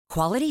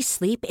Quality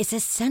sleep is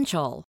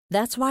essential.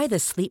 That's why the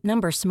Sleep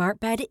Number Smart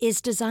Bed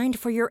is designed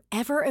for your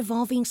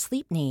ever-evolving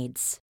sleep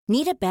needs.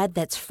 Need a bed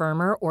that's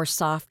firmer or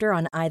softer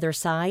on either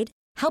side?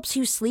 Helps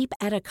you sleep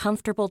at a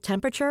comfortable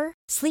temperature?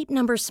 Sleep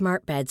Number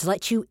Smart Beds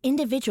let you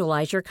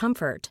individualize your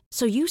comfort,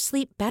 so you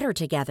sleep better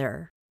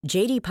together.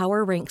 J.D.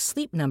 Power ranks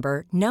Sleep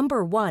Number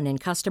number 1 in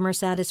customer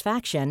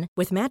satisfaction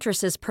with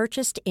mattresses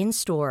purchased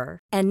in-store.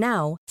 And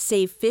now,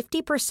 save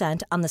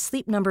 50% on the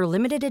Sleep Number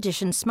Limited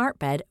Edition Smart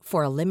Bed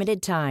for a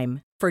limited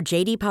time. For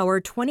J.D. Power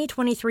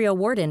 2023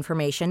 award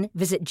information,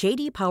 visit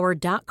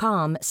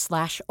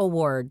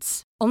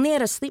jdpower.com/awards. Only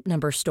at a Sleep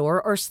Number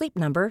store or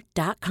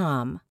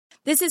sleepnumber.com.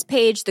 This is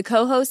Paige, the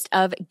co-host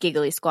of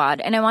Giggly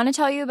Squad, and I want to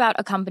tell you about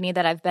a company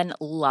that I've been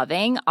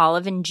loving,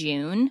 Olive &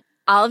 June.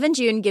 Olive &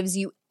 June gives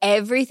you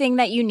everything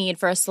that you need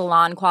for a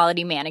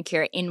salon-quality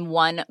manicure in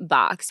one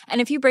box. And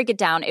if you break it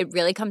down, it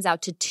really comes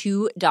out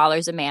to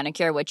 $2 a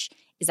manicure, which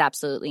is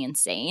absolutely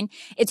insane.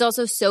 It's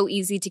also so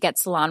easy to get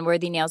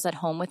salon-worthy nails at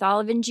home with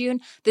Olive & June.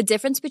 The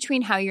difference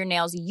between how your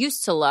nails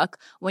used to look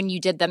when you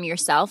did them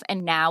yourself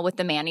and now with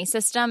the Mani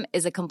system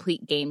is a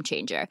complete game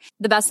changer.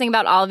 The best thing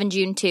about Olive &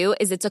 June, too,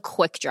 is it's a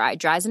quick dry.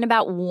 Dries in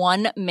about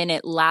 1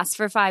 minute, lasts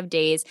for 5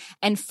 days,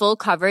 and full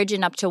coverage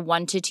in up to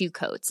 1 to 2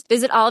 coats.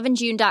 Visit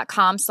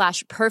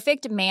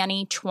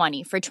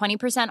oliveandjune.com/perfectmani20 for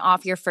 20%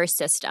 off your first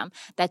system.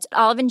 That's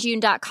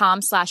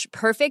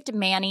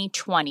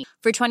oliveandjune.com/perfectmani20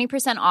 for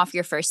 20% off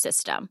your first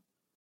system.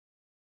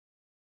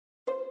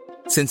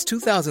 Since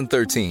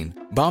 2013,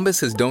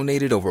 Bombas has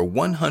donated over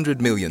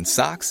 100 million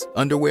socks,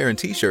 underwear, and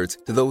T-shirts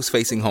to those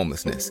facing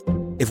homelessness.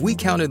 If we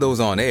counted those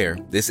on air,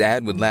 this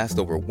ad would last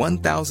over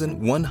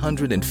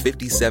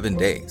 1,157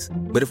 days.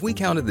 But if we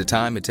counted the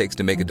time it takes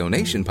to make a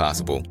donation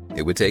possible,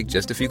 it would take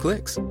just a few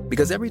clicks.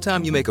 Because every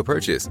time you make a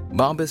purchase,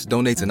 Bombas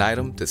donates an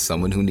item to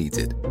someone who needs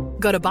it.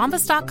 Go to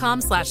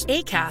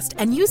bombas.com/ACAST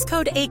and use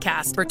code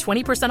ACAST for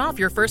 20% off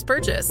your first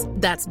purchase.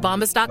 That's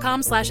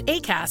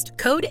bombas.com/ACAST,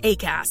 code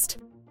ACAST.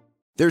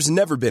 There's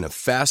never been a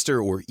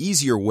faster or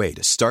easier way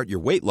to start your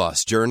weight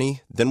loss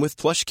journey than with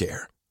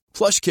PlushCare.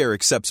 PlushCare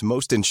accepts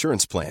most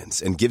insurance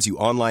plans and gives you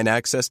online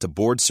access to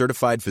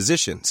board-certified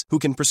physicians who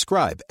can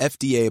prescribe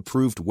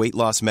FDA-approved weight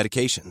loss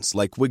medications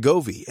like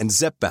Wegovy and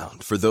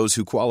Zepbound for those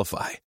who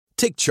qualify.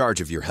 Take charge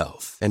of your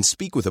health and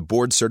speak with a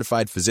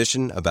board-certified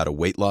physician about a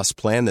weight loss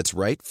plan that's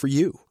right for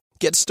you.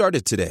 Get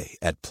started today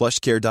at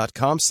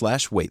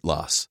plushcare.com/weight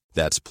loss.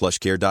 That's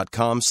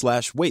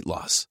plushcare.com/weight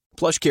loss.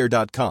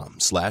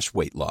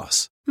 plushcare.com/weight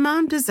loss.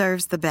 Mom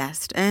deserves the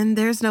best, and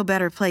there's no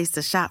better place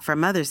to shop for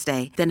Mother's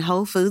Day than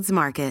Whole Foods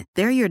Market.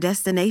 They're your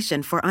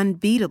destination for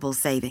unbeatable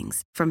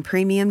savings, from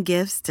premium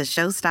gifts to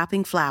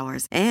show-stopping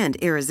flowers and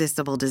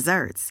irresistible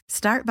desserts.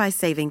 Start by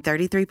saving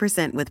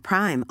 33% with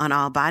Prime on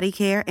all body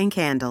care and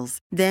candles.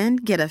 Then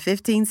get a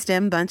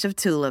 15-stem bunch of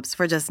tulips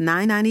for just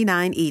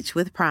 $9.99 each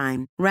with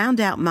Prime. Round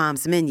out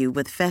Mom's menu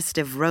with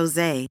festive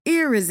rosé,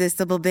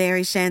 irresistible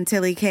berry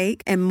chantilly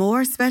cake, and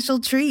more special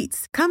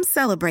treats. Come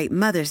celebrate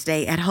Mother's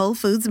Day at Whole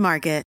Foods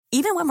Market.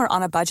 Even when we're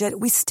on a budget,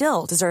 we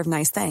still deserve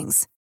nice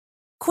things.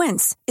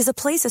 Quince is a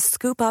place to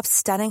scoop up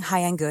stunning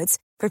high-end goods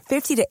for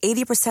 50 to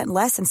 80%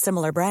 less than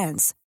similar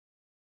brands.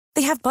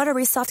 They have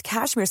buttery soft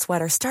cashmere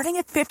sweaters starting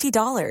at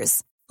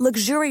 $50,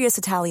 luxurious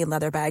Italian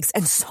leather bags,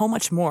 and so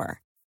much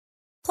more.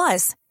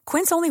 Plus,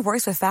 Quince only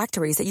works with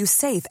factories that use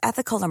safe,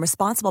 ethical, and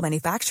responsible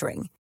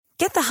manufacturing.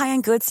 Get the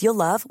high-end goods you'll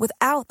love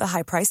without the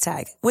high price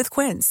tag with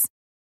Quince.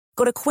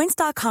 Go to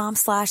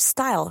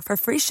quince.com/style for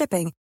free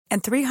shipping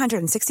and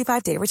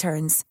 365-day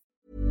returns.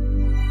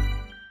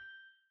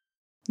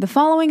 The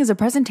following is a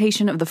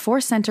presentation of the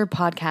Force Center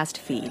podcast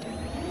feed.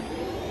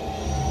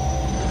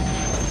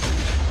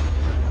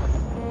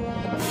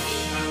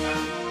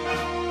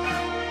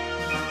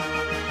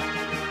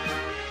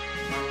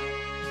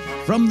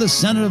 From the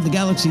center of the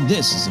galaxy,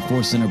 this is the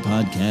Force Center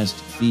podcast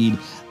feed.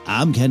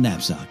 I'm Ken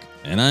Knapsack.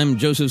 And I'm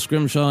Joseph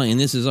Scrimshaw, and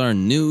this is our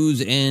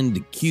News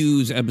and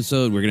Cues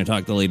episode. We're going to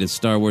talk the latest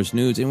Star Wars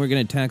news, and we're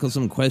going to tackle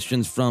some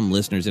questions from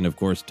listeners, and of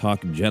course, talk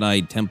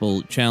Jedi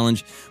Temple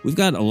Challenge. We've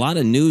got a lot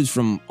of news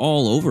from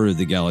all over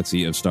the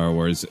galaxy of Star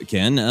Wars,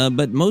 Ken,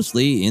 but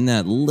mostly in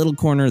that little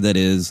corner that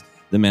is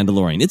The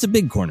Mandalorian. It's a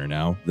big corner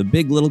now, the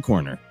big little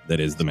corner that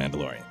is The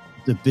Mandalorian.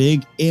 The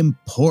big,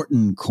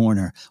 important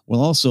corner. We'll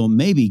also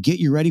maybe get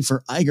you ready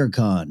for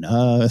IgerCon.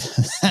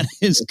 That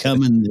is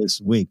coming this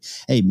week.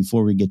 Hey,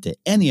 before we get to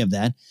any of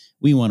that,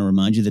 we want to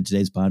remind you that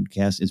today's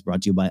podcast is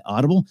brought to you by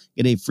Audible.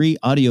 Get a free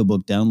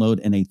audiobook download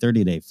and a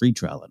 30-day free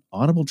trial at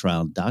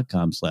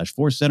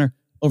audibletrial.com/forcecenter.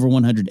 Over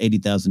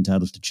 180,000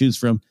 titles to choose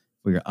from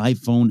for your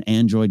iPhone,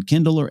 Android,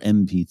 Kindle, or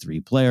MP3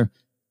 player. A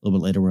little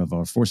bit later, we'll have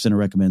our Force Center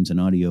recommends an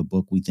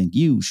audiobook we think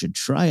you should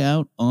try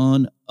out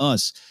on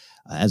us.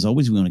 As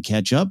always, we want to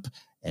catch up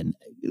and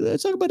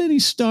let's talk about any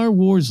Star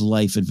Wars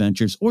life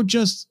adventures or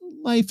just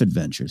life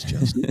adventures,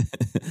 Joseph.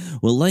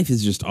 Well, life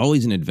is just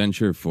always an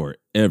adventure for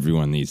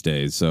everyone these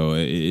days. So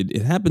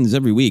it happens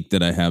every week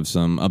that I have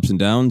some ups and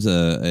downs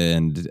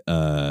and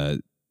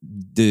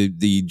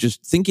the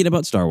just thinking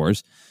about Star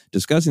Wars,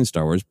 discussing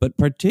Star Wars, but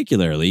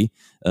particularly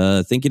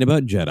thinking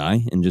about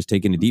Jedi and just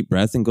taking a deep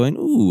breath and going,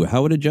 ooh,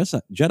 how would a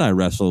Jedi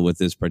wrestle with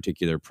this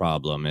particular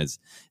problem? As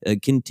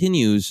it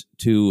continues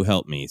to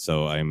help me.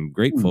 So I'm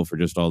grateful for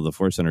just all the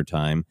Force Center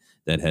time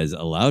that has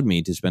allowed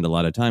me to spend a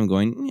lot of time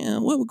going, yeah,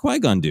 what would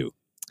Qui-Gon do?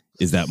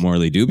 Is that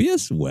morally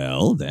dubious?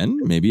 Well, then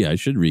maybe I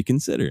should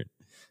reconsider.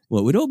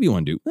 What would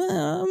Obi-Wan do?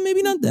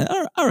 Maybe not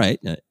that. All right.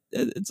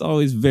 It's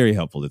always very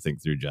helpful to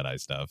think through Jedi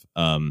stuff.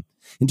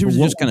 In terms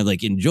of just kind of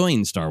like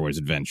enjoying Star Wars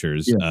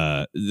adventures,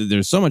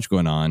 there's so much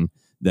going on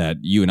that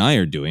you and I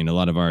are doing. A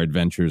lot of our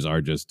adventures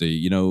are just,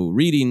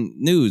 reading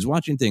news,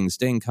 watching things,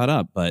 staying caught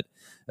up. But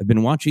I've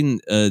been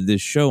watching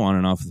this show on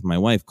and off with my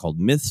wife called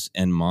Myths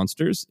and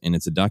Monsters, and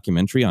it's a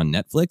documentary on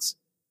Netflix.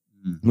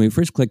 When we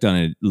first clicked on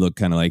it, it looked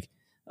kind of like,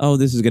 oh,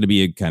 this is going to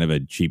be a kind of a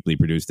cheaply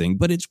produced thing,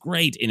 but it's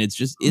great. And it's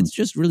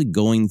just really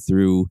going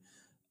through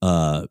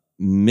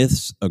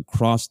myths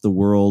across the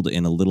world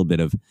and a little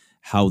bit of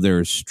how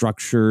they're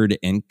structured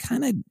and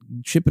kind of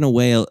chipping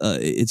away.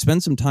 It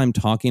spends some time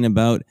talking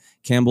about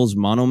Campbell's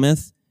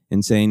monomyth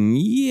and saying,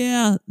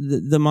 yeah,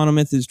 the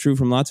monomyth is true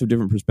from lots of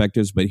different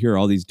perspectives, but here are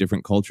all these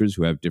different cultures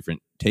who have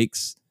different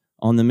takes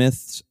on the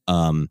myths.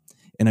 And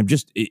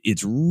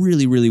it's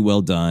really, really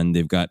well done.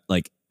 They've got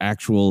like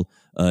actual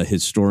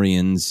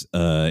historians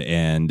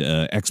and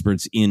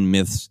experts in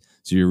myths.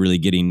 So you're really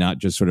getting not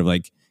just sort of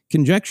like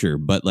conjecture,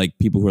 but like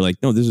people who are like,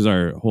 no, this is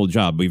our whole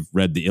job. We've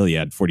read the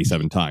Iliad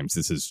 47 times.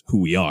 This is who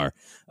we are.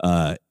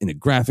 And the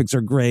graphics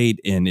are great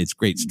and it's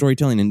great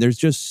storytelling. And there's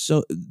just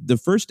the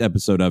first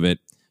episode of it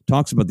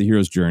talks about the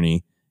hero's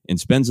journey and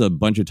spends a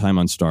bunch of time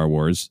on Star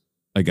Wars.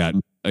 I got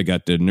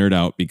to nerd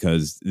out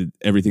because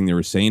everything they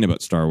were saying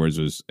about Star Wars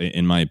was,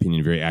 in my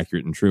opinion, very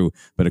accurate and true.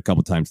 But a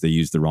couple times they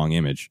used the wrong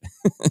image.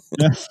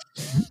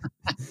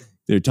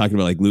 They're talking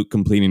about like Luke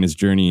completing his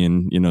journey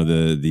and,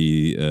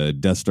 the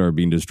Death Star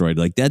being destroyed.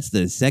 Like that's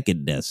the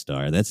second Death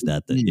Star. That's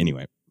not the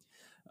anyway.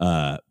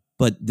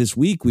 But this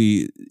week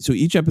so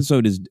each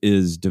episode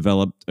is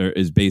developed or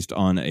is based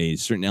on a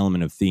certain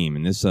element of theme.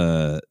 And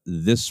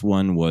this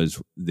one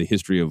was the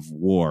history of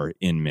war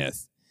in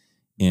myth.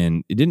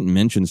 And it didn't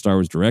mention Star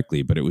Wars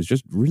directly, but it was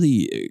just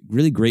really,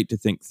 really great to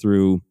think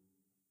through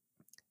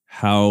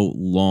how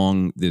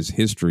long this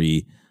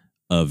history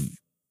of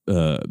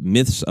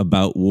myths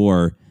about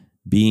war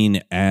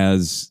being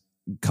as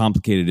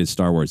complicated as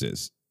Star Wars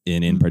is.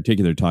 And in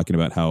particular, talking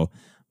about how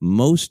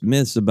most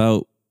myths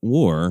about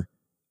war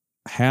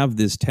have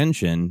this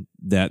tension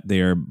that they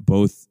are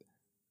both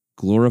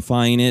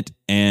glorifying it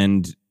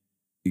and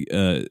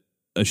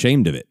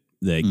ashamed of it.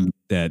 Like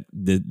that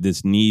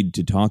this need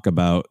to talk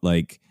about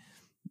like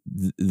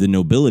the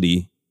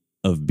nobility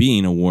of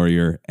being a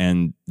warrior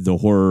and the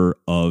horror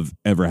of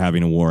ever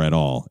having a war at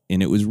all.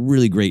 And it was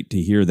really great to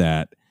hear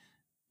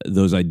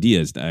those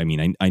ideas. I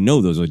mean, I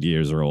know those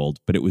ideas are old,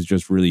 but it was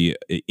just really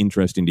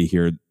interesting to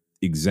hear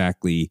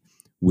exactly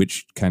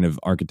which kind of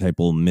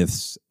archetypal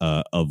myths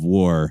of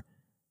war,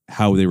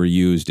 how they were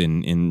used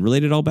and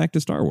related all back to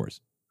Star Wars.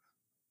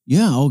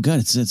 Yeah. Oh,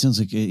 God. It sounds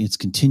like it's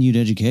continued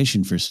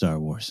education for Star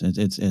Wars.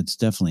 It's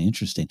definitely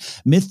interesting.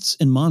 Myths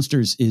and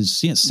Monsters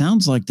it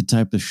sounds like the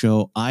type of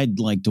show I'd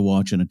like to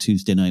watch on a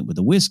Tuesday night with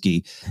a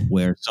whiskey,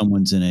 where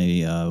someone's in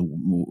a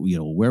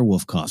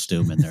werewolf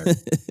costume and they're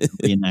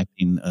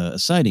reenacting a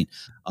sighting.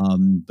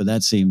 But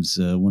that seems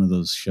one of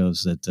those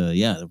shows that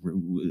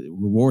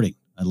rewarding.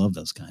 I love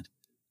those kind.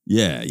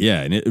 Yeah,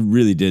 and it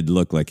really did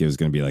look like it was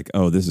going to be like,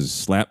 oh, this is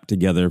slapped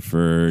together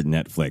for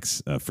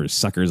Netflix for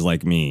suckers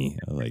like me.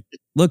 Like,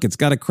 look, it's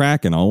got a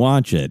crack and I'll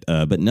watch it.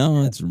 But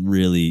no, it's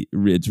really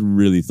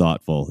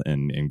thoughtful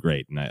and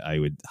great. And I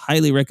would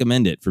highly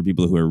recommend it for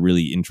people who are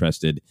really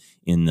interested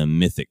in the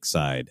mythic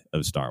side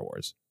of Star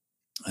Wars.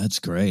 That's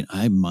great.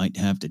 I might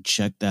have to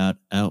check that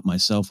out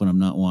myself when I'm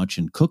not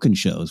watching cooking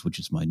shows, which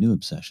is my new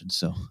obsession.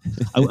 So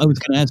I was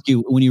going to ask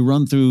you, when you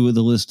run through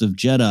the list of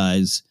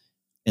Jedis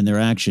and their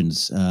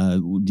actions,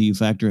 do you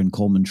factor in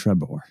Coleman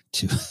Trebor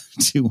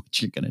to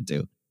what you're going to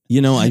do?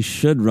 I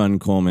should run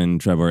Coleman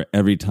Trebor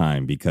every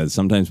time because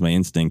sometimes my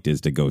instinct is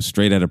to go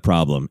straight at a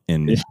problem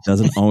and it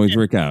doesn't always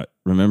work out.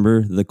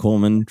 Remember the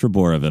Coleman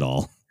Trebor of it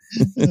all.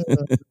 There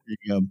you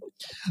go.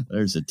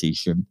 There's a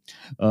t-shirt.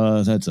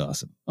 That's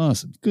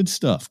awesome. Good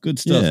stuff.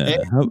 Yeah.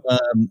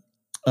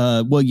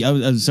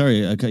 I'm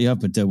sorry I cut you off,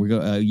 but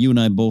you and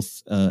I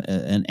both,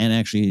 and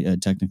actually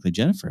technically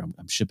Jennifer,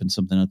 I'm shipping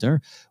something out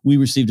there. We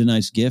received a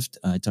nice gift.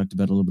 I talked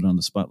about it a little bit on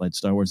the Spotlight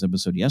Star Wars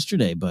episode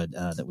yesterday, but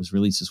that was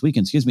released this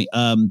weekend. Excuse me.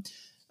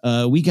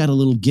 We got a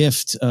little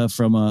gift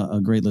from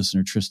a great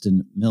listener,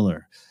 Tristan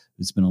Miller,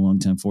 who's been a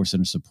longtime Force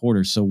Center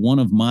supporter. So one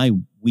of my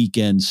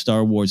weekend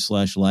Star Wars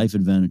 / life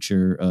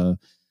adventure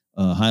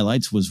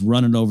highlights was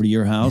running over to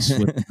your house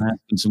with a mask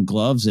and some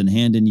gloves and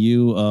handing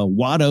you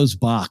Watto's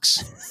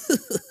box.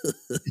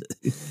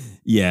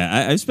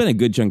 Yeah, I've spent a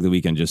good chunk of the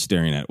weekend just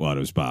staring at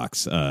Watto's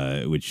box,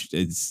 which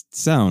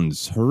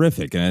sounds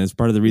horrific. And it's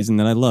part of the reason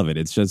that I love it.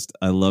 It's just,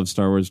 I love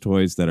Star Wars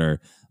toys that are,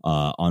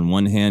 on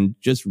one hand,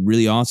 just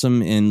really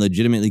awesome and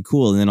legitimately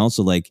cool. And then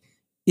also like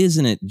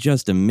isn't it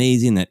just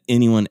amazing that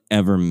anyone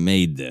ever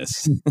made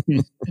this?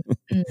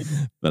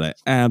 But I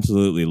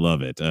absolutely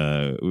love it.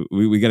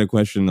 We got a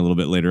question a little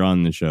bit later on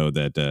in the show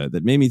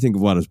that made me think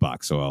of Waters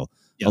Box. So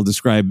I'll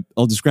describe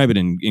it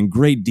in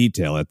great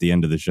detail at the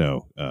end of the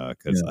show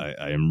because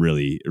I am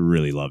really,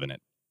 really loving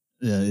it.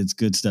 It's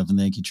good stuff, and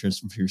thank you,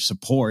 Tristan, for your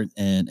support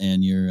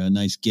and your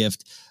nice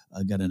gift.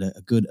 I got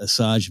a good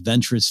Asajj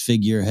Ventress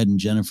figure heading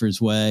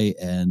Jennifer's way,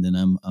 and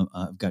then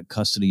I've got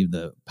custody of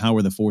the Power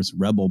of the Force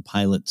Rebel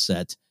pilot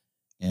set,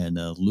 and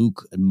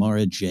Luke and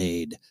Mara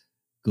Jade,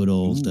 good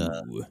old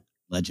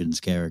Legends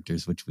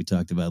characters, which we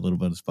talked about a little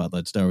bit of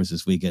Spotlight Star Wars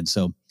this weekend.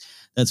 So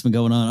that's been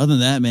going on. Other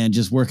than that, man,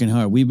 just working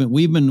hard. We've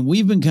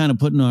been kind of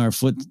putting our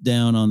foot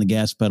down on the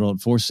gas pedal at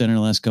Force Center the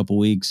last couple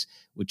of weeks,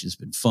 which has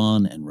been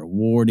fun and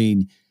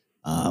rewarding.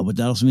 But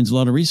that also means a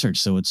lot of research.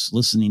 So it's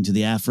listening to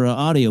the Afra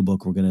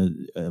audiobook we're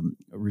going to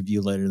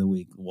review later in the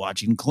week,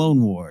 watching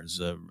Clone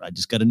Wars. I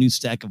just got a new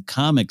stack of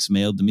comics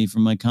mailed to me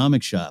from my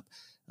comic shop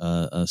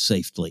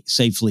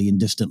safely and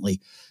distantly.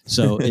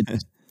 So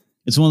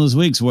it's one of those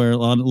weeks where a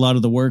lot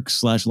of the work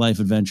 / life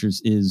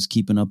adventures is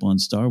keeping up on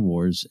Star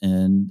Wars.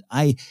 And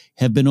I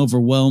have been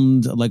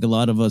overwhelmed, like a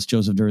lot of us,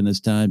 Joseph, during this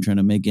time, trying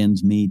to make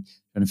ends meet,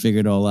 trying to figure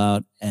it all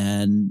out.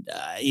 And,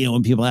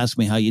 when people ask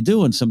me how you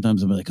doing,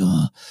 sometimes I'm like,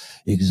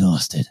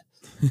 exhausted.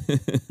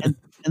 and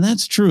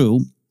that's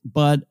true.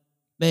 But,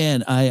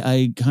 man,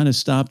 I kind of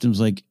stopped and was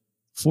like,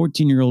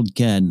 14-year-old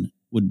Ken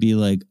would be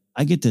like,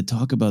 I get to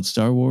talk about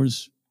Star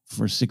Wars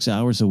for 6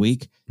 hours a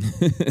week.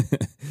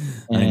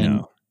 I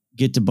know.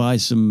 Get to buy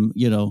some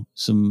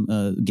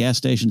gas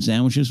station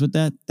sandwiches with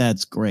that.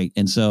 That's great.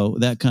 And so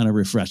that kind of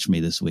refreshed me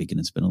this week, and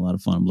it's been a lot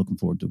of fun. I'm looking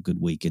forward to a good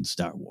week in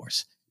Star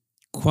Wars.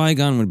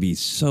 Qui-Gon would be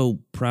so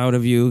proud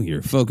of you.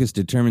 Your focus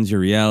determines your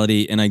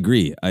reality. And I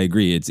agree.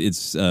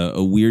 It's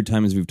a weird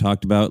time, as we've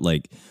talked about.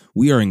 Like,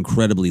 we are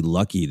incredibly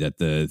lucky that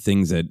the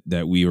things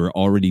that we are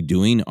already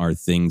doing are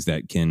things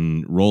that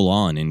can roll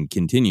on and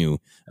continue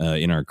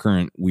in our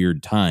current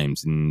weird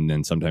times. And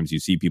then sometimes you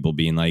see people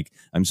being like,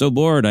 I'm so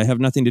bored, I have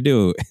nothing to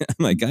do. I'm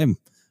like,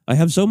 I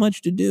have so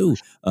much to do.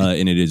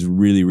 And it is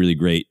really, really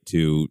great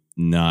to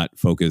not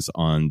focus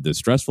on the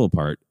stressful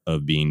part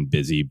of being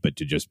busy, but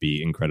to just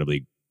be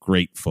incredibly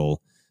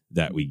grateful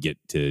that we get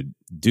to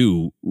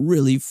do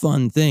really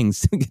fun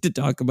things, to get to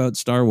talk about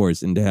Star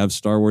Wars, and to have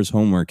Star Wars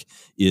homework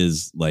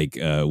is like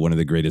one of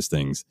the greatest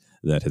things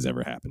that has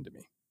ever happened to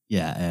me.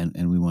 Yeah,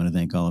 and we want to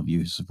thank all of you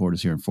who support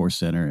us here in Force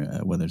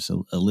Center, whether it's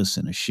a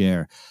listen, a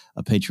share,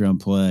 a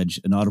Patreon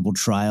pledge, an Audible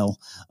trial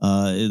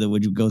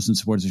that goes and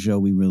supports the show.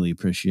 We really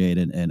appreciate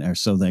it and are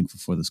so thankful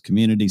for this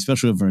community,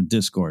 especially over on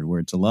Discord, where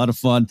it's a lot of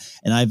fun.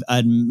 And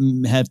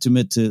I'd have to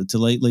admit to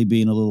lately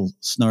being a little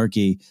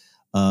snarky.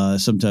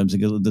 Sometimes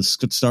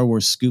the Star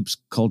Wars scoops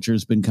culture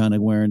has been kind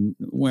of wearing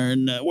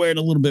a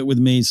little bit with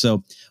me.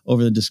 So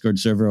over the Discord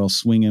server, I'll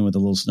swing in with a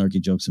little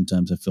snarky joke.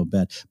 Sometimes I feel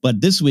bad,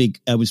 but this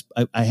week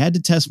I had to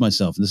test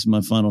myself. And this is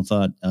my final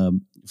thought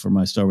for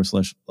my Star Wars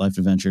 / life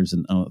adventures.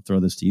 And I'll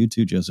throw this to you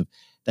too, Joseph.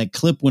 That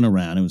clip went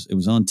around. It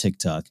was on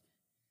TikTok,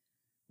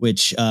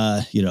 which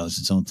is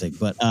its own thing.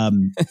 But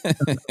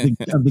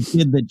the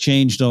kid that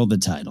changed all the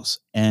titles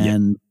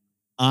and. Yeah.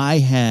 I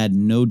had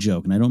no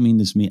joke, and I don't mean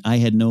this I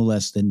had no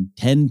less than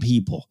 10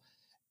 people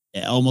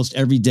almost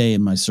every day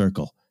in my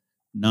circle,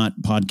 not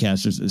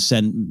podcasters,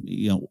 send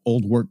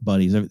old work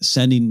buddies,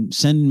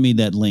 sending me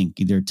that link,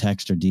 either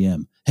text or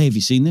DM. Hey, have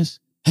you seen this?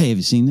 Hey, have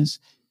you seen this?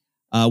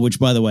 Which,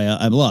 by the way,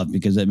 I love,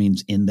 because that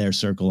means in their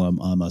circle,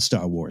 I'm a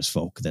Star Wars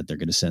folk that they're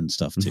going to send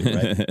stuff to,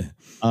 right?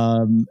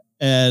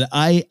 And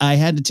I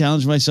had to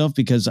challenge myself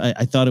because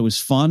I thought it was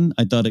fun.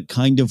 I thought it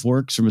kind of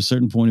works from a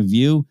certain point of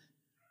view.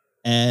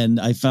 And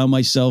I found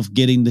myself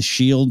getting the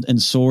shield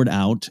and sword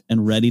out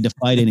and ready to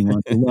fight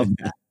anyone who loved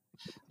that.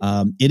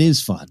 It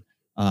is fun.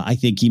 I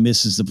think he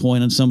misses the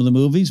point on some of the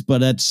movies,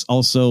 but it's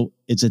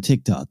a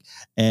TikTok.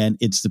 And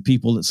it's the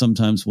people that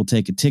sometimes will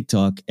take a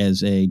TikTok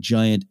as a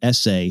giant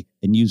essay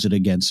and use it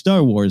against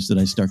Star Wars that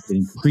I start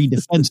getting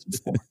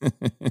pre-defensive for.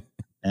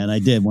 And I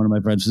did. One of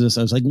my friends was this.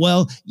 I was like,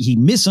 well, he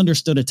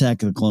misunderstood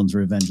Attack of the Clones,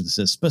 Revenge of the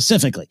Sith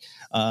specifically.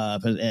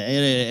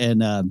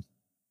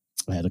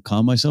 I had to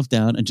calm myself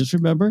down and just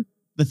remember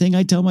the thing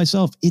I tell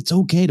myself: it's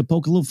okay to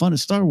poke a little fun at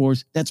Star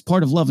Wars. That's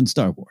part of loving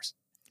Star Wars.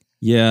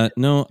 Yeah,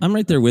 no, I'm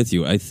right there with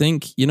you. I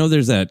think,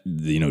 there's that,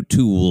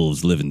 two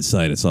wolves live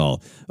inside us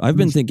all. I've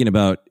been thinking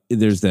about,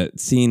 there's that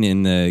scene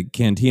in the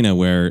cantina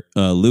where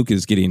Luke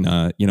is getting,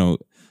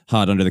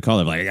 hot under the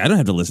collar. Like, I don't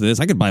have to listen to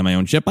this. I could buy my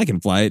own ship. I can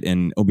fly it.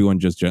 And Obi-Wan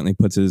just gently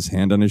puts his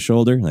hand on his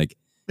shoulder. Like,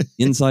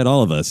 inside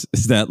all of us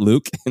is that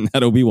Luke and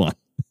that Obi-Wan.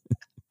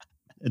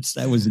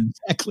 That was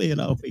exactly it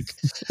all week.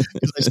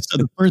 So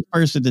the first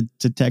person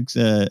to text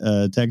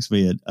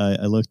me it,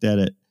 I looked at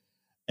it,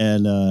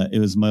 and it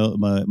was my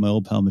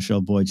old pal Michelle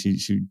Boyd. She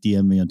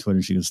DM'd me on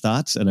Twitter. She goes,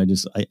 thoughts? And I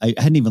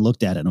hadn't even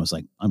looked at it, and I was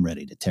like, I'm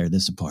ready to tear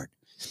this apart.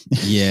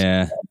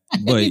 Yeah, I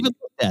hadn't even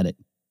looked at it.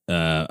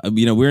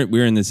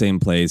 We're in the same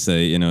place.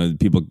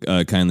 People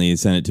kindly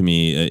sent it to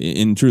me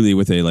in truly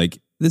with a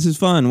like, this is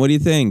fun. What do you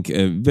think?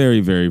 Very,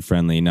 very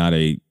friendly, not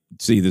a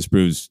see, this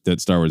proves that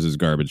Star Wars is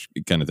garbage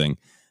kind of thing.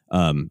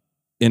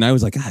 And I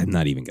was like, I'm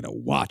not even going to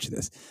watch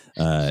this.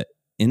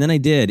 And then I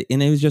did.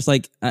 And it was just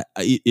like,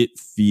 it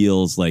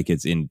feels like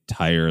it's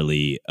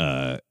entirely,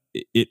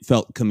 it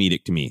felt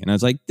comedic to me. And I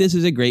was like, this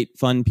is a great,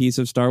 fun piece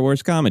of Star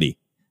Wars comedy.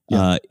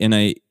 Yeah.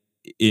 And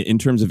in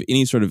terms of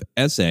any sort of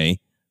essay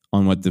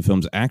on what the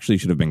films actually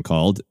should have been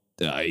called,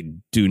 I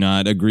do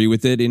not agree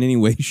with it in any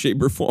way,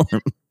 shape, or form.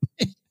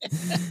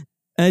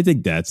 I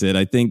think that's it.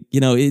 I think,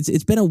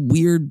 it's been a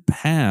weird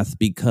path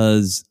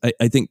because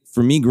I think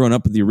for me, growing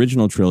up with the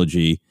original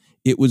trilogy,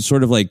 it was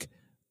sort of like,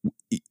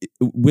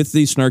 with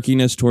the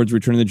snarkiness towards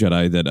Return of the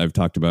Jedi that I've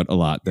talked about a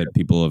lot, that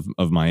people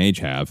of my age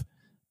have,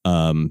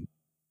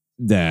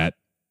 that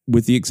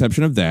with the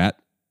exception of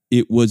that,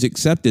 it was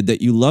accepted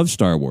that you love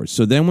Star Wars.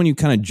 So then when you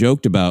kind of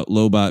joked about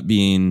Lobot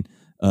being,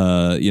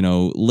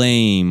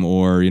 lame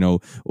or,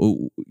 the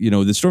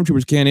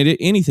stormtroopers can't hit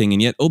anything.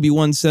 And yet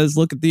Obi-Wan says,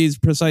 look at these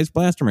precise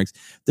blaster marks.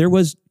 There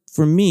was,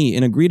 for me,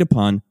 an agreed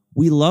upon,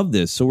 we love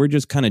this. So we're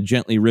just kind of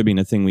gently ribbing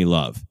a thing we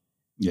love.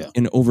 Yeah.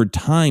 And over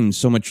time,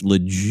 so much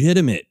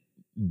legitimate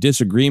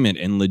disagreement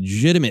and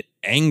legitimate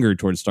anger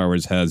towards Star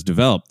Wars has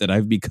developed that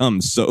I've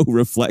become so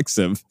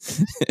reflexive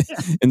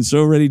and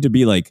so ready to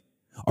be like,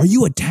 are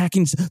you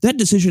attacking? That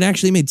decision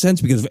actually made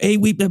sense because of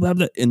blah, blah,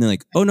 blah. And they're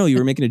like, oh no, you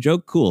were making a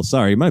joke. Cool.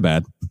 Sorry. My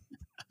bad.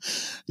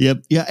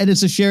 Yep. Yeah. And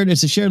it's a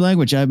shared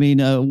language. I mean,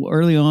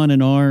 early on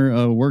in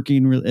our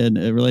working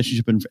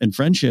relationship and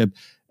friendship,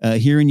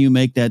 hearing you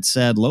make that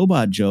sad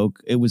Lobot joke,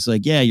 it was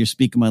like, yeah, you're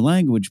speaking my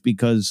language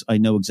because I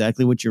know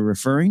exactly what you're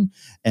referring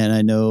and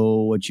I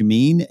know what you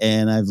mean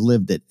and I've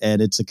lived it.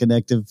 And it's a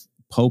connective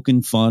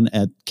poking fun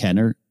at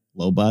Kenner,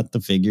 Lobot, the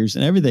figures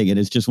and everything. And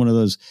it's just one of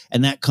those,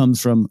 and that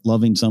comes from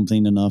loving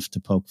something enough to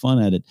poke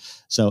fun at it.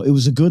 So it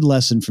was a good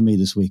lesson for me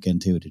this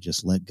weekend too, to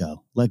just let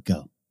go.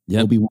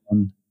 Yep.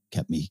 Obi-Wan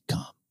kept me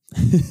calm.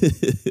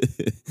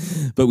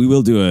 But we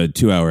will do a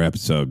 2-hour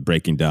episode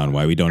breaking down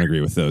why we don't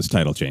agree with those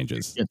title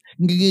changes.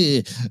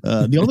 The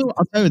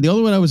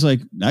only one I was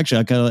like,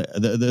 actually, I kind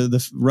of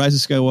the Rise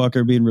of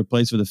Skywalker being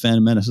replaced with the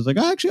Phantom Menace. I was like,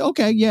 oh, actually,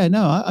 okay, yeah,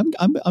 no,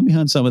 I'm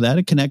behind some of that.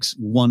 It connects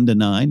 1 to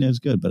 9. It was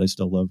good, but I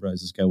still love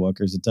Rise of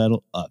Skywalker as a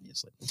title,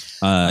 obviously.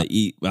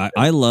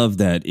 I love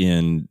that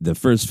in the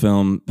first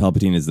film,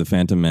 Palpatine is the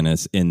Phantom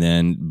Menace, and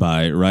then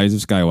by Rise of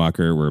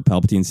Skywalker, where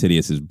Palpatine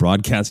Sidious is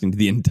broadcasting to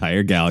the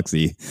entire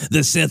galaxy,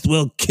 the Sith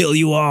will kill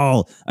you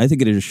all. I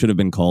think it should have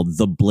been called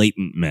the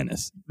Blatant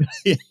Menace.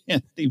 Yeah,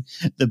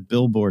 the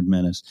billboard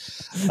menace.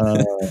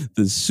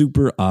 The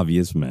super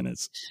obvious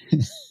menace.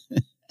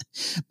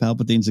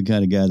 Palpatine's the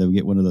kind of guy that would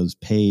get one of those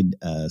paid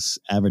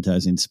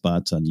advertising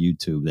spots on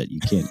YouTube that you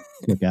can't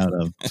click out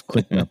of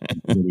quick enough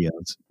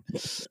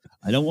videos.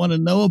 I don't want to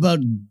know about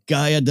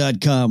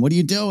Gaia.com. What are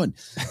you doing?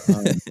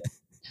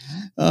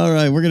 All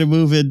right, we're going to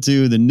move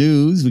into the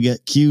news. We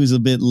got cues a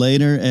bit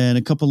later and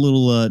a couple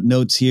little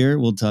notes here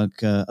we'll talk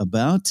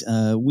about.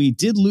 We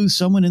did lose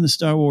someone in the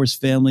Star Wars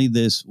family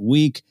this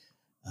week.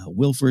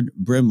 Wilford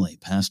Brimley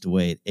passed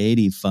away at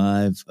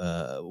 85.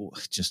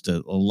 Just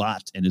a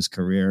lot in his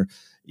career.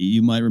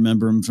 You might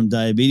remember him from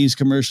diabetes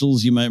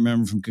commercials. You might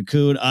remember him from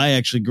Cocoon. I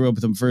actually grew up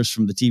with him first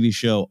from the TV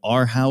show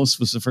Our House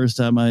was the first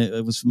time I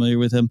was familiar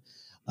with him.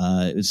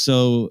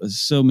 So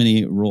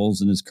many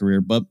roles in his career,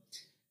 but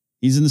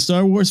he's in the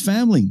Star Wars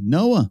family.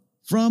 Noah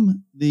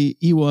from the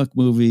Ewok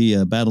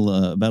movie,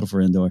 Battle for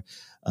Endor.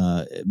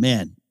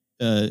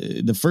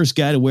 The first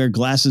guy to wear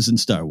glasses in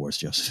Star Wars,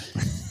 Joseph.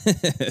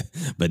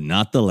 But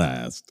not the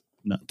last.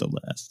 Not the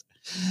last.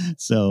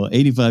 So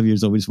 85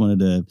 years old. We just wanted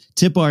to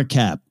tip our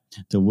cap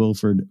to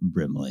Wilford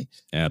Brimley.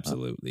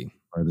 Absolutely.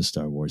 Part of the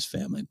Star Wars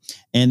family.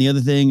 And the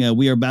other thing,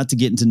 we are about to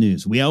get into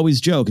news. We always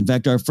joke. In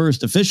fact, our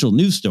first official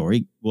news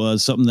story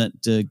was something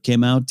that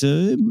came out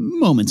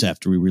moments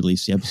after we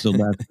released the episode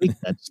last week.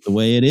 That's the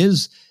way it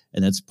is.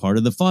 And that's part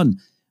of the fun.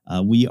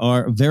 We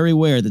are very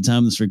aware at the time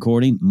of this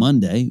recording,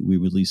 Monday, we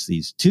release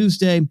these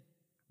Tuesday.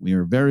 We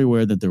are very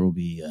aware that there will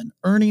be an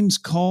earnings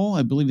call.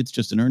 I believe it's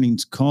just an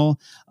earnings call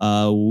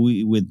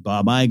with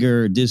Bob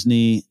Iger,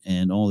 Disney,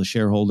 and all the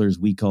shareholders.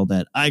 We call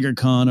that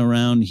IgerCon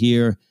around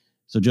here.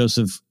 So,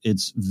 Joseph,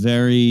 it's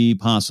very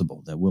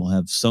possible that we'll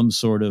have some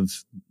sort of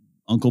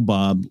Uncle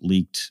Bob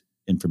leaked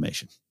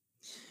information.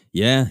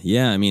 Yeah.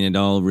 I mean, it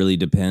all really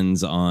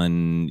depends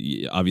on,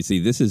 obviously,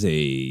 this is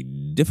a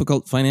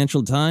difficult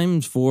financial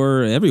times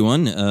for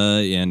everyone.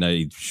 And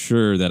I'm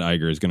sure that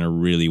Iger is going to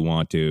really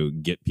want to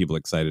get people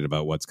excited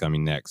about what's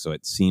coming next. So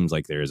it seems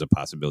like there is a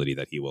possibility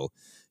that he will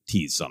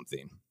tease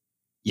something.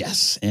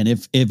 Yes, and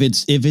if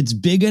it's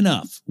big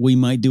enough, we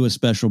might do a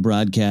special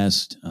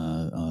broadcast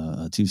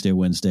Tuesday or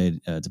Wednesday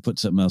to put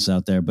something else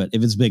out there. But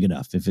if it's big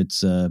enough, if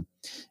it's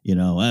we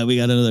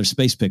got another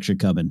space picture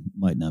coming,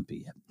 might not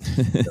be yet.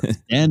 So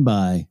stand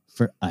by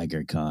for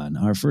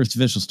IgerCon. Our first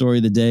official story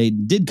of the day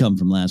did come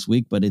from last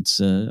week, but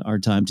it's our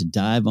time to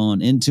dive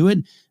on into it.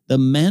 The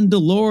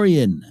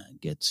Mandalorian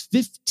gets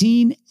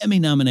 15 Emmy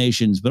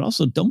nominations, but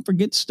also don't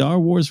forget Star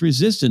Wars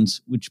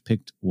Resistance, which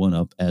picked one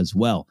up as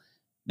well.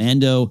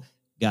 Mando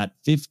got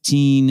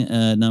 15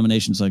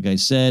 nominations, like I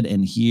said,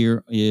 and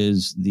here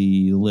is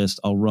the list.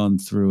 I'll run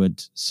through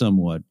it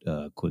somewhat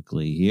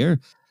quickly here.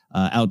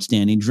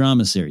 Outstanding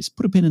drama series.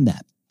 Put a pin in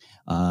that.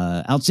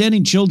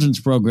 Outstanding children's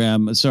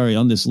program. Sorry,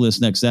 on this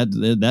list next.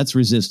 That's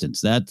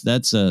Resistance.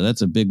 That's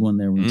a big one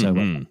there. We're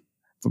talking about.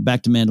 For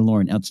back to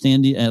Mandalorian,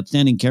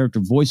 outstanding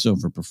character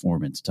voiceover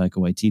performance. Taika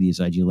Waititi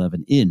is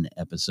IG-11 in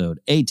episode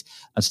 8.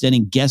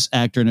 Outstanding guest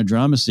actor in a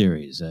drama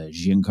series.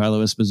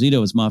 Giancarlo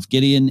Esposito is Moff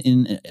Gideon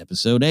in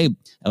episode 8.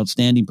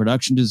 Outstanding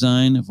production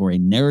design for a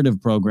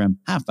narrative program,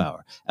 half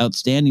hour.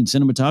 Outstanding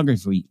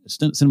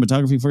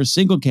cinematography for a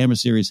single camera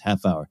series,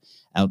 half hour.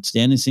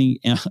 Outstanding.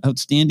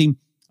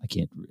 I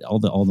can't. All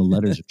the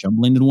letters are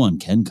jumbling into one.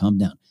 Ken, calm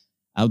down.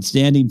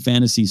 Outstanding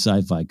fantasy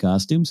sci-fi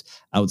costumes,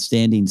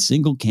 outstanding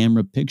single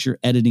camera picture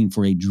editing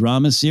for a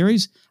drama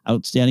series,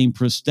 outstanding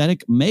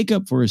prosthetic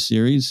makeup for a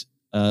series,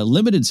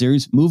 limited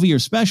series, movie or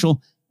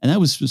special, and that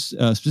was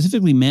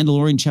specifically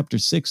Mandalorian Chapter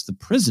 6, The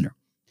Prisoner.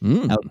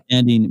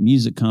 Outstanding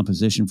music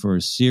composition for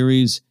a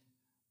series,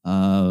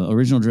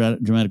 original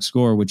dramatic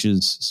score, which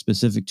is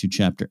specific to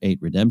Chapter 8,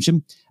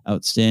 Redemption.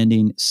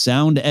 Outstanding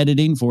sound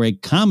editing for a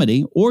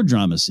comedy or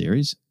drama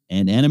series.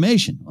 And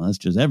animation. Well, that's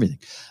just everything.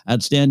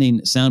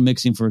 Outstanding sound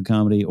mixing for a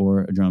comedy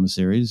or a drama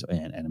series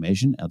and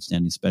animation.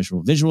 Outstanding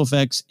special visual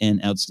effects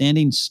and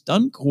outstanding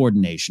stunt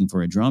coordination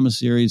for a drama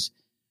series,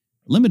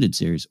 limited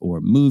series, or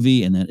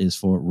movie. And that is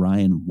for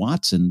Ryan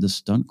Watson, the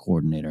stunt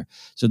coordinator.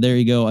 So there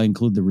you go. I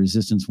include the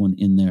Resistance one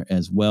in there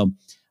as well.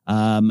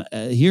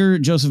 Here,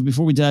 Joseph,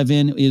 before we dive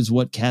in, is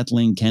what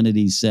Kathleen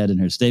Kennedy said in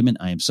her statement.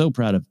 I am so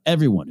proud of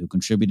everyone who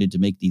contributed to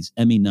make these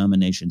Emmy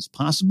nominations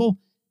possible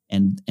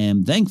and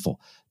am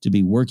thankful to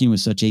be working with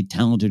such a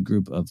talented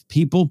group of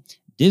people.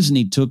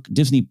 Disney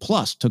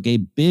Plus took a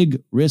big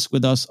risk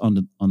with us on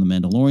the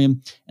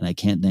Mandalorian, and I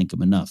can't thank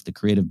them enough. The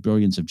creative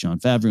brilliance of Jon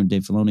Favreau and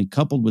Dave Filoni,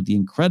 coupled with the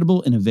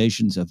incredible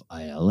innovations of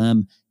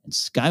ILM and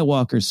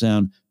Skywalker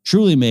Sound,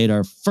 truly made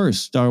our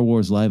first Star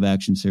Wars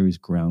live-action series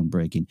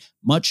groundbreaking.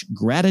 Much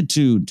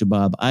gratitude to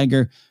Bob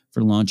Iger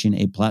for launching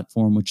a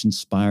platform which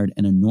inspired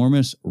an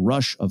enormous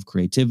rush of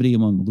creativity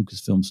among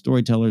Lucasfilm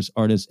storytellers,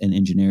 artists, and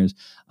engineers.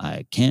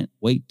 I can't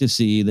wait to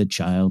see the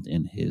child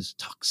in his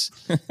tux.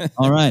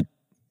 All right.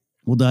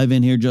 We'll dive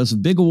in here,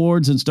 Joseph. Big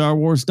awards in Star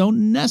Wars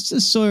don't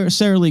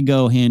necessarily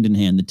go hand in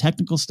hand. The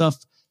technical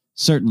stuff,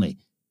 certainly.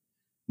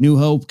 New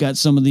Hope got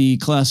some of the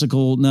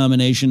classical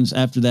nominations.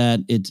 After that,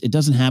 it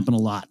doesn't happen a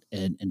lot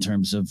in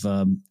terms of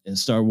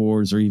Star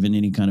Wars or even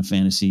any kind of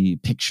fantasy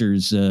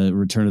pictures.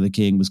 Return of the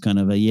King was kind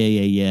of a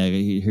yeah.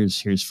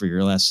 Here's for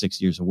your last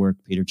 6 years of work,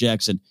 Peter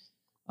Jackson.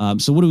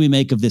 So what do we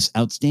make of this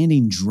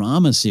outstanding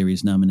drama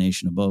series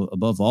nomination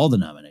above all the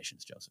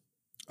nominations, Joseph?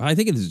 I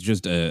think it is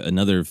just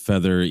another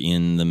feather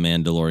in the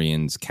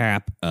Mandalorian's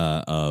cap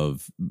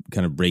of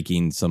kind of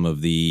breaking some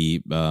of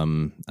the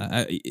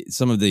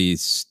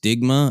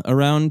stigma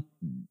around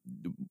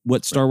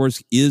what Star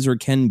Wars is or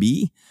can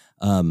be.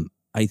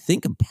 I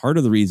think a part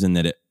of the reason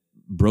that it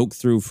broke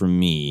through for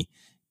me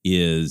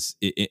is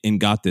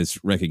and got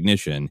this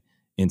recognition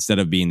instead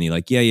of being the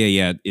like,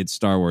 yeah, it's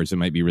Star Wars. It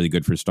might be really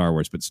good for Star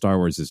Wars, but Star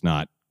Wars is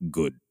not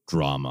good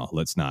drama.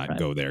 Let's not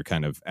go there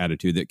kind of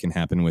attitude that can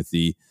happen with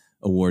the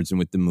awards and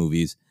with the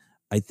movies.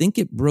 I think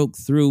it broke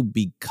through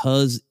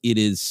because it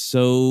is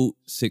so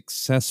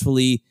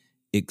successfully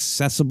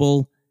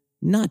accessible,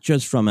 not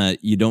just from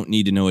you don't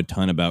need to know a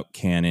ton about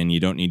canon. You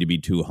don't need to be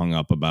too hung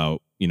up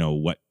about,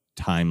 what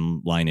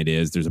timeline it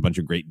is. There's a bunch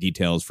of great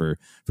details for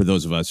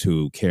those of us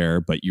who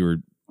care, but you're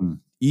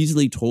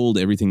easily told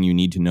everything you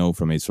need to know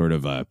from a sort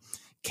of a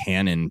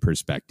canon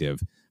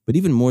perspective. But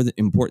even more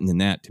important than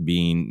that, to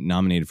being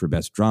nominated for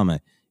Best Drama,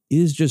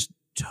 is just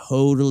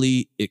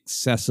totally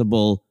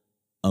accessible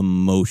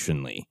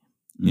emotionally.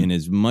 And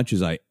as much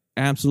as I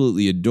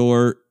absolutely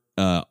adore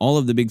all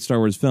of the big Star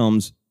Wars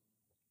films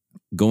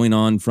going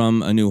on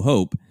from A New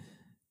Hope,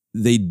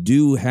 they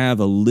do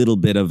have a little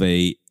bit of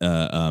a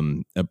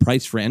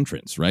price for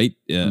entrance, right?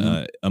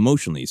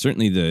 Emotionally,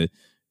 certainly the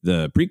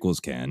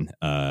prequels can,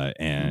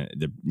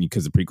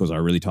 because the prequels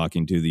are really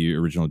talking to the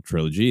original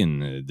trilogy,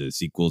 and the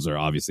sequels are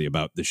obviously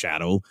about the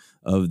shadow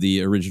of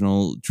the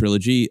original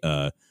trilogy.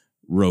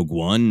 Rogue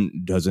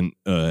One doesn't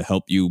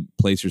help you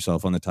place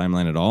yourself on the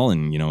timeline at all.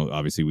 And,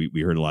 obviously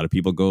we heard a lot of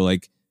people go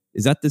like,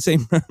 is that the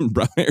same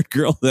brown-haired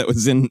girl that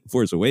was in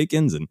Force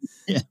Awakens and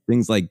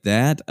things like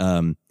that?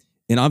 And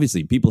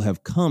obviously people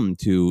have come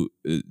to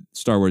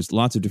Star Wars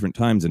lots of different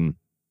times. And,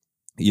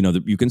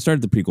 you can start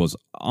at the prequels.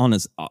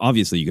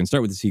 Obviously, you can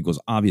start with the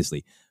sequels,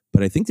 obviously.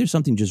 But I think there's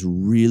something just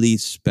really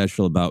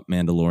special about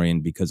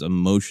Mandalorian because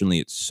emotionally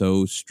it's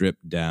so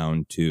stripped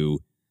down to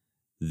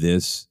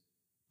this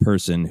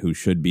person who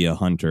should be a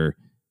hunter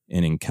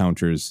and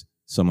encounters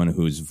someone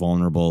who's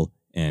vulnerable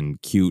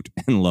and cute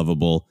and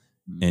lovable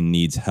and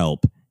needs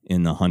help,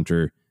 and the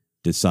hunter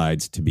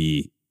decides to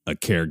be a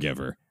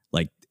caregiver.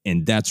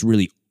 And that's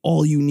really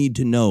all you need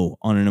to know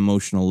on an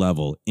emotional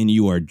level, and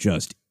you are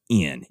just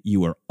in.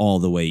 You are all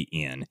the way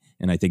in.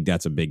 And I think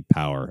that's a big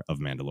power of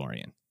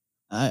Mandalorian.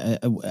 I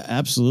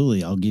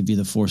absolutely. I'll give you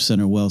the Force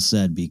Center well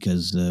said,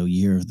 because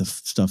you hear the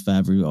stuff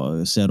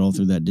Favreau said all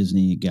through that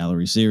Disney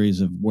Gallery series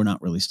of, we're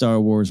not really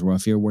Star Wars. We're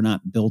off here. We're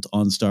not built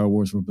on Star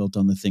Wars. We're built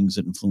on the things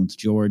that influenced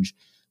George,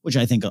 which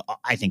I think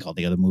all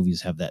the other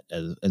movies have that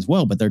as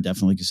well. But they're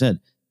definitely, like you said,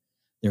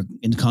 they're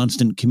in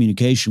constant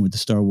communication with the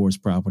Star Wars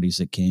properties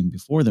that came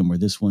before them, where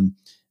this one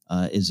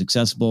is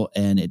accessible,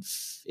 and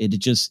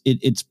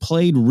it's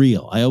played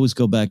real. I always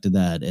go back to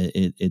that.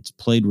 It's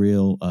played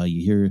real.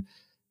 You hear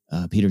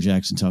Peter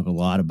Jackson talk a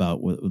lot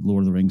about with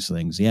Lord of the Rings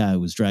things. Yeah, it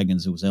was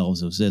dragons, it was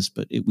elves, it was this,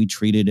 but we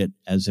treated it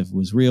as if it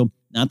was real.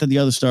 Not that the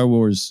other Star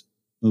Wars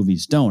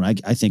movies don't.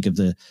 I think of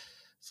the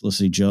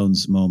Felicity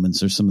Jones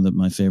moments, or some of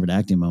my favorite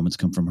acting moments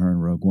come from her in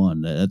Rogue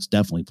One. That's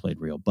definitely played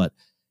real. But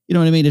you know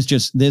what I mean? It's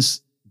just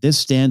this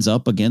stands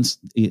up against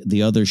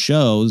the other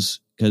shows,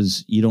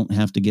 because you don't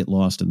have to get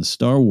lost in the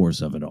Star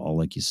Wars of it all.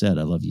 Like you said,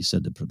 I love you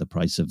said the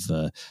price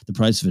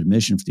of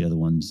admission for the other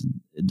ones,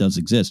 it does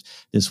exist.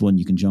 This one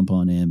you can jump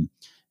on in.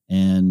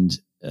 And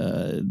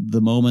the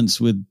moments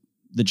with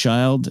the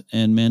child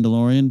and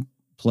Mandalorian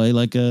play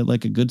like a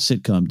good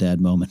sitcom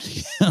dad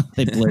moment.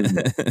 They play.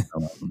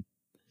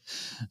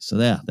 So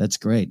that's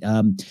great.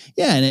 And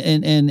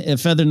a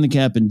feather in the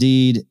cap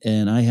indeed.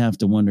 And I have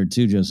to wonder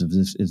too, Joseph,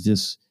 is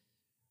this?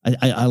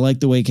 I like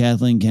the way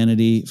Kathleen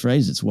Kennedy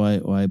phrased it. It's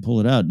why I pull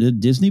it out.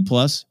 Disney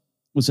Plus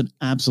was an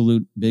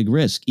absolute big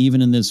risk,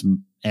 even in this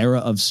era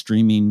of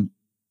streaming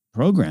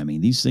programming.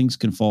 These things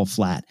can fall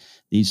flat.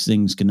 These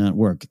things cannot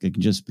work. It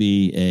can just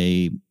be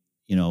a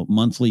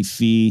monthly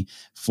fee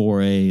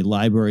for a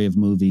library of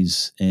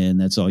movies, and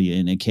that's all you.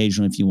 And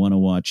occasionally, if you want to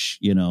watch,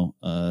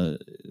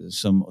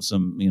 some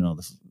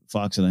the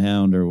Fox and the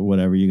Hound or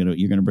whatever,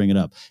 you're gonna bring it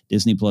up.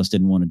 Disney Plus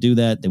didn't want to do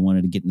that. They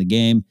wanted to get in the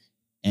game,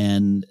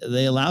 and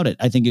they allowed it.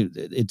 I think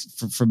it's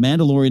for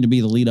Mandalorian to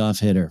be the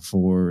leadoff hitter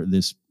for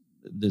this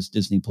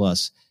Disney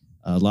Plus.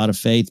 A lot of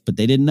faith, but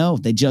they didn't know.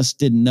 They just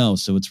didn't know.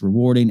 So it's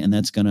rewarding, and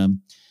that's gonna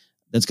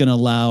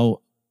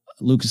allow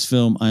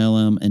Lucasfilm,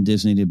 ILM, and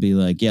Disney to be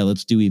like, yeah,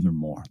 let's do even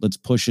more. Let's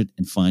push it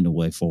and find a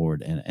way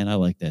forward. And I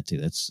like that too.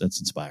 That's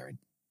inspiring.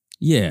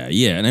 Yeah.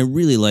 And I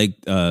really like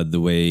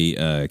the way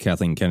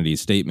Kathleen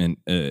Kennedy's statement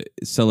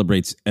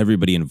celebrates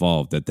everybody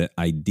involved, that the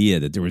idea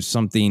that there was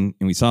something,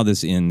 and we saw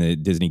this in the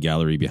Disney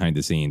Gallery behind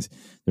the scenes,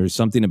 there was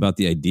something about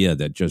the idea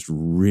that just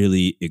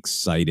really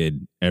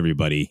excited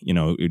everybody,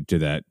 to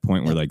that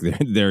point where like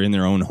they're in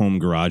their own home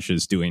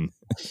garages doing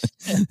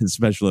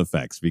special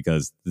effects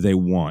because they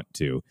want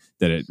to,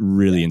 that it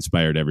really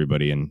inspired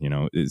everybody. And,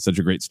 it's such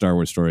a great Star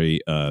Wars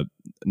story,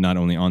 not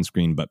only on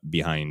screen, but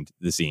behind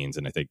the scenes.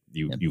 And I think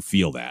you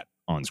feel that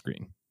on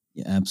screen.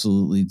 Yeah,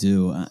 absolutely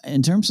do.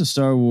 In terms of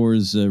Star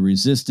Wars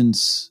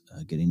Resistance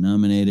getting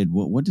nominated,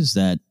 what does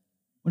that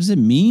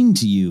mean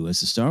to you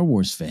as a Star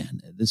Wars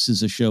fan? This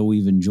is a show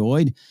we've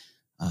enjoyed.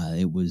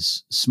 It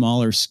was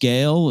smaller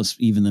scale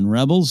even than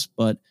Rebels,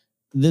 but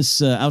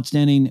this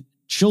outstanding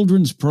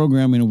children's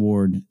programming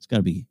award, it's got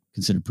to be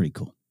considered pretty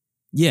cool.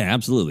 Yeah,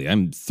 absolutely.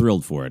 I'm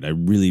thrilled for it. I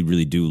really,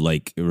 really do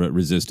like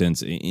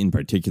Resistance. In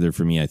particular,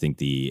 for me, I think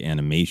the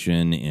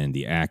animation and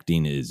the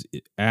acting is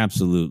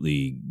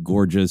absolutely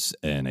gorgeous,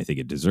 and I think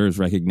it deserves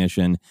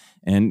recognition.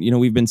 And,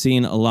 we've been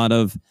seeing a lot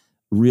of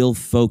real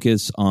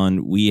focus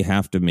on, we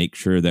have to make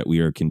sure that we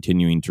are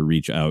continuing to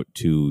reach out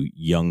to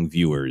young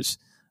viewers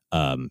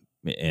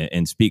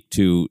and speak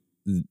to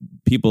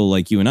people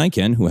like you and I,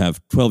 Ken, who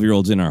have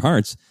 12-year-olds in our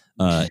hearts.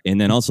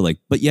 And then also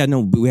but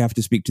we have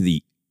to speak to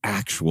the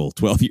actual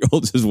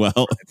 12-year-olds as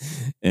well.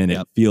 And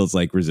It feels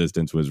like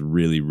Resistance was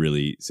really,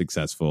 really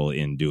successful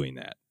in doing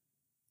that.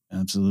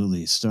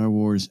 Absolutely. Star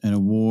Wars and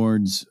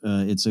awards.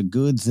 It's a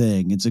good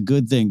thing. It's a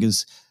good thing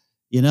because,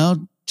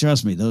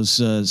 trust me,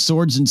 those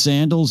swords and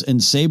sandals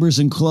and sabers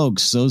and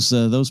cloaks,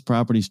 those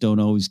properties don't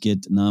always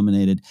get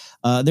nominated.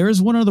 There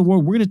is one other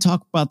award. We're going to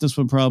talk about this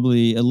one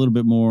probably a little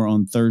bit more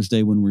on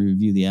Thursday when we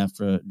review the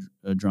Aphra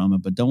drama,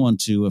 but don't want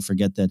to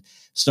forget that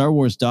Star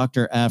Wars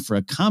Dr.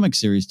 Aphra comic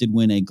series did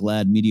win a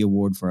GLAAD Media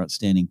Award for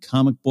Outstanding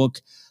Comic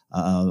Book.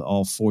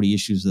 All 40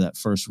 issues of that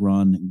first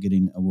run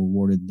getting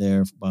awarded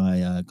there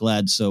by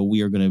GLAAD. So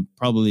we are going to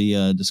probably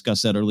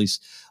discuss that, or at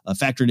least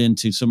factor it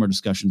into some of our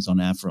discussions on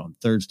Aphra on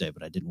Thursday.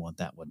 But I didn't want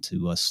that one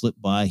to slip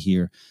by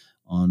here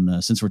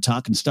on since we're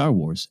talking Star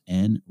Wars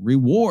and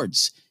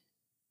rewards.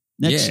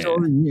 Next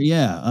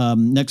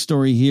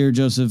story here,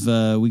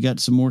 Joseph. We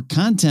got some more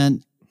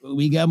content.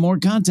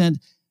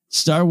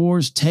 Star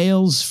Wars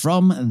Tales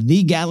from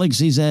the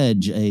Galaxy's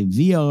Edge, a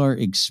VR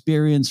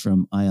experience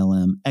from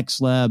ILM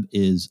X-Lab,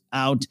 is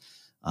out.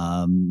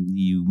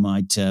 You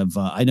might have,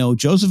 I know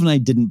Joseph and I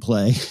didn't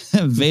play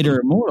Vader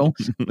Immortal,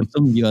 but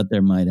some of you out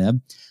there might have.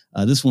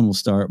 This one will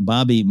star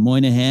Bobby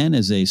Moynihan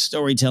as a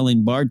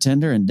storytelling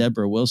bartender and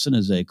Deborah Wilson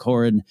as a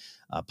Corran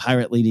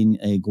pirate leading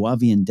a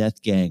Guavian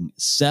death gang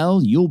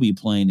cell. You'll be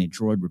playing a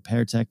droid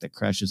repair tech that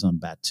crashes on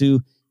Batuu.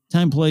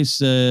 Takes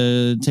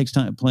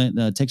time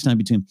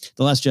between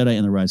The Last Jedi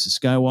and The Rise of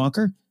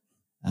Skywalker.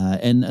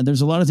 And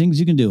there's a lot of things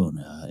you can do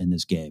in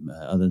this game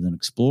other than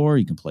explore.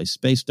 You can play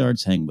space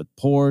darts, hang with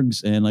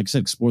porgs, and like I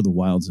said, explore the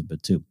wilds a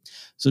bit too.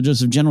 So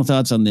just some general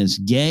thoughts on this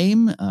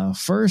game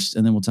first,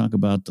 and then we'll talk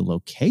about the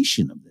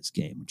location of this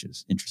game, which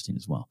is interesting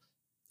as well.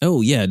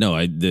 Oh, yeah,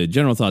 no, the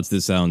general thoughts,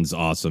 this sounds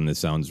awesome. This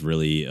sounds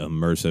really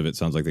immersive. It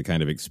sounds like the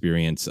kind of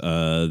experience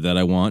that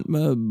I want,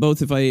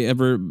 both if I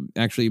ever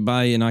actually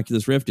buy an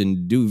Oculus Rift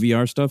and do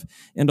VR stuff,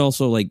 and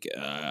also, like,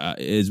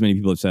 as many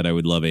people have said, I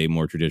would love a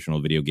more traditional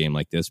video game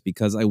like this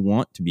because I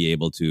want to be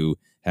able to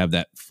have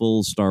that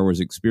full Star Wars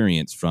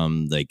experience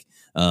from, like,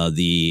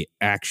 the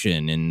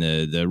action and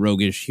the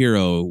roguish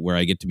hero where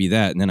I get to be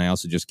that, and then I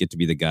also just get to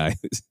be the guy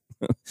who's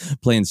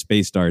playing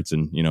space darts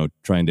and,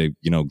 trying to,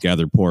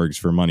 gather porgs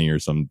for money or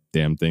some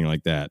damn thing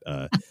like that.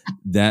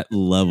 That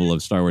level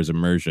of Star Wars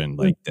immersion,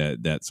 like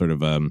that sort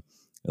of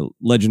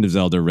Legend of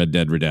Zelda, Red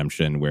Dead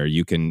Redemption, where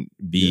you can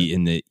be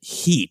in the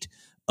heat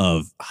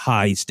of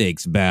high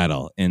stakes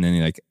battle and then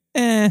you're like,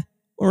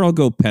 or I'll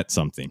go pet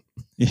something.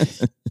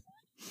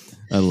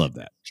 I love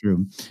that.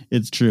 True.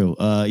 It's true.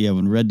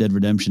 When Red Dead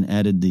Redemption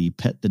added the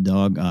pet the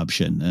dog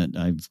option,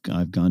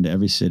 I've gone to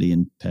every city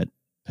and pet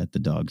the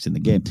dogs in the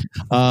game.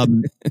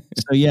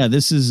 So yeah,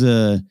 this is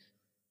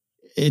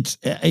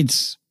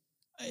it's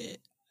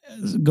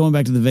going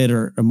back to the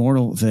Vader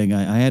Immortal thing.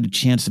 I had a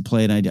chance to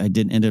play it. I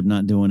didn't end up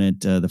not doing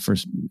it the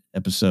first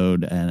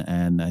episode,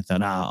 and I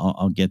thought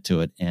I'll get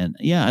to it. And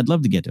yeah, I'd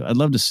love to get to it. I'd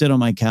love to sit on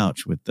my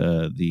couch with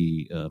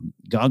the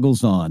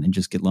goggles on and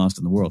just get lost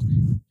in the world.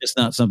 It's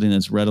not something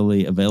that's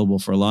readily available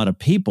for a lot of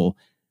people.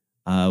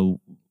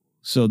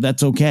 So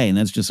that's okay, and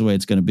that's just the way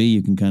it's going to be.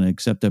 You can kind of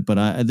accept it.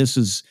 But this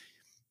is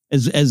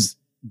as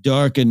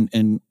dark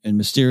and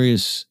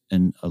mysterious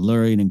and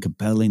alluring and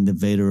compelling the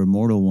Vader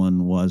Immortal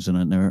one was,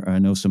 and I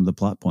know some of the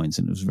plot points,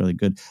 and it was really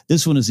good.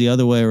 This one is the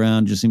other way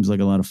around. Just seems like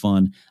a lot of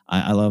fun.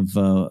 I love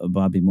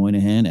Bobby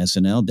Moynihan,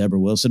 SNL, Deborah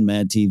Wilson,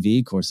 Mad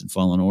TV, of course, in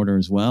Fallen Order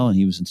as well, and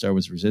he was in Star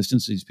Wars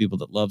Resistance. These people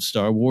that love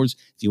Star Wars.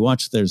 If you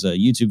watch, there's a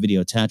YouTube video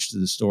attached to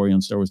the story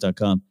on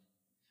StarWars.com.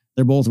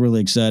 They're both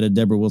really excited.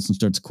 Deborah Wilson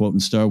starts quoting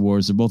Star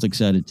Wars. They're both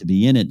excited to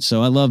be in it.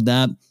 So I love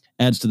that.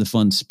 Adds to the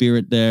fun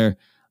spirit there.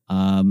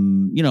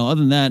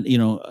 Other than that,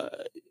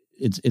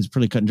 it's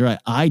pretty cut and dry.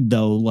 I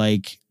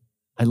like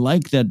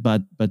that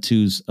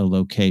Batu's a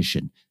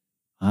location.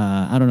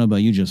 I don't know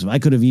about you, Joseph. I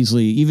could have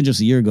easily, even just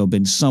a year ago,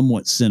 been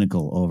somewhat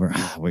cynical over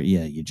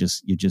you're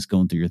just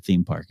going through your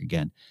theme park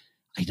again.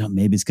 I don't,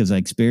 maybe it's because I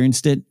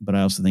experienced it, but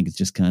I also think it's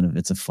just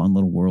it's a fun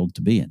little world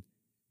to be in.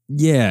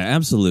 Yeah,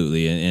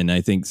 absolutely. And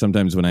I think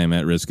sometimes when I am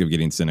at risk of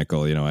getting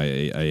cynical,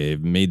 I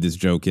made this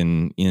joke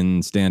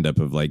in stand-up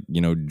of like,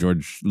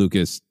 George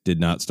Lucas did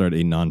not start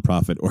a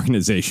nonprofit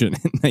organization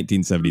in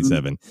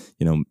 1977.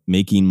 Mm-hmm.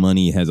 Making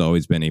money has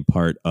always been a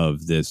part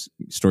of this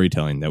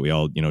storytelling that we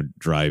all,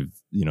 drive,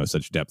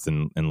 such depth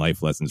and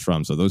life lessons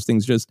from. So those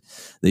things just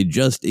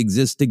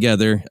exist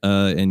together,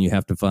 and you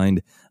have to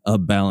find a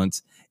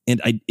balance. And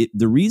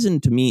the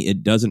reason to me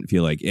it doesn't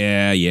feel like,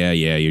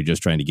 you're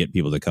just trying to get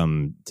people to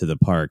come to the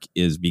park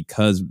is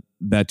because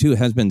Batuu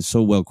has been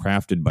so well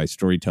crafted by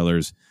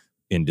storytellers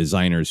and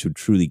designers who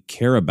truly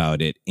care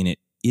about it. And it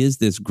is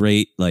this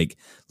great, like,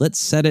 let's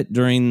set it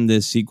during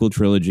this sequel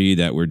trilogy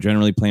that we're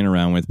generally playing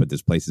around with, but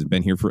this place has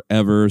been here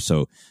forever.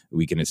 So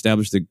we can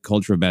establish the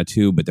culture of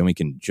Batuu, but then we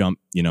can jump,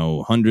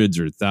 hundreds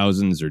or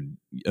thousands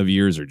of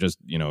years or just,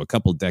 a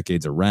couple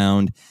decades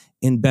around.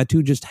 And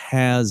Batuu just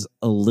has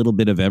a little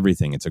bit of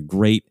everything. It's a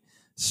great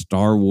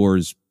Star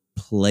Wars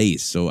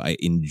place. So I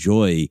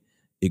enjoy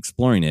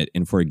exploring it.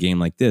 And for a game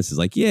like this, it's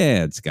like,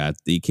 it's got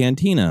the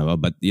cantina,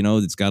 but,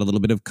 it's got a little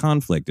bit of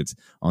conflict. It's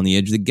on the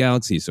edge of the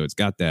galaxy. So it's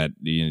got that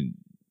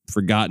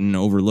forgotten,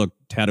 overlooked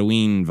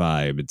Tatooine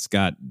vibe. It's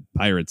got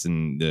pirates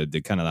and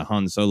the kind of the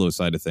Han Solo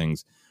side of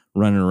things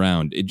running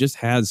around. It just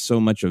has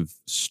so much of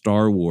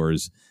Star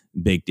Wars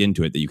baked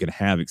into it that you can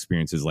have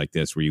experiences like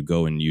this where you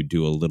go and you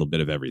do a little bit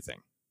of everything.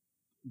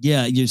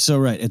 Yeah, you're so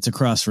right. It's a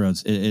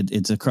crossroads.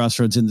 It's a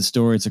crossroads in the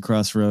story. It's a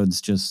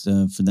crossroads just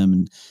for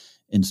them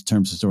in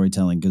terms of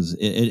storytelling, because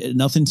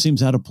nothing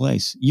seems out of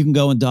place. You can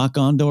go and Doc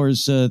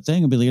Ondor's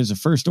thing and be like, there's a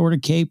First Order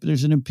cape,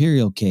 there's an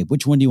Imperial cape.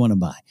 Which one do you want to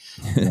buy?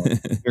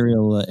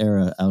 Imperial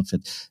era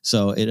outfit.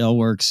 So it all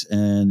works.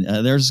 And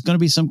there's going to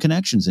be some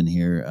connections in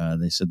here.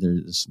 They said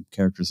there's some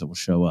characters that will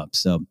show up.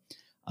 So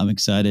I'm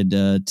excited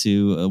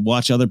to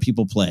watch other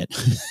people play it.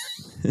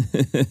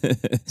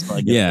 So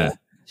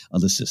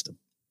on the system.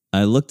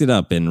 I looked it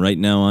up, and right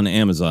now on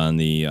Amazon,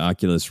 the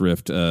Oculus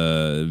Rift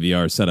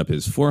VR setup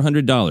is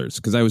 $400.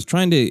 Because I was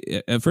trying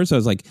to, at first I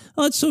was like,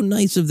 oh, it's so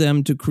nice of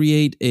them to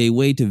create a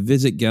way to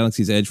visit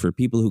Galaxy's Edge for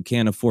people who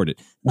can't afford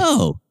it.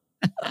 Oh,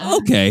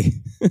 okay.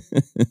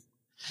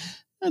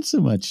 Not so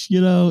much,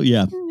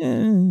 yeah.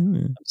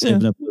 I'm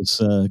saving up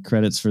those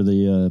credits for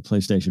the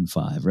PlayStation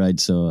 5, right?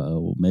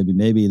 So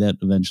maybe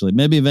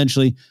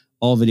eventually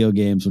all video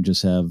games will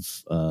just have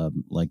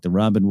like the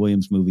Robin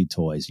Williams movie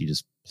toys. You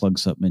just plug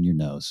something in your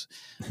nose.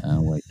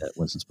 Wait, that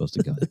wasn't supposed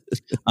to go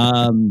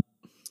there.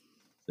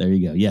 There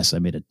you go. Yes, I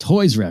made a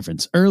toys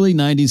reference. Early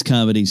 90s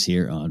comedies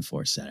here on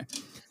Force Center.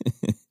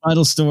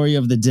 Final story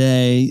of the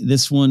day.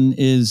 This one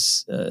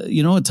is,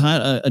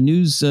 a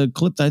news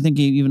clip that I think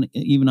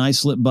even I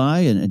slipped by.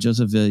 And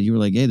Joseph, you were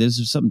like, hey,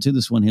 there's something to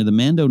this one here. The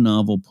Mando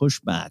novel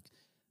pushback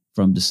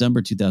from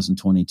December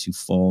 2020 to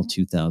fall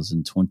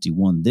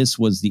 2021. This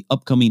was the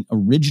upcoming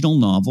original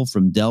novel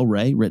from Del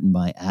Rey, written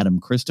by Adam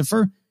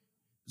Christopher.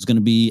 It's going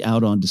to be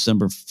out on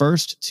December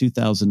 1st,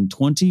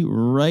 2020,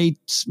 right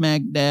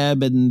smack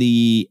dab in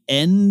the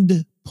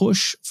end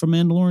push for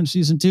Mandalorian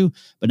Season 2,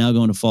 but now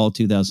going to fall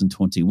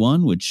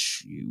 2021,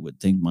 which you would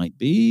think might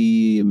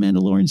be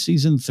Mandalorian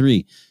Season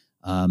 3.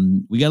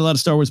 We got a lot of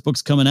Star Wars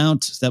books coming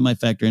out, so that might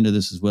factor into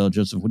this as well.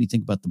 Joseph, what do you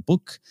think about the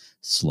book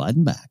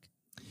sliding back?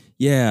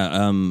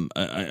 Yeah,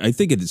 I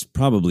think it is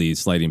probably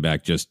sliding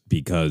back just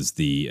because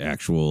the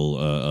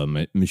actual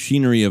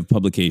machinery of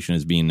publication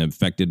is being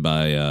affected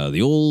by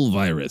the old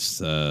virus,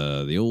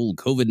 the old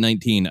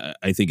COVID-19.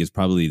 I think is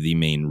probably the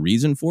main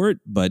reason for it.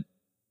 But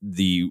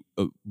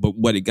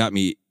what it got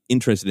me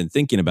interested in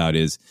thinking about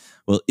is,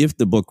 well, if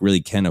the book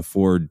really can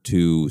afford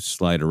to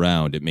slide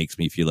around, it makes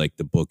me feel like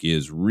the book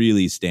is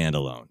really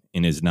standalone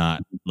and is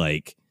not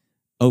like,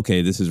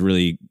 okay, this is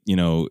really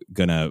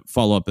gonna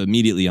follow up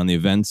immediately on the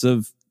events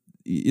of.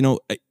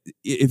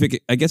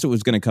 I guess it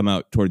was going to come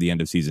out toward the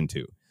end of season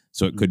 2,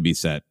 so it could be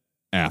set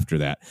after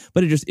that.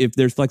 But if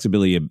there's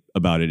flexibility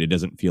about it, it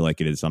doesn't feel like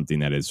it is something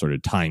that is sort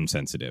of time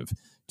sensitive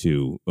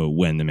to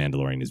when the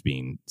Mandalorian is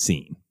being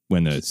seen,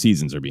 when the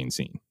seasons are being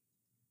seen.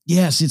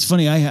 Yes, it's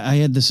funny. I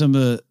had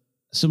the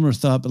similar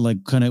thought, but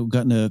like kind of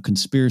gotten a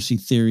conspiracy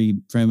theory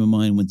frame of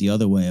mind went the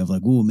other way of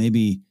like, ooh,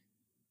 maybe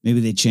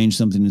they changed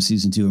something in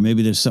season 2, or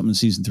maybe there's something in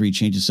season 3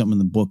 changes something in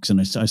the books. And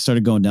I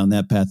started going down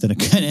that path, that I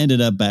kind of ended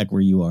up back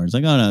where you are. It's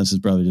like, oh no, this is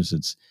probably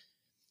it's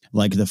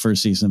like the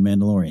first season of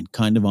Mandalorian,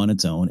 kind of on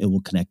its own. It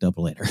will connect up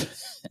later.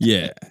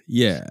 Yeah.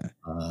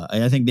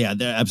 I think,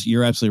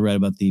 you're absolutely right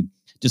about the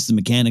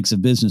mechanics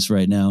of business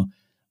right now.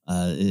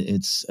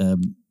 It's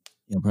probably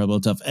a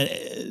little tough.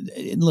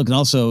 And look, and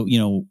also,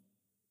 you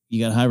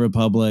got High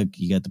Republic,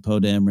 you got the Poe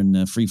Dameron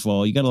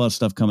Freefall, you got a lot of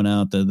stuff coming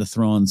out, the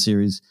Thrawn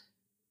series.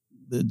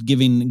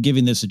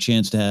 Giving this a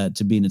chance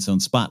to be in its own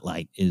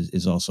spotlight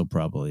is also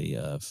probably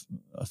a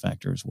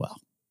factor as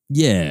well.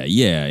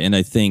 Yeah. And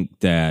I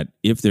think that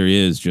if there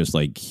is just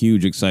like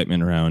huge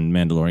excitement around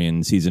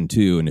Mandalorian Season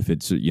 2, and if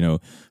it's,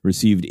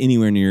 received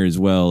anywhere near as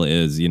well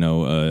as,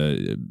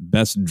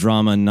 best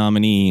drama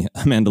nominee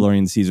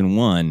Mandalorian Season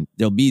 1,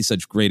 there'll be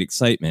such great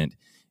excitement.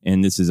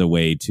 And this is a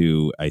way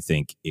to, I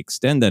think,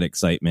 extend that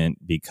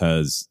excitement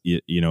because,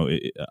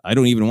 I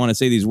don't even want to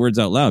say these words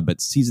out loud,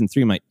 but Season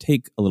 3 might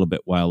take a little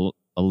while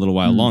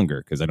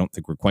longer, because I don't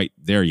think we're quite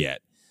there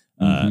yet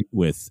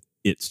with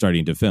it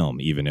starting to film.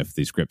 Even if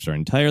the scripts are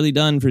entirely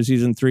done for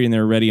Season 3 and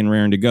they're ready and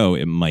raring to go,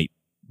 it might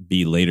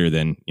be later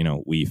than,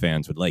 we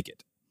fans would like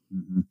it.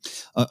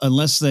 Mm-hmm.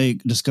 Unless they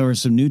discover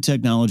some new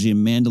technology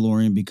and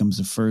Mandalorian becomes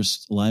the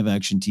first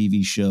live-action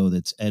TV show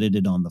that's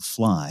edited on the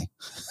fly.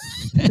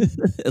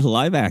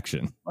 Live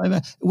action.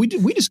 We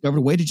discovered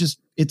a way to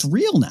it's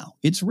real now.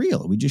 It's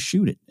real. We just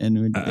shoot it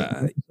and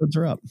episodes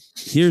are up.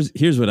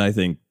 Here's what I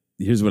think.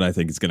 Here's what I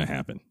think is going to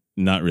happen.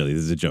 Not really.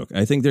 This is a joke.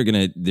 I think they're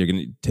gonna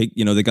take.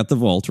 They got the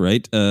vault,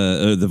 right?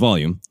 The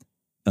volume.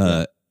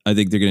 I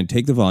think they're going to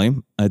take the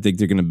volume. I think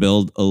they're going to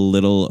build a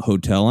little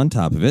hotel on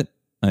top of it.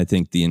 I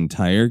think the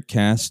entire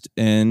cast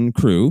and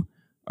crew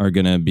are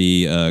going to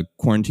be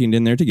quarantined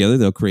in there together.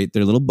 They'll create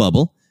their little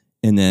bubble,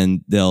 and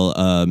then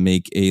they'll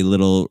make a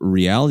little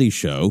reality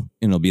show,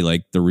 and it'll be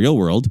like The Real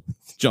World,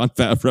 Jon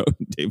Favreau,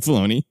 Dave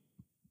Filoni,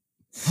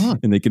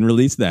 and they can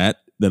release that.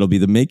 That'll be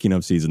the making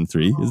of Season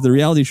 3, is the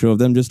reality show of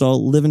them just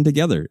all living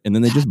together, and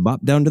then they just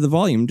bop down to the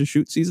volume to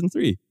shoot Season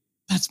 3.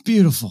 That's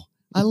beautiful.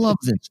 I love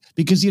this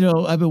because,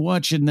 I've been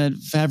watching that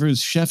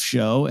Favreau's chef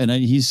show, and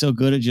he's so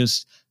good at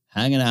just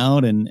hanging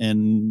out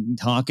and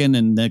talking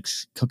and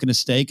next cooking a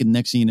steak. And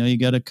next thing you know, you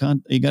got a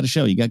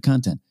show, you got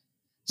content.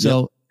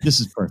 So This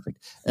is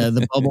perfect.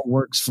 The bubble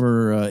works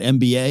for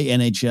NBA,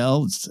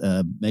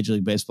 NHL, Major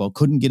League Baseball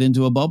couldn't get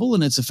into a bubble,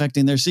 and it's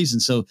affecting their season.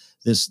 So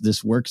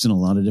this works in a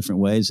lot of different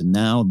ways. And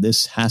now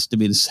this has to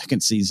be the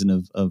second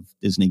season of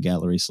Disney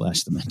Gallery /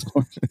 The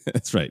Mandalorian.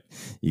 That's right.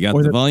 You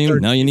got the volume.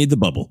 Now you need the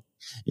bubble.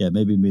 Yeah,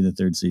 maybe it'd be the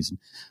third season.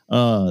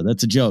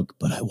 That's a joke,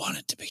 but I want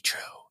it to be true.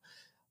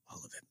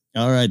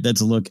 All right,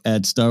 that's a look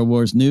at Star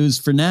Wars news.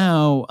 For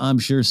now, I'm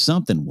sure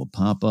something will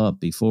pop up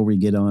before we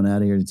get on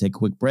out of here to take a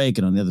quick break.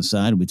 And on the other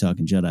side, we'll be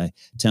talking Jedi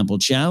Temple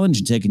Challenge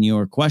and taking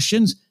your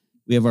questions.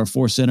 We have our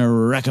Force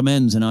Center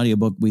Recommends, an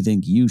audiobook we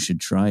think you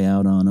should try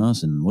out on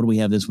us. And what do we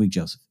have this week,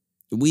 Joseph?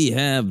 We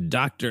have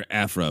Dr.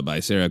 Aphra by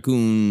Sarah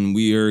Kuhn.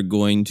 We are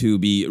going to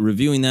be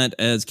reviewing that,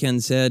 as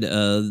Ken said,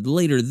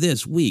 later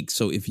this week.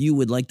 So if you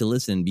would like to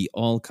listen and be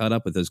all caught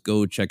up with us,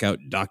 go check out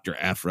Dr.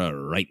 Aphra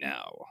right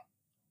now.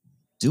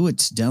 Do it.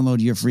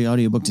 Download your free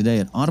audiobook today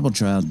at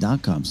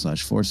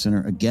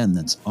audibletrial.com/forcecenter. Again,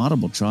 that's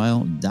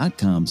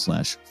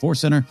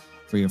audibletrial.com/forcecenter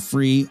for your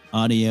free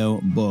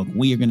audio book.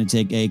 We are going to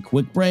take a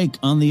quick break.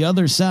 On the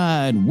other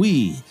side,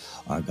 we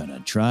are going to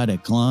try to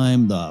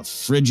climb the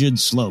frigid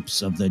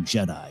slopes of the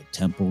Jedi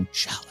Temple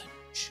Challenge.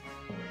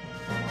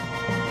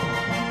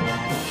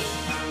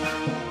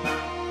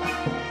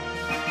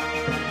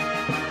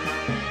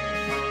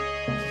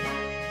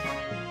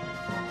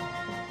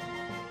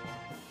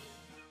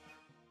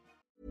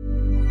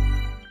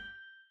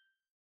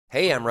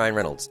 Hey, I'm Ryan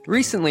Reynolds.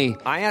 Recently,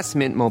 I asked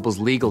Mint Mobile's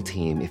legal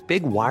team if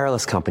big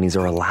wireless companies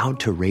are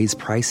allowed to raise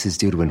prices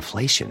due to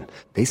inflation.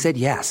 They said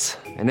yes.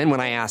 And then when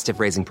I asked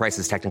if raising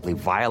prices technically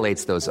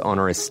violates those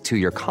onerous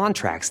two-year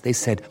contracts, they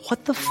said,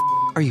 "What the f***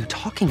 are you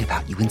talking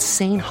about, you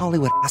insane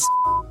Hollywood ass?"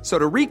 So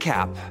to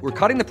recap, we're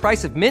cutting the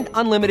price of Mint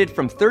Unlimited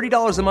from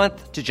 $30 a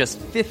month to just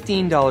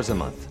 $15 a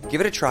month. Give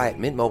it a try at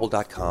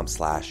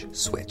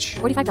mintmobile.com/switch.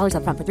 $45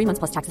 up front for 3 months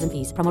plus taxes and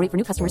fees. Promo rate for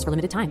new customers for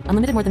limited time.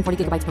 Unlimited more than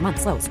 40 gigabytes per month.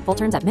 Slows full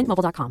terms at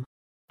mintmobile.com.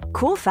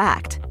 Cool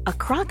fact, a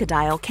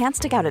crocodile can't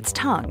stick out its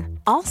tongue.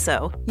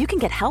 Also, you can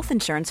get health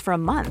insurance for a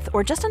month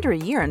or just under a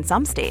year in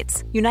some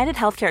states. United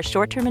Healthcare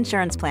short-term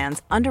insurance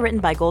plans, underwritten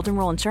by Golden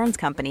Rule Insurance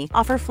Company,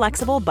 offer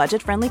flexible,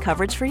 budget-friendly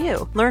coverage for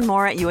you. Learn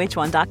more at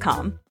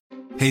uh1.com.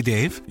 Hey,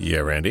 Dave. Yeah,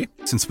 Randy.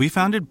 Since we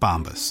founded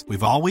Bombas,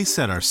 we've always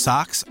said our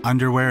socks,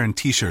 underwear, and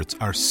T-shirts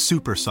are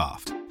super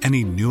soft.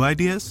 Any new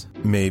ideas?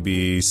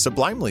 Maybe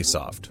sublimely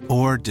soft.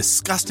 Or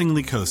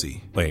disgustingly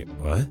cozy. Wait,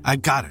 what? I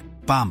got it.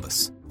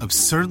 Bombas.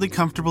 Absurdly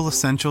comfortable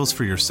essentials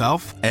for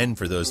yourself and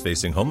for those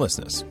facing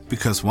homelessness.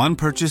 Because one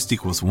purchased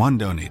equals one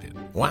donated.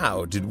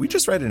 Wow, did we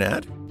just write an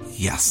ad?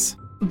 Yes.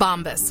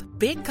 Bombas.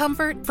 Big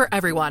comfort for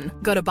everyone.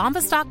 Go to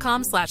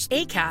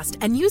bombas.com/ACAST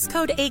and use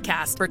code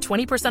ACAST for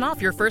 20%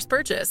 off your first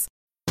purchase.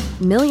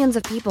 Millions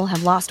of people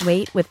have lost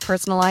weight with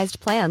personalized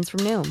plans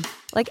from Noom.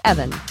 Like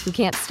Evan, who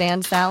can't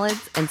stand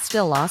salads and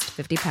still lost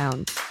 50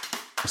 pounds.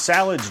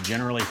 Salads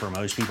generally for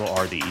most people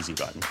are the easy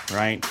button,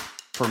 right?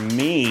 For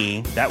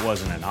me, that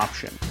wasn't an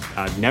option.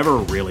 I never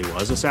really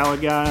was a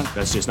salad guy.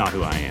 That's just not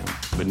who I am.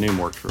 But Noom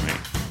worked for me.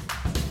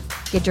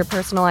 Get your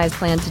personalized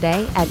plan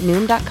today at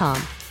Noom.com.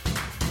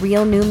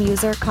 Real Noom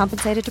user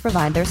compensated to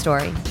provide their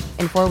story.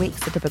 In 4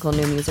 weeks, the typical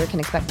Noom user can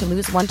expect to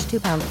lose 1 to 2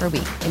 pounds per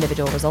week.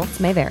 Individual results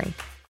may vary.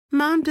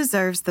 Mom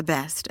deserves the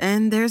best,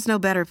 and there's no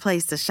better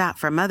place to shop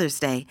for Mother's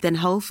Day than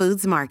Whole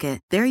Foods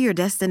Market. They're your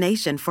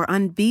destination for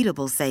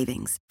unbeatable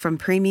savings, from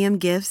premium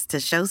gifts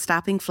to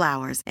show-stopping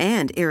flowers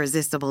and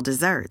irresistible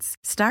desserts.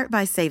 Start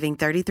by saving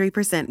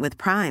 33% with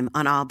Prime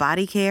on all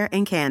body care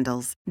and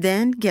candles.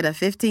 Then get a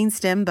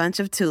 15-stem bunch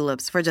of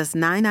tulips for just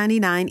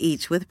 $9.99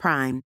 each with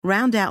Prime.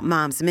 Round out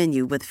Mom's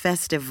menu with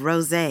festive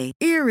rosé,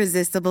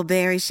 irresistible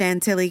berry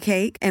chantilly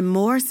cake, and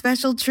more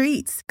special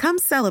treats. Come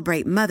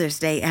celebrate Mother's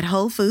Day at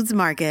Whole Foods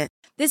Market.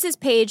 This is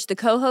Paige, the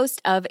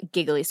co-host of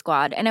Giggly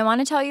Squad, and I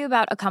want to tell you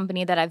about a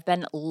company that I've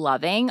been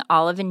loving,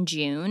 Olive &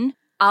 June.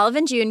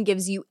 Olive & June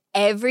gives you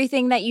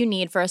everything that you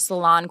need for a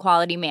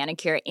salon-quality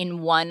manicure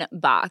in one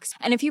box.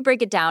 And if you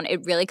break it down,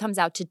 it really comes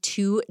out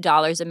to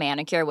 $2 a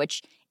manicure,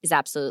 which is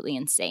absolutely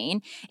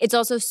insane. It's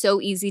also so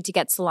easy to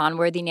get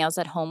salon-worthy nails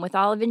at home with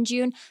Olive &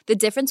 June. The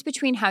difference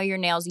between how your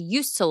nails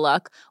used to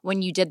look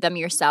when you did them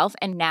yourself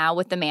and now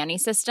with the Mani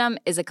system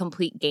is a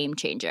complete game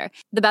changer.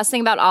 The best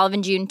thing about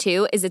Olive & June,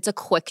 too, is it's a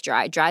quick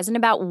dry. Dries in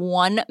about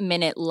 1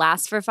 minute,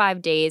 lasts for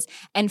 5 days,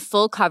 and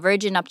full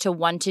coverage in up to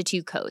 1 to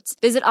 2 coats.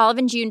 Visit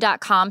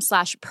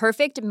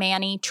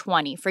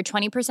oliveandjune.com/perfectmani20 for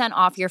 20%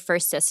 off your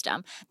first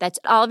system. That's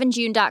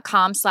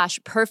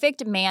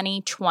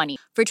oliveandjune.com/perfectmani20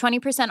 for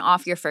 20%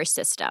 off your first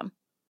system.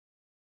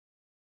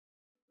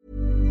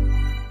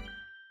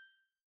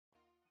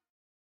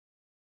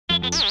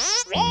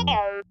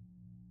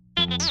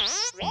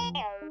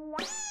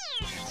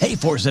 Hey,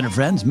 Force Center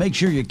friends, make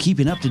sure you're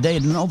keeping up to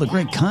date on all the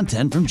great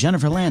content from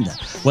Jennifer Landa.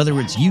 Whether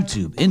it's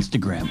YouTube,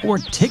 Instagram, or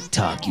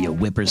TikTok, you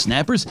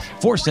whippersnappers,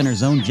 Force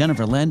Center's own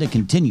Jennifer Landa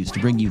continues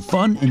to bring you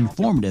fun,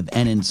 informative,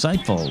 and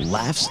insightful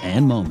laughs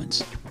and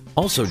moments.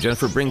 Also,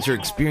 Jennifer brings her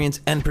experience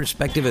and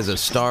perspective as a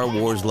Star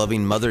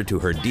Wars-loving mother to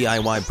her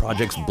DIY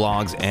projects,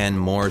 blogs, and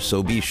more.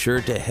 So be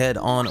sure to head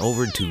on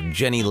over to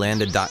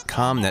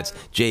JennyLanda.com. That's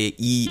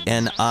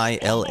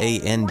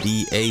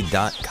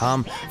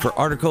JennyLanda.com for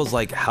articles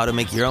like how to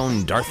make your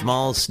own Darth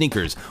Maul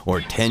sneakers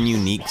or 10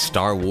 unique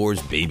Star Wars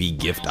baby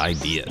gift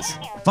ideas.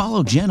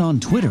 Follow Jen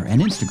on Twitter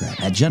and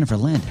Instagram at Jennifer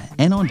Landa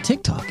and on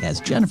TikTok as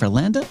Jennifer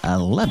Landa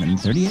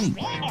 1138.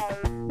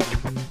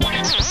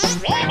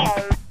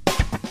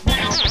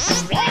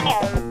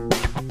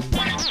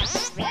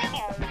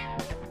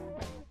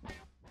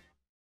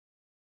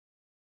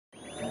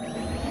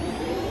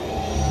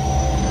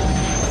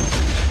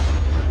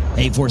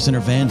 Hey, Force Center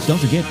fans, don't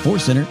forget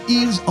Force Center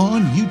is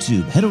on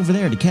YouTube. Head over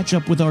there to catch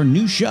up with our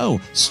new show,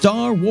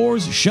 Star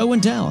Wars Show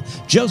and Tell.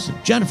 Joseph,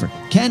 Jennifer,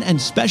 Ken, and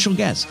special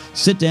guests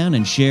sit down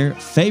and share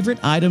favorite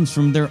items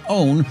from their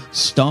own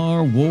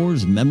Star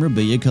Wars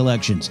memorabilia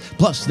collections.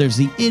 Plus, there's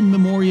the In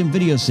Memoriam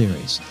video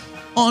series,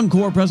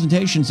 encore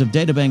presentations of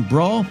Databank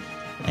Brawl,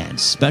 and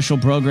special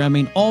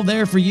programming all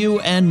there for you,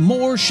 and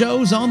more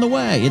shows on the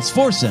way. It's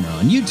Force Center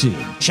on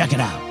YouTube. Check it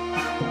out.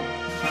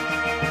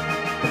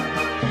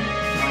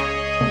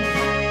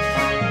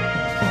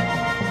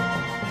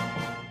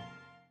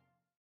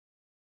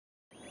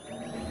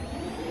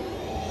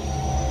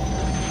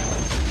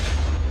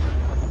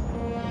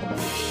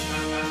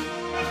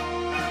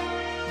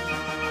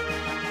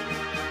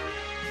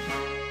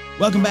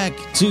 Welcome back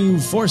to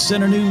Force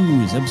Center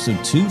News,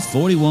 episode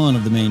 241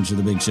 of the main show,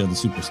 the big show, the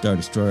Superstar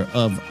Destroyer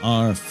of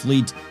our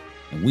fleet.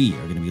 And we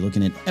are going to be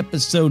looking at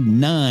episode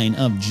 9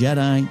 of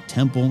Jedi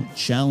Temple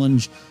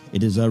Challenge.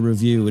 It is our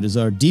review. It is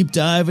our deep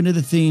dive into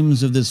the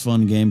themes of this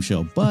fun game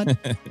show. But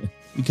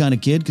we kind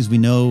of kid because we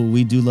know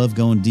we do love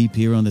going deep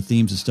here on the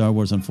themes of Star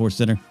Wars on Force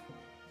Center.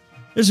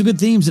 There's some good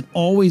themes that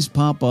always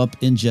pop up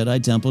in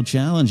Jedi Temple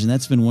Challenge, and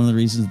that's been one of the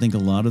reasons I think a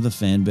lot of the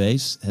fan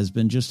base has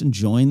been just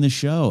enjoying the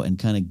show and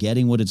kind of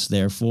getting what it's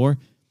there for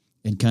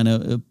and kind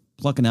of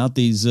plucking out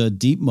these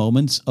deep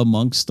moments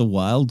amongst the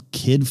wild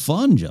kid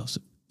fun,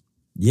 Joseph.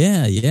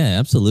 Yeah,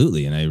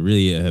 absolutely. And I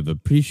really have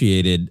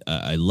appreciated,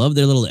 I love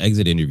their little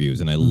exit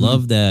interviews. And I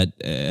love that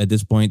at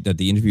this point that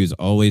the interviews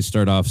always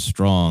start off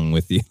strong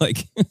with the,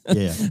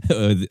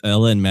 with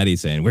Ella and Maddie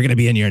saying, we're going to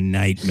be in your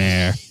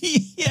nightmare.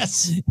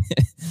 Yes.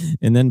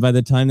 And then by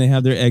the time they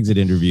have their exit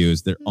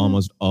interviews, they're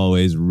almost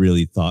always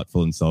really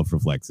thoughtful and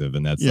self-reflexive.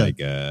 And that's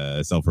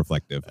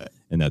self-reflective.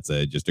 And that's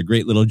just a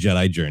great little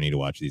Jedi journey to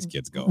watch these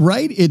kids go.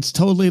 Right? It's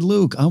totally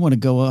Luke. I want to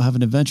go have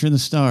an adventure in the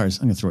stars.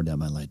 I'm going to throw down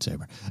my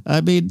lightsaber.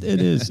 I mean,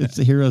 it is. It's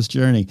the hero's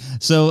journey.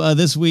 So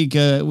this week,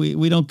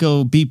 we don't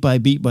go beat by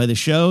the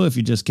show. If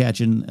you're just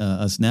catching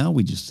us now,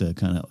 we just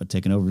kind of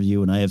take an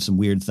overview, and I have some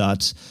weird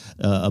thoughts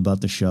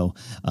about the show.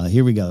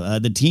 Here we go.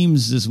 The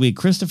teams this week,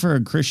 Christopher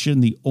and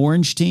Christian, the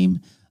orange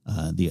team.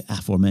 The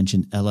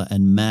aforementioned Ella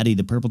and Maddie,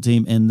 the purple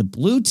team. And the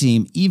blue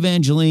team,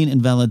 Evangeline and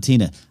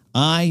Valentina.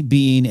 I,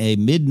 being a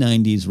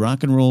mid-90s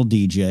rock and roll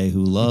DJ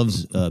who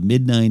loves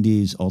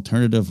mid-90s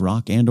alternative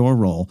rock and or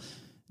roll,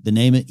 the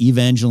name of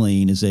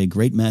Evangeline is a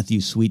great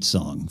Matthew Sweet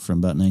song from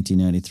about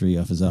 1993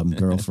 off his album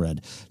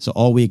Girlfriend. So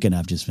all weekend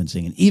I've just been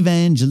singing,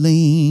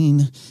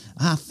 Evangeline,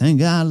 I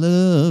think I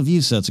love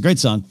you. So it's a great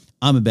song.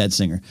 I'm a bad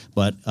singer,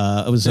 but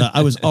I was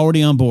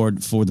already on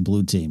board for the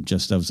blue team.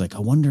 I was like, I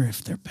wonder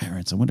if their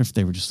parents, I wonder if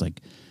they were just like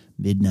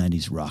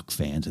mid-90s rock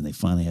fans and they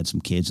finally had some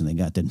kids and they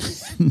got to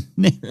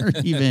name her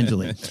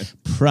Evangeline.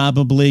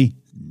 Probably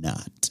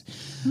not.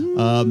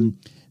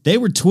 They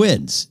were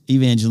twins,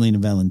 Evangeline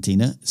and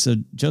Valentina. So,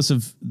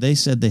 Joseph, they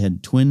said they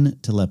had twin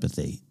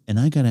telepathy. And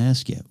I got to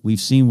ask you,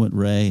 we've seen what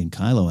Rey and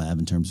Kylo have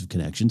in terms of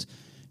connections.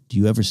 Do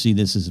you ever see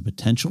this as a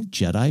potential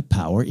Jedi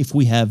power if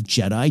we have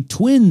Jedi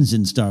twins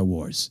in Star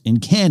Wars,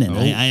 in canon? Oh.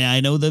 I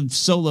know the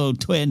Solo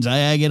twins.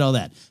 I get all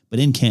that. But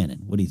in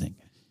canon, what do you think?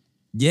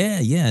 Yeah.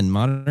 In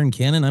modern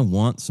canon, I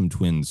want some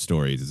twin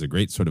stories. It's a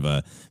great sort of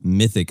a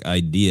mythic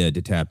idea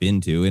to tap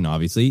into, and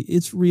obviously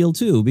it's real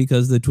too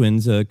because the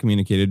twins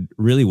communicated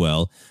really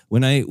well.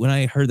 When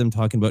I heard them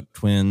talking about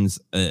twins,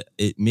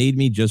 it made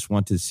me just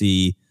want to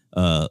see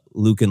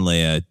Luke and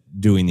Leia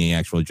doing the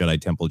actual Jedi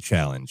Temple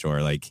Challenge,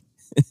 or like.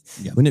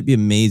 Yeah. Wouldn't it be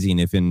amazing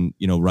if in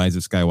Rise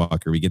of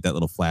Skywalker we get that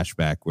little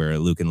flashback where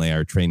Luke and Leia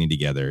are training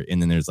together,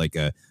 and then there's like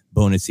a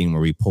bonus scene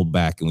where we pull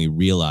back and we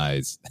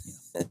realize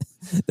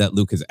that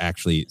Luke has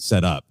actually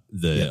set up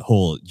the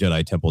whole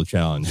Jedi Temple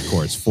Challenge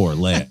course for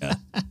Leia,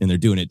 and they're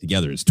doing it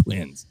together as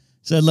twins.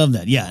 So I love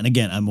that. Yeah, and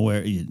again, I'm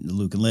aware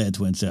Luke and Leia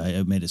twins.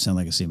 I made it sound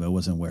like a scene, but I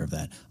wasn't aware of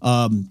that.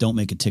 Don't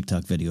make a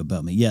TikTok video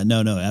about me. Yeah,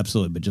 no,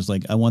 absolutely. But just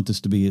like I want this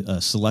to be a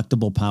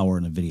selectable power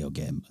in a video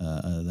game.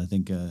 I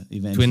think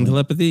twin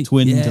telepathy.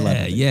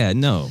 Telepathy. Yeah,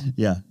 no.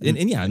 Yeah,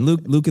 and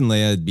Luke and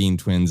Leia being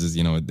twins is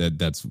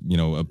that's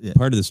a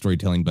part of the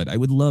storytelling. But I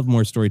would love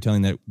more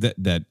storytelling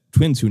that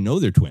twins who know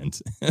they're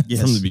twins from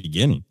the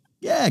beginning.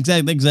 Yeah,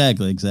 exactly.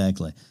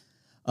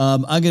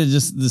 I'm gonna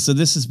so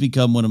this has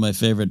become one of my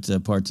favorite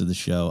parts of the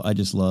show. I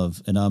just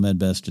love, and Ahmed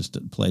Best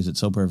just plays it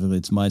so perfectly.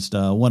 It's my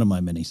style, one of my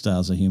many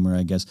styles of humor,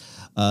 I guess.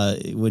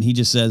 When he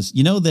just says,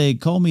 they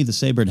call me the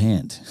Sabered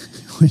Hand,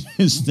 which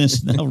is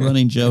this now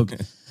running joke,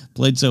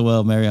 played so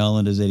well. Mary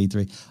Holland is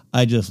 83.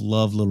 I just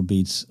love little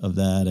beats of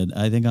that, and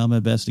I think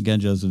Ahmed Best again,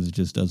 Joseph, has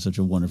just done such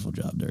a wonderful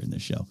job during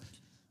this show.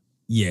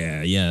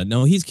 Yeah.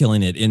 No, he's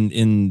killing it.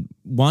 In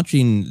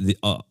watching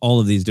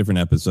all of these different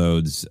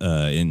episodes,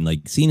 and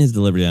like seeing his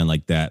delivery on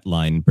like that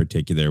line in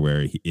particular,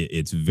 where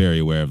it's very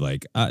aware of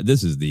like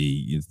this is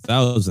the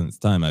 1,000th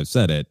time I've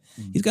said it.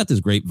 He's got this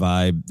great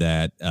vibe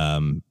that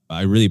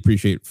I really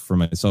appreciate for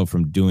myself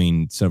from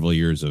doing several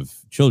years of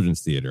children's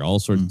theater, all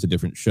sorts of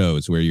different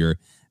shows where you're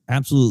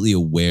absolutely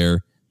aware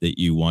that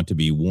you want to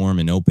be warm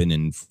and open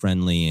and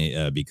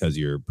friendly because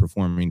you're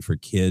performing for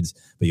kids,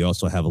 but you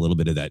also have a little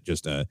bit of that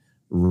just a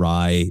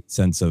wry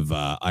sense of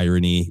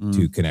irony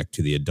to connect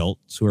to the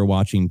adults who are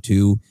watching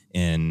too.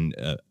 And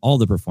all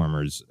the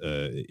performers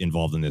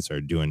involved in this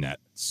are doing that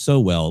so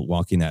well,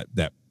 walking that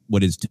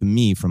what is to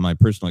me, from my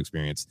personal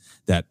experience,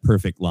 that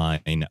perfect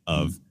line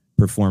of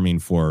performing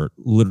for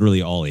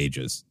literally all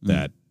ages,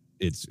 that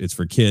it's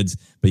for kids,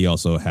 but you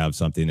also have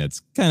something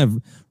that's kind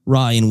of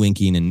wry and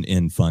winking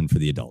and fun for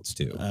the adults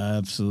too.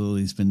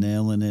 Absolutely, he's been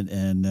nailing it,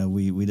 and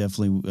we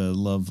definitely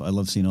love. I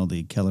love seeing all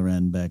the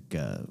Kelleran Beck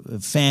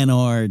fan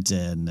art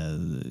and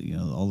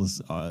all this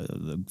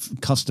the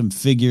custom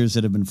figures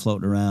that have been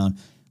floating around.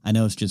 I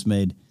know it's just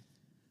made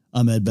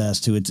Ahmed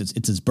Best, who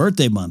it's his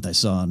birthday month. I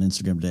saw on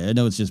Instagram today. I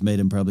know it's just made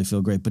him probably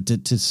feel great, but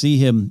to see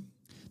him.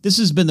 This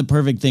has been the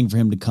perfect thing for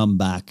him to come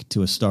back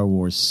to a Star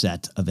Wars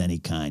set of any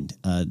kind.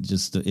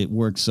 It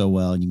works so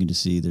well, and you can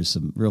just see there's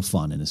some real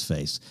fun in his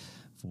face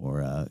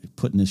for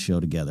putting this show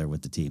together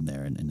with the team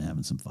there and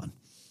having some fun.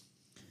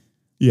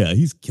 Yeah,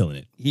 he's killing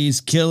it. He's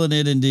killing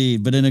it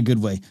indeed, but in a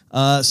good way.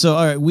 So,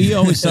 all right, we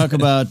always talk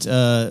about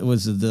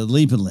was the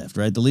leap and lift,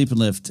 right? The leap and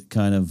lift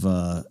kind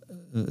of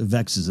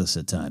vexes us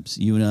at times.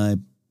 You and I,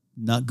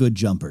 not good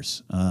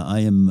jumpers.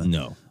 I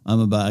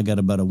got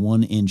about a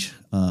 1 inch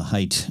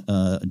height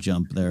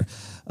jump there.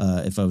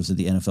 If I was at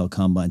the NFL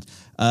Combine,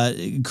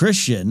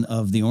 Christian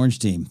of the Orange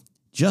team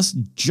just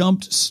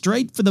jumped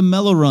straight for the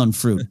Mellow Run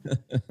fruit.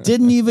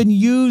 Didn't even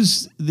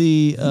use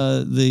the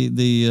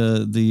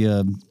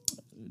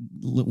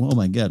oh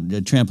my God,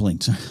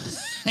 trampoline.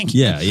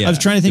 Yeah. I was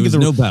trying to think of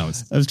no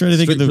bounce. I was trying to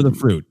think of for the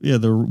fruit. Yeah,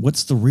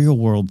 what's the real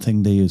world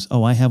thing they use?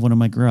 Oh, I have one in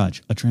my garage,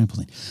 a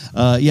trampoline.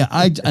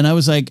 I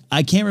was like,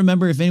 I can't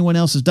remember if anyone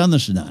else has done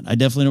this or not. I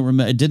definitely don't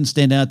remember. It didn't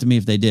stand out to me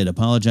if they did.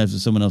 Apologize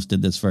if someone else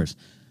did this first.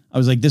 I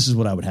was like, this is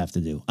what I would have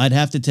to do. I'd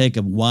have to take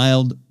a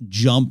wild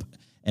jump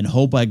and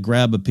hope I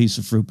grab a piece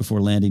of fruit before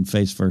landing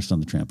face first on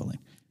the trampoline.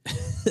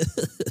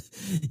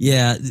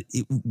 Yeah,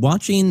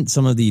 watching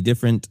some of the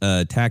different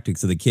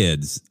tactics of the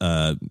kids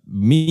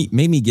made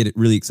me get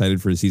really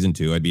excited for season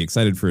 2. I'd be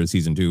excited for a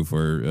season 2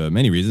 for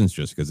many reasons,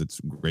 just because it's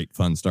great,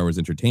 fun Star Wars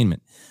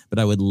entertainment. But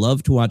I would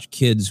love to watch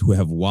kids who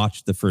have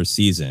watched the first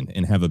season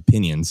and have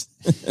opinions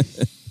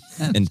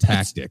and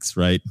tactics,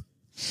 right?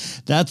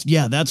 That's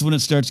when it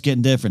starts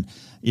getting different.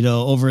 You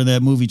know, over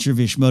that movie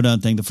Trivia Schmodown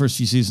thing, the first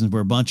few seasons were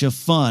a bunch of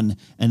fun,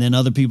 and then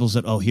other people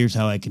said, oh, here's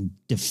how I can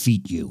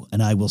defeat you,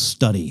 and I will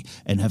study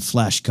and have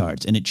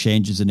flashcards, and it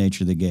changes the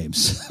nature of the game.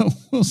 So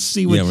we'll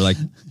see what... Yeah, we're like...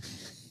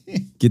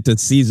 Get to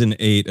season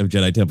 8 of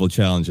Jedi Temple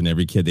Challenge, and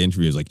every kid they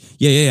interview is like,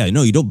 yeah.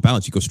 No, you don't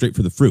bounce. You go straight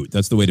for the fruit.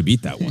 That's the way to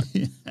beat that one.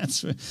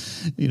 That's,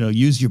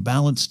 use your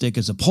balance stick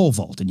as a pole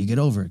vault, and you get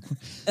over it.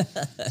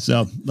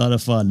 So, a lot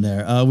of fun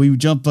there. We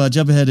jump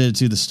ahead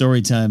to the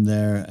story time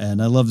there,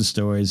 and I love the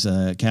stories.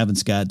 Cav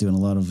Scott doing a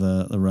lot of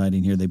the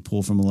writing here. They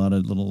pull from a lot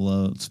of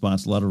little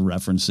spots, a lot of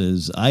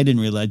references. I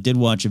did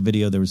watch a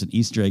video. There was an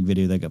Easter egg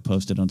video that got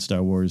posted on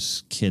Star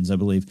Wars Kids, I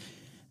believe.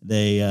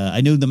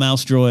 I knew the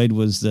mouse droid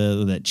was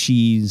that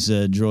cheese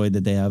droid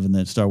that they have in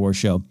the Star Wars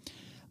show,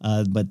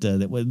 but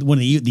one of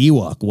the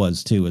Ewok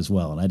was too as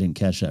well, and I didn't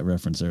catch that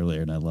reference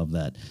earlier, and I love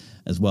that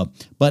as well.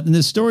 But in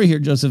this story here,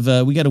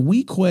 Joseph, we got a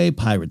Weequay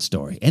pirate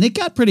story, and it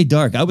got pretty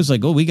dark. I was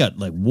like, oh, we got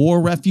like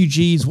war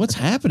refugees. What's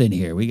happening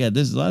here?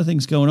 There's a lot of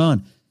things going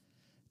on.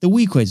 The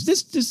Weequays.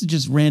 This is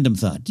just random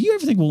thought. Do you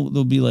ever think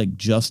there'll be like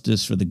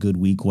justice for the good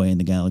Weequay in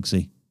the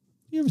galaxy?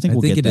 You ever think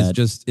we'll get that?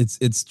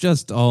 It's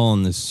just all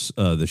on this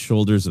the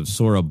shoulders of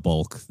Sora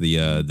Bulk, the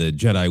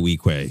Jedi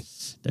Weequay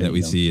that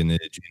we see in the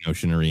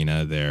Geonosian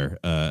arena there.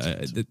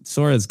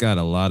 Sora's got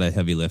a lot of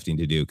heavy lifting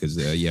to do because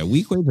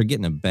Weequays are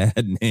getting a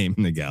bad name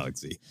in the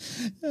galaxy.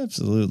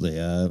 Absolutely,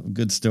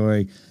 good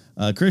story.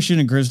 Christian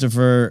and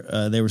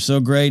Christopher, they were so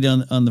great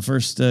on the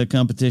first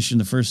competition,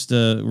 the first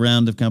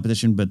round of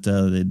competition, but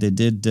they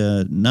did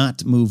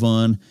not move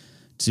on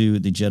to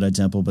the Jedi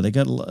Temple, but they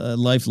got a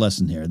life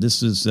lesson here.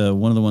 This is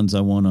one of the ones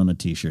I want on a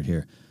t-shirt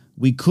here.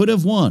 We could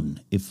have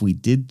won if we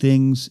did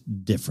things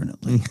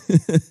differently.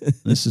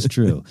 This is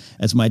true.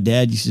 As my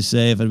dad used to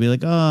say, if I'd be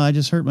like, oh, I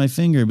just hurt my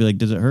finger, I'd be like,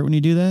 does it hurt when you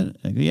do that?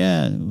 I go,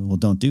 yeah, well,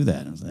 don't do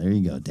that. I was like, there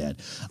you go,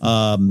 Dad.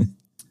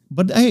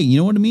 But hey, you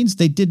know what it means?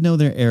 They did know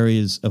their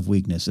areas of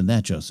weakness, and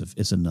that, Joseph,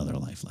 is another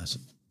life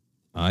lesson.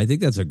 I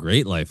think that's a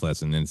great life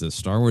lesson, and it's a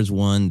Star Wars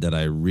one that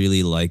I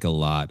really like a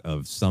lot.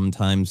 Of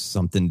sometimes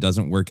something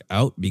doesn't work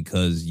out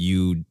because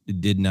you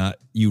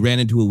ran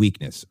into a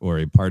weakness or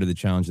a part of the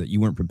challenge that you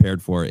weren't prepared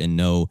for, and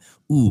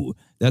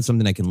that's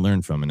something I can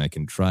learn from and I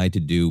can try to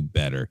do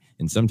better.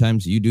 And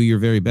sometimes you do your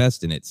very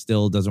best and it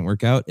still doesn't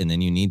work out, and then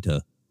you need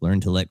to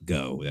learn to let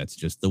go. That's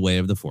just the way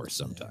of the Force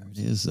sometimes.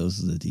 There it is.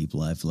 Those are the deep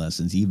life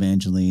lessons.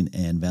 Evangeline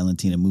and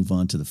Valentina move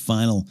on to the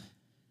final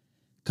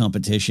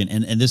competition,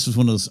 and this was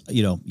one of those,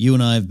 you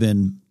and I have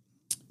been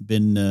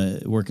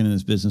working in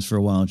this business for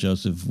a while,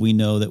 Joseph. We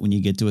know that when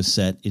you get to a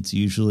set, it's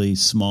usually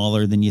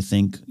smaller than you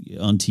think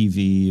on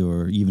TV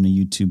or even a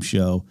YouTube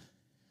show.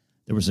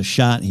 There was a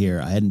shot here.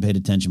 I hadn't paid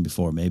attention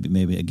before. Maybe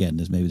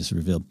this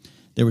revealed.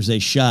 There was a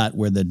shot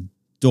where the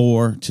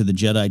door to the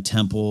Jedi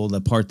Temple,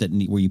 the part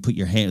where you put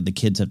your hand, the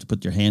kids have to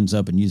put their hands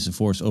up and use the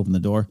Force, open the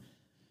door,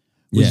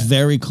 was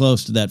very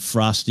close to that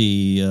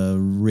frosty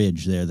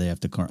ridge there they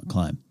have to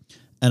climb.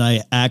 And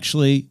I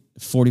actually,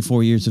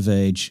 44 years of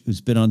age,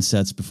 who's been on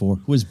sets before,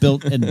 who has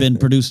built and been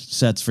produced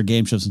sets for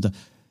game shows and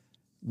stuff,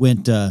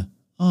 went,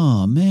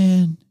 oh,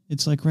 man,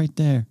 it's like right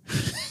there.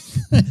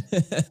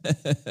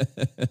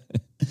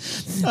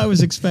 I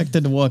was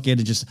expected to walk in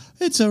and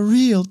it's a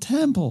real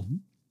temple.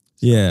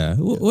 Yeah.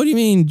 What do you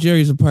mean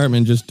Jerry's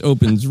apartment just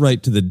opens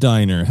right to the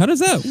diner? How does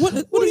that,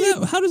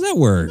 how does that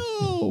work?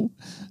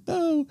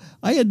 No,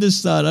 I had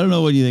this thought. I don't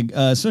know what you think,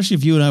 especially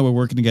if you and I were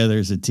working together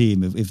as a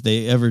team, if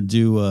they ever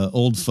do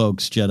old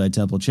folks Jedi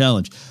Temple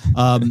Challenge.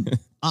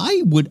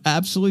 I would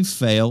absolutely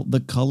fail the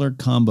color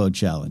combo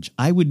challenge.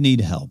 I would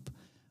need help.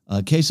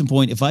 Case in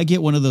point, if I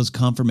get one of those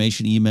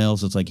confirmation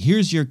emails, it's like,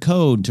 here's your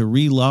code to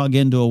re-log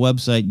into a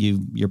website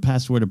your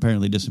password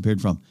apparently disappeared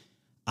from.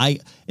 And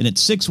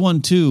it's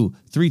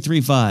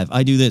 612-335.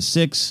 I do this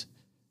 6,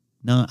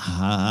 no, and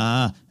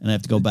I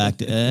have to go back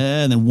to,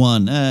 and then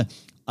 1.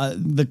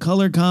 The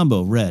color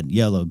combo, red,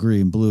 yellow,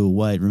 green, blue,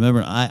 white.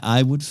 Remember,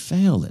 I would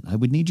fail it. I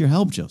would need your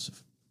help,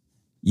 Joseph.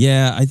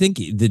 Yeah, I think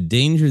the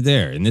danger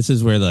there, and this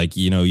is where, like,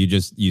 you know, you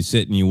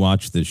sit and you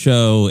watch the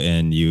show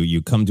and you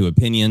come to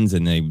opinions,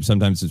 and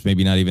sometimes it's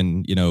maybe not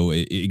even, you know,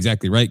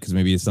 exactly right, because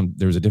maybe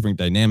there was a different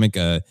dynamic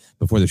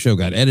before the show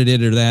got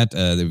edited or that.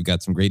 They've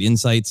got some great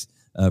insights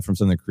from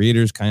some of the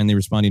creators kindly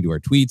responding to our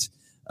tweets.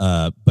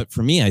 But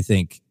for me, I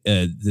think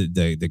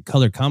the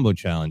color combo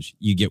challenge,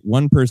 you get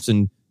one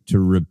person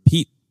to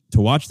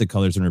watch the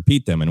colors and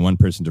repeat them, and one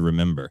person to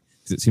remember.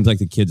 Because it seems like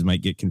the kids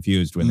might get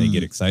confused when they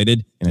get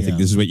excited. And I think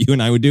this is what you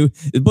and I would do,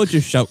 is both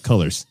just shout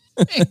colors.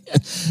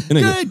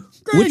 Great.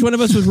 Which one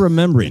of us was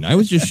remembering? I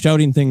was just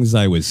shouting things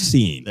I was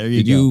seeing.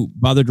 Did you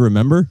bother to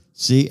remember?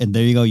 See, and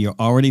there you go. You're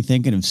already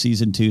thinking of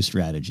season 2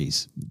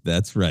 strategies.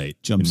 That's right.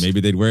 And maybe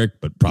they'd work,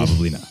 but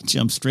probably not.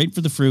 Jump straight for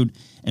the fruit,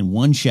 and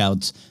one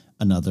shouts,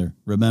 another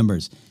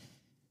remembers.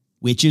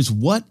 Which is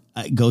what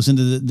goes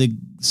into the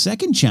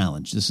second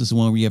challenge. This is the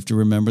one where you have to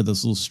remember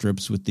those little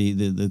strips with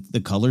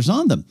the colors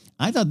on them.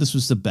 I thought this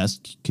was the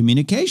best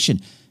communication.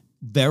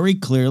 Very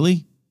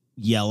clearly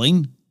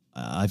yelling.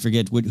 I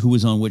forget who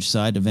was on which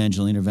side,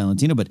 Evangeline or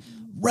Valentino, but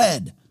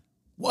red,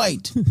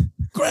 white,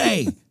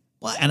 gray.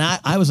 And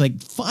I was like,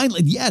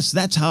 finally, yes,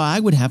 that's how I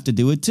would have to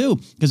do it too,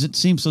 because it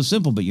seems so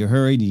simple, but you're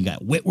hurried and you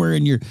got Whitwer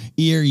in your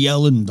ear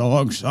yelling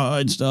dog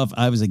side stuff.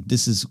 I was like,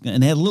 this is,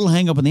 and they had a little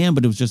hang up in the end,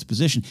 but it was just a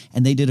position.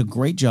 And they did a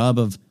great job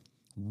of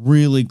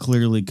really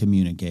clearly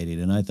communicating.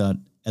 And I thought,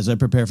 as I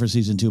prepare for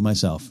season 2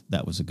 myself,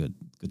 that was a good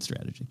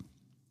strategy.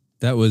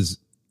 That was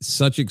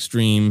such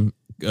extreme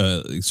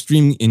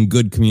in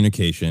good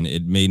communication.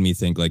 It made me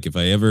think, like, if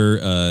I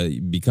ever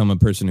become a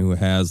person who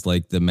has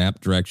like the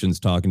map directions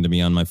talking to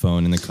me on my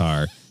phone in the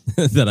car,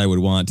 that I would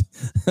want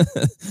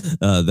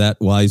that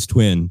wise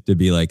twin to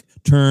be like,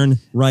 turn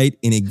right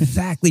in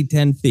exactly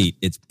 10 feet.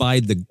 It's by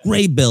the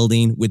gray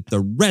building with the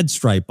red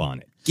stripe on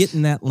it. Get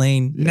in that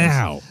lane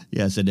now.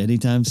 Yes, and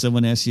anytime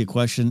someone asks you a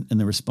question and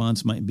the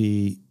response might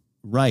be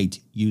right,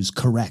 use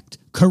correct.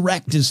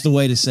 Correct is the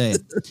way to say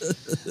it.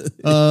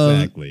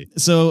 Exactly.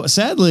 So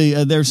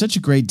sadly, they're such a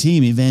great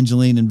team.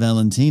 Evangeline and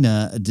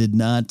Valentina did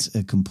not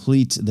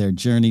complete their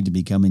journey to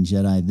becoming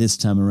Jedi this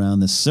time around.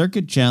 The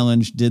circuit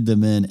challenge did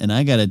them in, and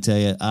I got to tell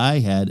you, I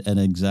had an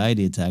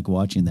anxiety attack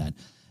watching that.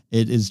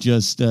 It is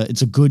just,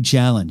 it's a good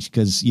challenge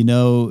because, you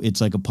know,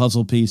 it's like a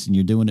puzzle piece and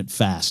you're doing it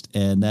fast.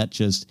 And that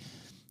just,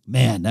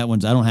 man, that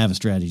one's, I don't have a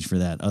strategy for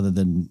that other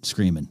than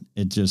screaming.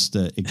 It just,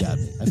 it got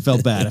me. I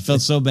felt bad. I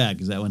felt so bad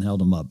because that one held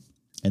them up.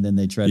 And then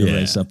they tried to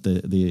race up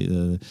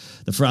the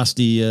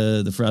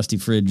frosty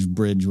fridge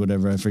bridge,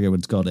 whatever, I forget what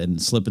it's called, and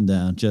slipping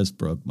down just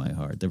broke my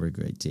heart. They were a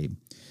great team.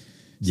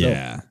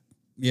 So,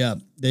 yeah,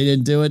 they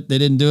didn't do it. But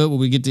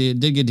we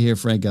did get to hear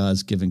Frank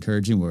Oz give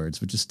encouraging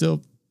words, which is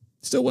still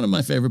one of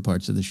my favorite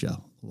parts of the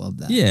show. Love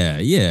that.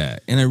 Yeah.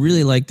 And I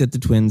really liked that the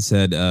twins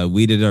said,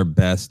 we did our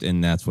best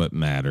and that's what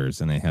matters.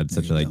 And they had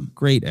such a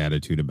great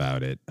attitude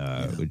about it,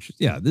 which,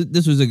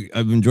 this was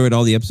I've enjoyed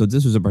all the episodes.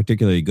 This was a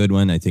particularly good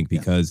one, I think,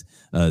 because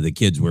the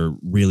kids were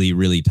really,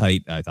 really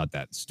tight. I thought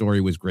that story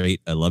was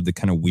great. I love the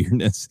kind of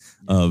weirdness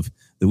of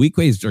the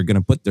Weequays are going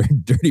to put their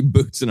dirty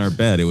boots in our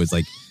bed. It was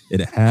like, it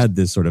had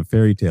this sort of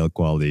fairy tale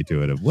quality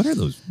to it of what are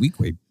those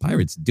Weequay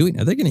pirates doing?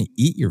 Are they going to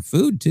eat your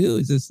food too?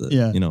 Is this,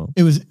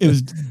 it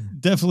was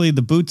definitely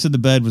the boots in the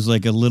bed was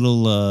like a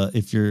little,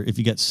 if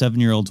you got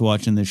 7-year-olds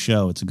watching this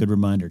show, it's a good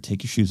reminder.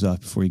 Take your shoes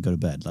off before you go to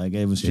bed. Like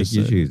it was just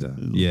your shoes off.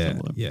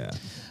 Yeah.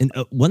 And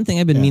one thing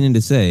I've been meaning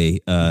to say,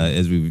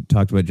 as we've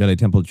talked about Jedi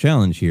Temple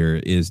Challenge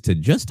here, is to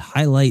just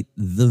highlight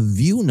the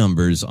view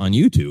numbers on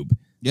YouTube.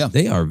 Yeah.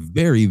 They are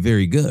very,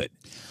 very good.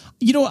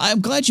 You know, I'm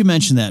glad you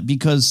mentioned that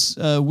because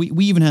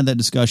we even had that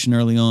discussion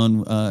early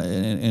on,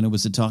 and it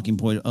was a talking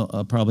point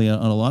probably on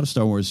a lot of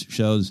Star Wars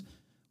shows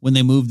when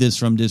they moved this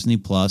from Disney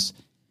Plus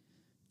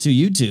to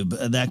YouTube.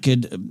 That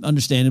could,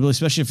 understandably,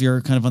 especially if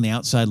you're kind of on the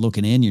outside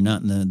looking in, you're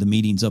not in the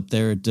meetings up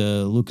there at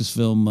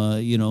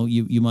Lucasfilm.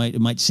 It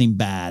might seem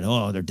bad.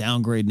 Oh, they're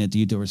downgrading it to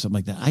YouTube or something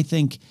like that. I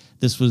think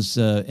this was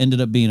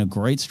ended up being a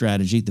great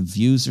strategy. The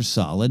views are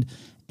solid.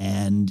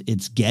 And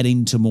it's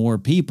getting to more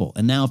people.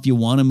 And now if you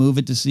want to move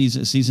it to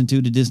season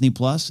 2 to Disney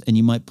Plus, and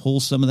you might pull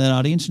some of that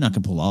audience, you're not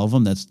going to pull all of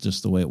them. That's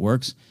just the way it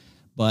works.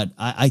 But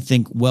I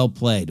think well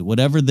played.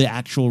 Whatever the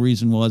actual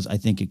reason was, I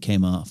think it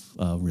came off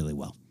really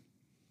well.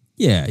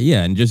 Yeah.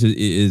 And just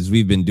as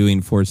we've been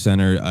doing Force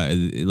Center,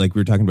 like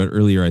we were talking about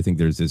earlier, I think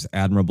there's this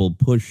admirable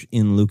push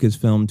in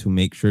Lucasfilm to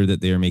make sure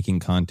that they are making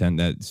content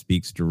that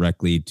speaks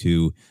directly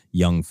to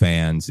young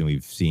fans. And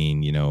we've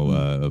seen,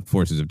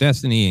 Forces of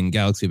Destiny and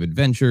Galaxy of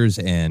Adventures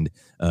and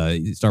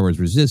Star Wars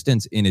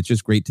Resistance. And it's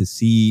just great to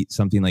see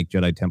something like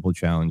Jedi Temple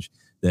Challenge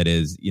that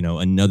is,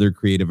 another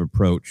creative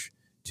approach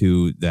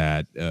to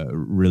that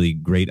really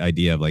great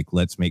idea of like,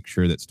 let's make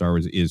sure that Star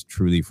Wars is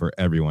truly for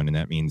everyone. And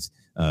that means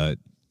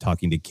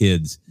talking to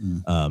kids,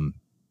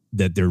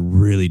 that they're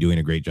really doing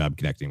a great job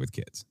connecting with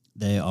kids.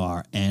 They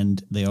are,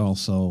 and they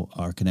also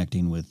are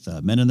connecting with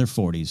men in their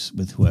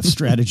 40s who have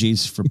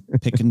strategies for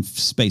picking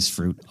space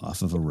fruit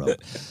off of a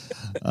rope.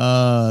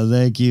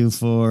 Thank you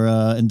for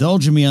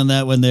indulging me on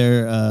that one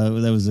there.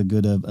 That was a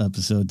good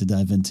episode to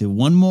dive into.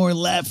 One more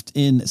left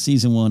in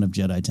season 1 of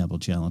Jedi Temple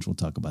Challenge. We'll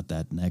talk about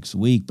that next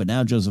week. But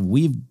now, Joseph,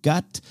 we've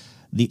got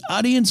the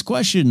audience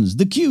questions,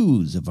 the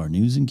cues of our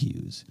news and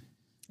cues.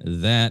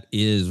 That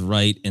is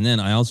right. And then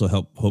I also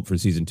hope for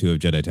season 2 of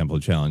Jedi Temple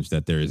Challenge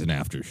that there is an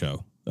after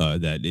show.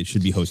 That it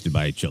should be hosted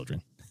by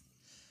children.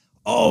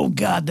 Oh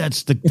God,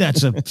 that's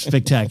a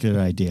spectacular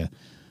idea.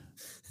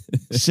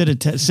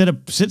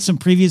 Sit some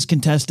previous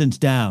contestants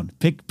down.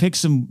 Pick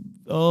some.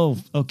 Oh,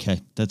 okay,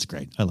 that's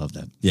great. I love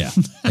that. Yeah,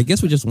 I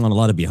guess we just want a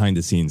lot of behind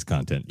the scenes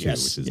content too,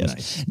 which is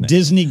nice.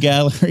 Disney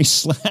Gallery /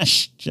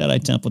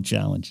 Jedi Temple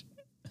Challenge.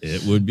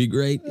 It would be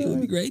great. It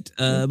would be great.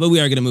 But we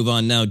are going to move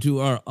on now to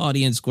our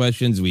audience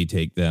questions. We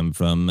take them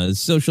from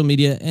social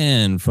media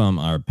and from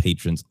our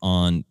patrons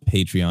on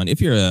Patreon.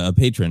 If you're a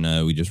patron,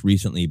 we just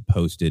recently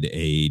posted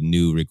a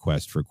new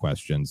request for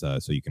questions,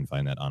 so you can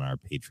find that on our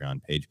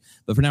Patreon page.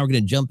 But for now, we're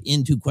going to jump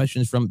into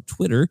questions from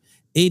Twitter.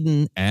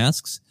 Aiden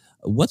asks,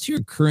 what's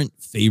your current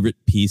favorite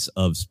piece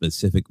of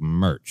specific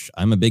merch?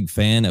 I'm a big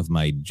fan of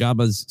my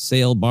Jabba's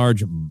Sail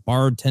Barge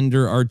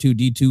Bartender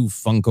R2-D2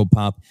 Funko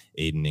Pop.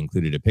 Aiden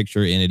included a picture,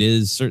 and it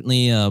is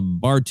certainly a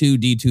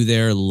R2-D2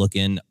 there,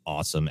 looking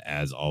awesome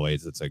as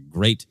always. It's a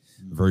great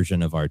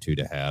version of R2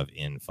 to have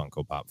in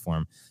Funko Pop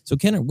form. So,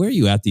 Ken, where are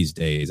you at these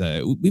days?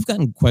 We've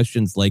gotten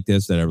questions like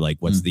this that are like,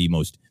 what's the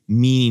most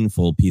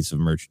meaningful piece of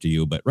merch to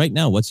you? But right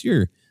now, what's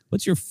your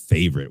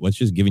favorite? What's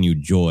just giving you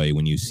joy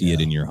when you see it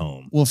in your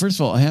home? Well, first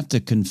of all, I have to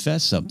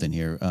confess something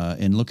here.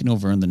 And looking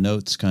over in the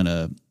notes, kind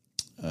of,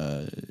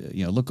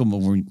 look them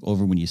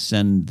over when you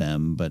send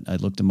them. But I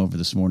looked them over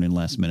this morning,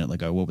 last minute,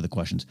 like, what were the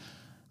questions?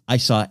 I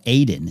saw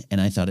Aiden,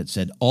 and I thought it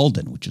said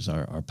Alden, which is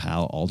our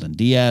pal Alden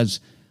Diaz,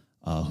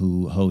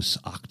 who hosts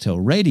Octo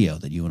Radio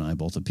that you and I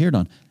both appeared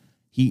on.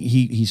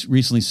 He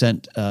recently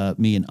sent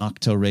me an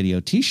Octo Radio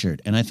T-shirt,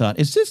 and I thought,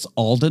 is this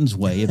Alden's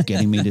way of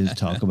getting me to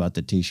talk about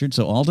the T-shirt?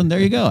 So Alden, there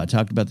you go. I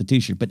talked about the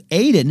T-shirt. But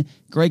Aiden,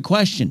 great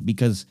question,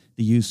 because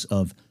the use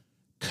of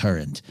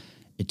current.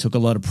 It took a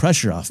lot of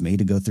pressure off me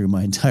to go through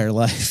my entire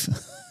life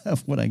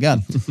of what I got.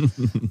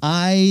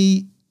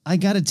 I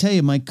got to tell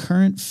you, my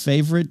current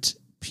favorite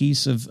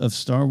piece of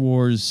Star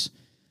Wars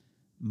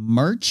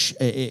merch,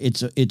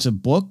 it's a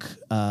book,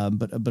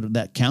 but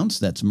that counts.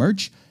 That's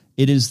merch.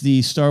 It is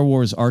the Star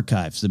Wars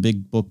Archives, the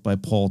big book by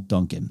Paul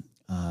Duncan.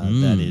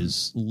 That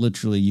is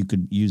literally, you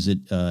could use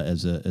it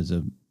as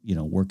a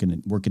work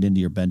it into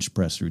your bench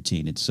press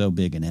routine. It's so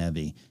big and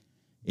heavy.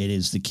 It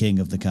is the king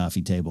of the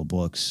coffee table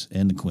books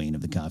and the queen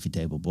of the coffee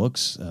table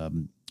books,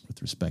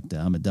 with respect to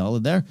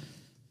Amidala there.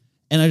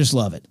 And I just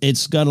love it.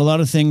 It's got a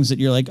lot of things that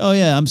you're like, oh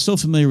yeah, I'm so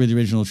familiar with the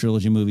original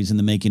trilogy movies and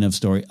the making of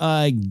story.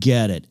 I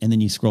get it. And then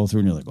you scroll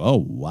through and you're like,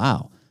 oh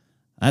wow.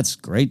 That's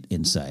great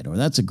insight, or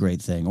that's a great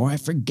thing, or I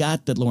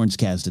forgot that Lawrence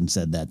Kasdan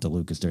said that to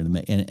Lucas during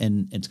the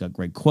and it's got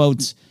great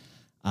quotes.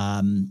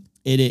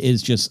 It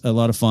is just a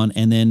lot of fun.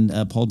 And then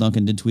Paul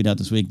Duncan did tweet out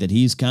this week that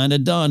he's kind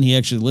of done. He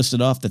actually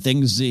listed off the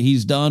things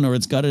he's done, or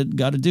it's got to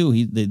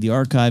do. The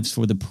archives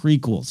for the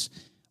prequels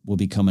will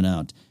be coming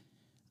out.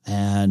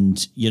 And,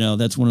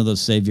 that's one of those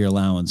save your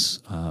allowance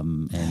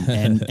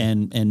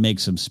and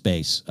make some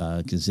space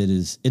because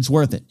it's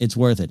worth it. It's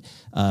worth it.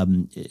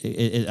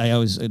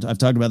 I've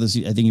talked about this,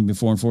 I think, even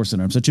before in Force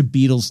Center. I'm such a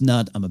Beatles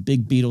nut. I'm a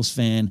big Beatles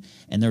fan.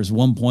 And there's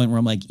one point where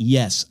I'm like,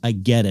 yes, I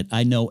get it.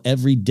 I know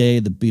every day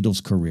of the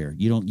Beatles' career.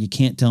 You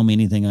can't tell me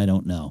anything I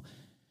don't know.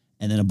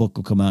 And then a book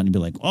will come out and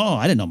you'll be like, oh,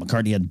 I didn't know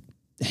McCartney had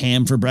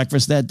ham for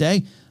breakfast that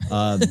day.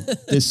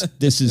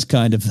 This is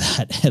kind of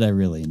that, and I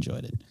really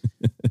enjoyed it.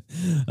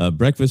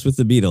 Breakfast with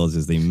the Beatles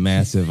is the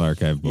massive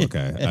archive book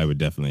I would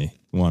definitely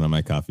want on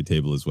my coffee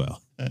table as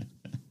well.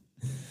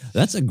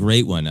 That's a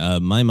great one.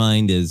 My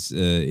mind is,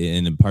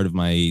 and part of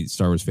my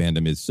Star Wars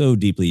fandom is so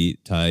deeply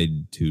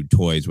tied to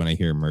toys. When I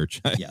hear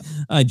merch,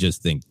 I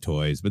just think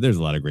toys, but there's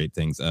a lot of great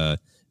things.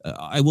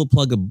 I will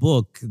plug a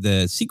book,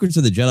 the Secrets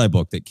of the Jedi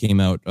book that came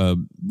out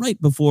right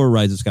before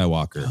Rise of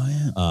Skywalker.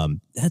 Oh, yeah.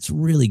 That's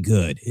really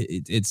good.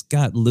 It's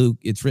got Luke.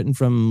 It's written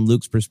from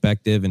Luke's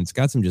perspective, and it's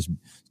got some just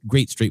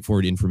great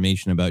straightforward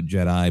information about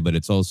Jedi, but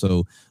it's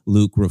also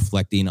Luke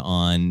reflecting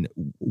on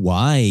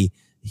why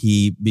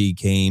he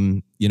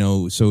became,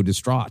 so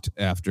distraught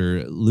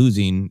after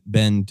losing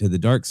Ben to the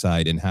dark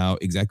side, and how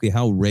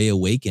Rey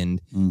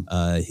awakened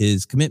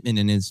his commitment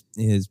and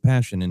his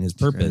passion and his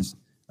purpose.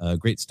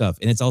 Great stuff.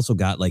 And it's also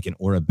got like an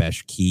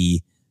Orabesh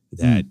key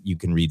that you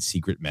can read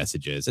secret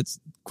messages. It's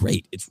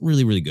great. It's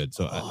really, really good.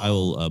 So I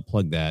will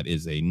plug that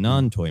as a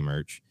non-toy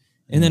merch.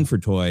 And then for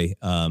toy,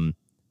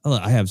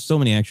 I have so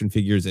many action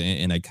figures,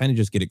 and I kind of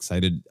just get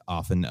excited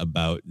often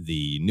about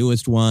the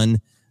newest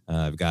one.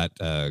 I've got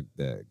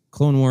the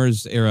Clone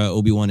Wars era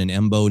Obi-Wan and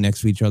Embo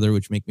next to each other,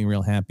 which make me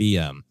real happy.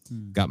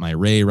 Got my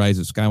Rey Rise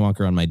of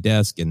Skywalker on my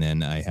desk, and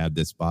then I have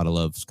this bottle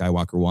of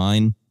Skywalker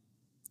wine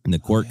And the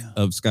cork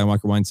of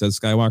Skywalker wine says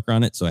Skywalker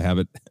on it. So I have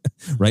it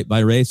right by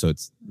Rey. So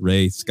it's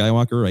Rey,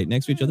 Skywalker right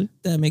next to each other.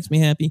 That makes me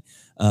happy.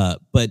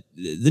 But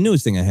the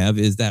newest thing I have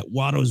is that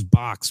Watto's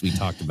box we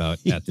talked about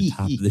at the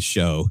top of the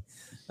show.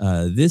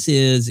 This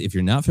is, if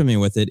you're not familiar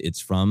with it, it's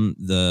from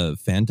the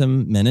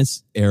Phantom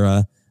Menace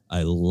era.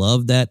 I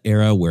love that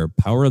era where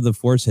Power of the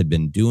Force had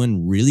been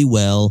doing really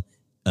well.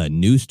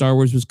 New Star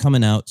Wars was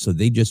coming out. So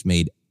they just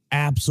made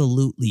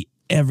absolutely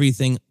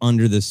everything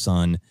under the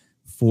sun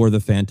for the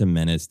Phantom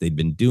Menace. They'd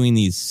been doing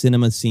these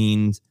cinema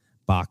scenes,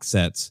 box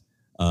sets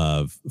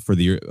for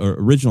the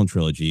original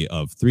trilogy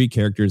of 3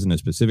 characters in a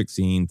specific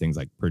scene, things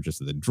like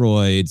Purchase of the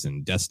Droids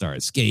and Death Star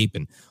Escape.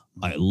 And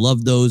I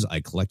loved those.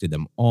 I collected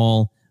them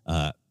all.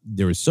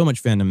 There was so much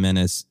Phantom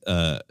Menace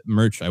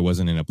merch. I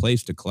wasn't in a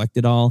place to collect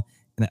it all.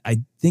 And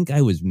I think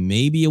I was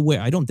maybe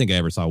aware. I don't think I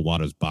ever saw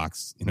Watto's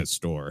box in a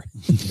store.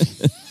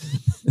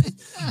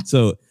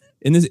 So,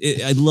 and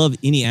I love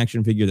any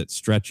action figure that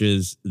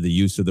stretches the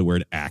use of the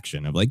word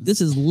action. Of like, this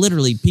is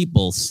literally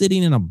people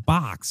sitting in a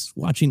box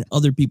watching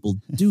other people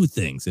do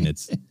things, and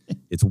it's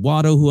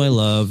Watto, who I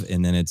love,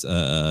 and then it's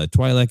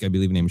Twi'lek, I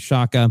believe, named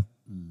Shaka,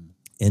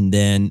 and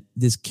then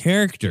this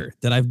character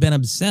that I've been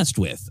obsessed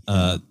with,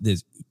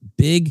 this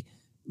big,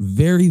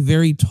 very,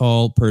 very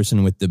tall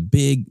person with the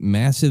big,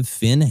 massive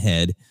fin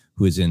head,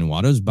 who is in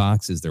Watto's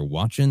box as they're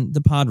watching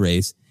the pod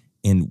race.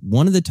 And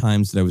one of the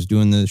times that I was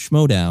doing the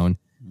Schmodown,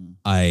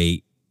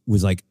 I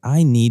was like,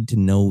 I need to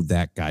know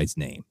that guy's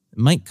name. It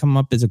might come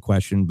up as a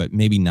question, but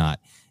maybe not.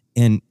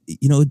 And,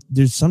 you know,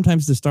 there's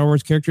sometimes the Star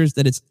Wars characters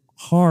that it's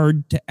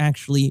hard to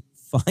actually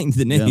find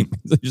the name. Yeah.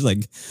 So just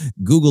like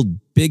Googled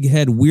big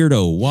head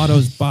weirdo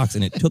Watto's box,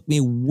 and it took me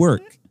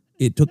work.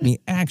 It took me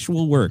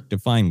actual work to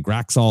find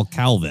Graxol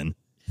Calvin.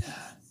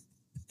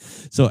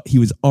 So he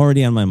was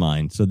already on my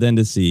mind. So then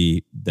to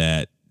see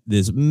that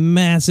this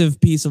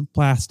massive piece of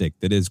plastic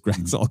that is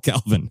Graxol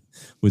Calvin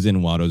was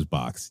in Watto's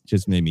box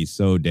just made me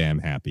so damn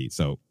happy.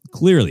 So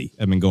clearly,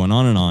 I've been going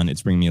on and on.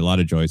 It's bringing me a lot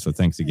of joy. So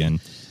thanks again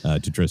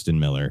to Tristan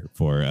Miller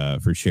for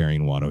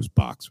sharing Watto's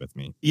box with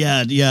me.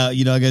 Yeah.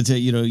 You know, I got to tell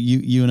you,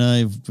 you and I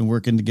have been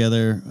working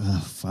together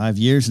 5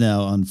 years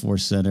now on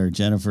Force Center,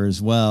 Jennifer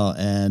as well.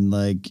 And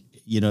like,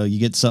 you know, you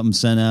get something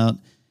sent out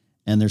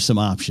and there's some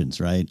options,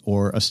 right?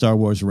 Or a Star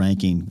Wars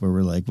ranking where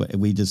we're like,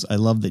 I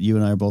love that you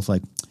and I are both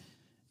like,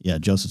 yeah,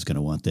 Joseph's going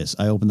to want this.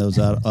 I opened those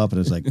up and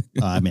it's like,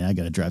 I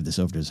got to drive this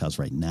over to his house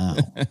right now.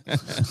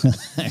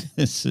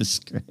 This is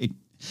great.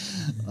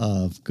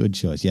 Good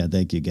choice. Yeah,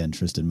 thank you again,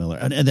 Tristan Miller.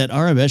 And that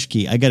Arabesh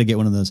key, I got to get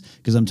one of those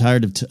because I'm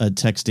tired of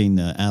texting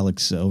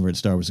Alex over at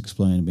Star Wars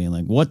Explained and being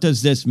like, what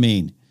does this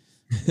mean?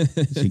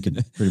 So he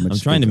could pretty much. I'm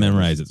trying to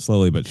memorize it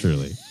slowly but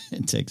surely.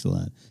 It takes a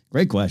lot.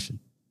 Great question.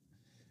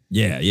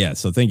 Yeah.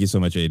 So thank you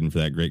so much, Aiden, for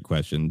that great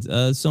question.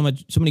 So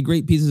many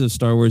great pieces of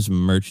Star Wars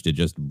merch to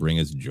just bring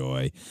us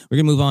joy. We're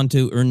going to move on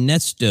to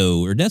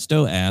Ernesto.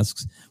 Ernesto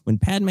asks, when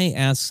Padme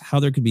asks how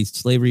there could be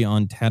slavery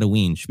on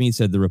Tatooine, Shmi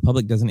said the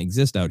Republic doesn't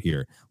exist out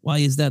here. Why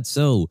is that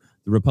so?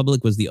 The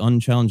Republic was the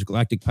unchallenged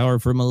galactic power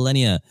for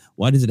millennia.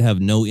 Why does it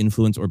have no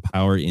influence or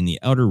power in the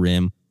Outer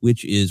Rim,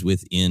 which is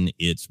within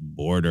its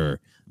border?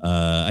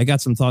 I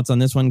got some thoughts on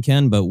this one,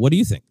 Ken, but what do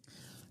you think?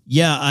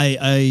 Yeah,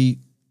 I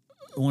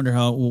wonder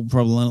how we'll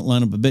probably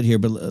line up a bit here,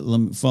 but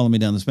follow me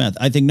down this path.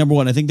 I think, number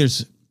one, I think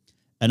there's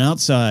an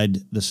outside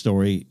the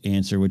story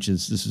answer, which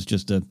is this is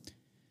just a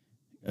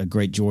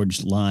great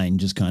George line,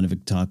 just kind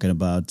of talking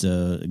about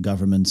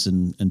governments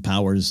and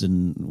powers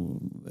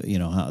and, you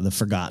know, how the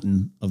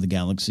forgotten of the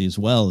galaxy as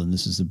well. And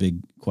this is the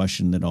big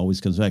question that always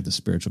comes back, the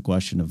spiritual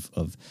question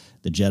of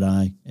the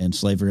Jedi and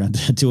slavery on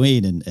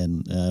Tatooine.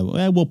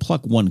 And we'll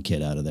pluck one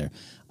kid out of there.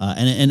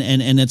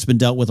 And it's been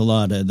dealt with a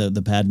lot.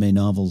 The Padme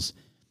novels,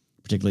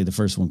 particularly the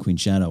first one, Queen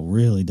Shadow,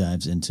 really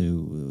dives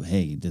into,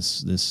 hey,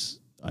 this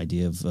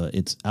idea of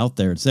it's out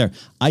there, it's there.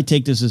 I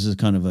take this as a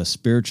kind of a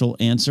spiritual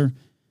answer.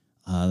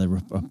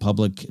 The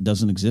Republic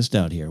doesn't exist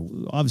out here.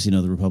 Obviously,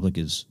 the Republic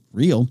is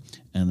real,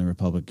 and the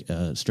Republic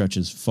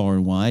stretches far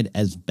and wide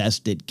as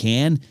best it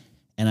can.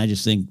 And I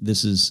just think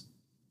this is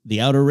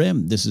the Outer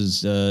Rim. This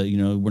is,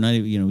 we're not,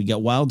 we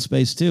got wild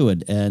space too,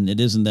 and it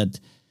isn't that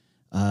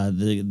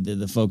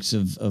the folks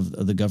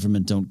of the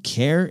government don't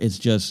care. It's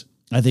just,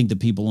 I think the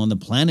people on the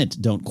planet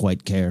don't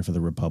quite care for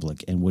the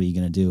Republic. And what are you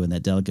going to do in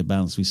that delicate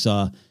balance? We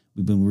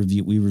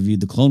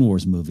reviewed the Clone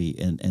Wars movie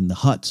and the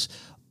Hutts,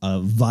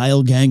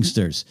 vile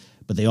gangsters,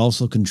 but they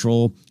also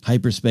control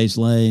hyperspace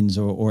lanes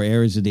or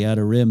areas of the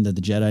Outer Rim that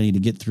the Jedi need to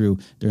get through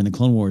during the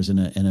Clone Wars, and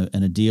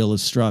a deal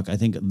is struck. I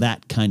think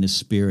that kind of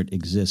spirit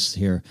exists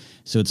here.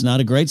 So it's not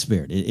a great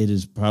spirit. It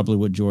is probably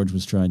what George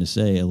was trying to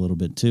say a little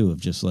bit too, of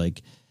just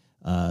like,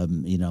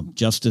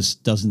 justice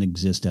doesn't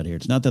exist out here.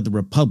 It's not that the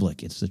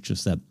Republic, it's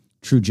just that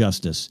true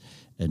justice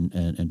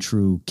and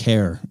true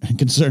care and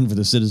concern for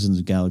the citizens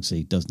of the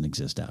galaxy doesn't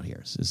exist out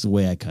here. So it's the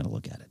way I kind of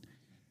look at it.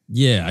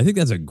 Yeah, I think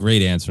that's a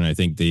great answer, and I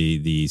think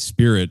the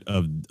spirit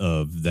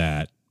of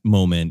that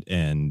moment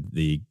and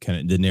the kind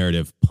of the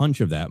narrative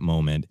punch of that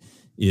moment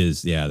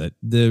is, that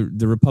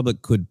the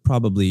Republic could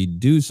probably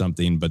do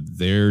something, but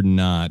they're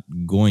not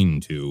going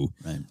to.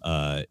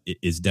 Right. It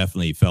is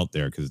definitely felt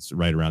there because it's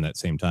right around that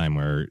same time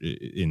where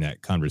in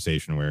that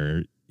conversation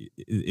where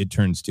it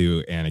turns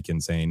to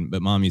Anakin saying,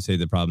 "But Mom, you say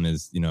the problem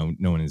is, no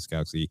one in this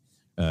galaxy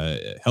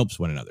helps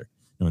one another.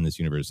 No one in this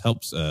universe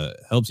helps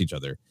each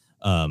other."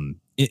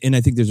 And I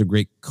think there's a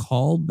great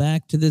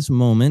callback to this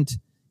moment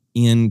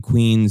in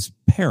Queen's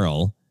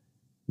Peril,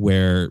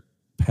 where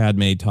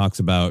Padme talks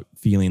about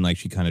feeling like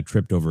she kind of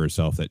tripped over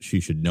herself, that she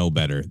should know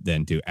better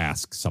than to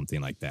ask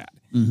something like that.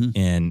 Mm-hmm.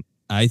 And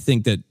I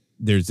think that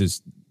there's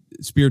this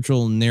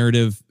spiritual,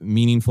 narrative,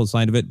 meaningful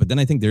side of it. But then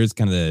I think there's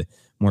kind of the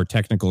more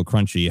technical,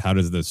 crunchy, how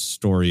does the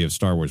story of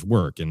Star Wars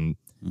work? And,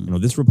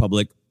 this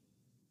Republic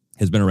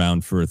has been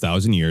around for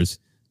 1,000 years,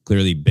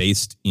 clearly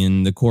based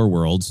in the core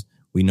worlds.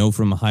 We know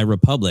from High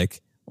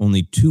Republic,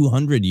 only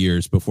 200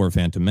 years before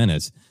Phantom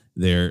Menace,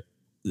 they're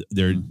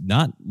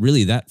not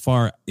really that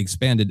far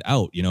expanded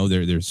out.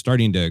 They're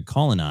starting to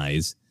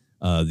colonize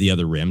the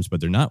other rims,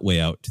 but they're not way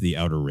out to the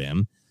outer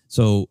rim.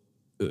 So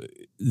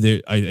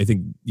I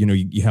think,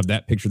 you have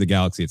that picture of the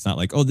galaxy. It's not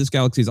like, this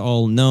galaxy is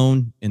all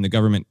known and the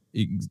government,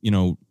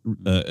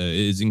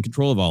 is in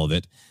control of all of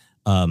it.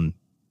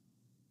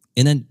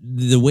 And then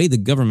the way the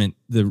government,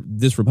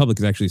 this Republic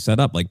is actually set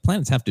up, like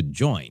planets have to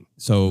join.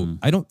 So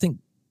I don't think,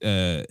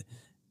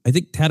 I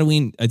think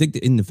Tatooine,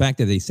 in the fact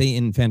that they say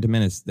in Phantom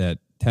Menace that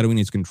Tatooine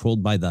is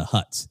controlled by the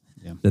Hutts,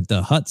 that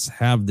the Hutts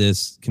have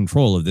this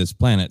control of this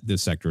planet,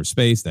 this sector of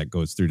space that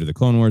goes through to the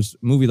Clone Wars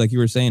movie, like you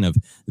were saying, of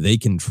they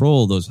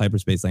control those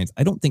hyperspace lanes.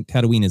 I don't think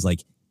Tatooine is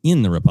like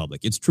in the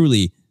Republic. It's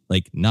truly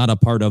like not a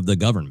part of the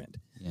government.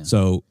 Yeah.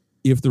 So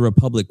if the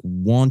Republic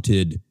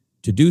wanted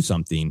to do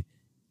something,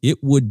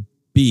 it would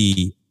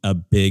be a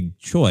big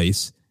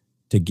choice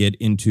to get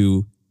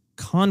into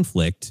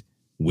conflict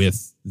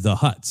with the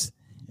Hutts.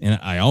 And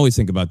I always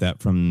think about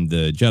that from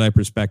the Jedi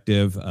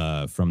perspective,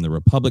 from the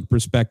Republic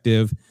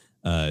perspective.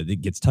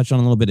 It gets touched on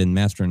a little bit in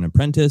Master and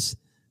Apprentice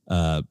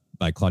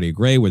by Claudia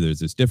Gray, where there's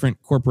this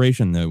different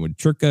corporation, the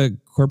Chirka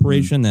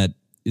Corporation, that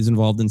is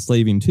involved in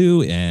slaving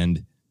too.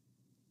 And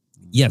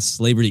yes,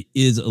 slavery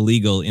is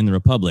illegal in the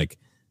Republic,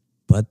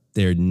 but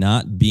they're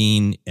not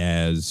being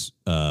as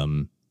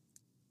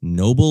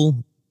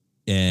noble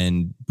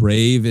and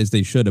brave as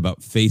they should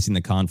about facing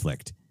the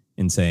conflict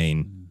and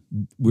saying,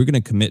 we're going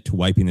to commit to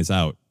wiping this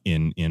out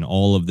in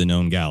all of the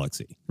known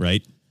galaxy,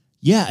 right?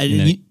 Yeah.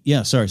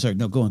 Sorry.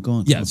 No, go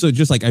on. Yeah. So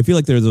just like, I feel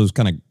like there are those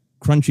kind of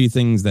crunchy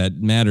things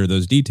that matter,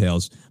 those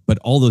details, but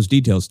all those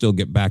details still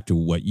get back to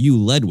what you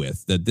led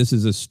with, that this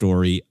is a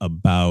story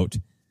about,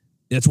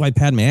 that's why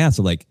Padme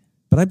asked,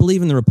 but I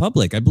believe in the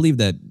Republic. I believe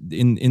that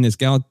in this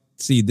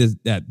galaxy,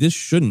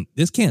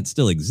 this can't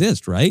still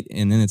exist, right?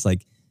 And then it's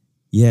like,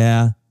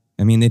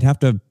 they'd have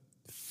to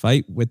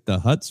fight with the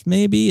Hutts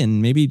maybe,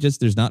 and maybe just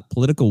there's not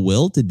political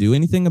will to do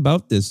anything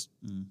about this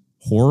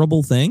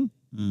horrible thing.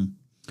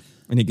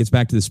 And it gets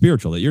back to the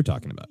spiritual that you're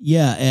talking about.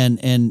 Yeah,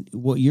 and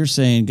what you're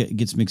saying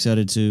gets me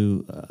excited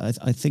too.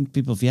 I think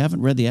people, if you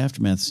haven't read the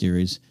Aftermath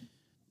series,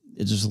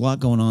 there's a lot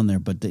going on there,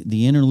 but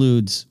the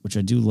interludes, which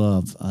I do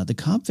love, the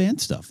Cobb Vanth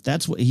stuff,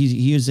 that's what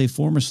he is, a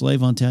former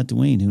slave on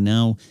Tatooine who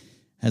now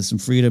has some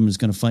freedom, is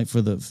going to fight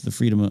for the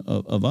freedom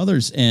of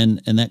others. And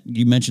that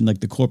you mentioned, like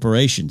the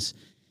corporations,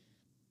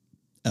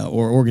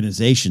 or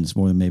organizations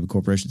more than maybe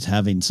corporations,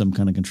 having some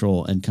kind of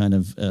control and kind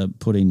of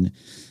putting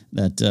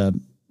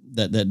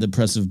that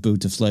oppressive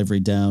boot of slavery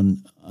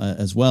down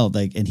as well.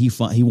 And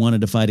he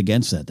wanted to fight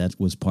against that. That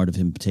was part of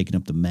him taking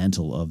up the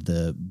mantle of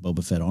the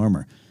Boba Fett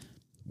armor.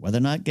 Whether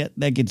or not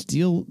that gets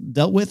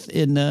dealt with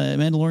in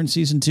Mandalorian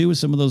season 2 with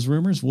some of those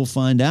rumors, we'll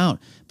find out.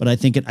 But I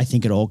think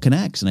it all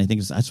connects, and I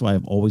think that's why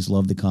I've always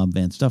loved the Cobb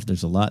Vanth stuff.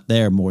 There's a lot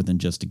there, more than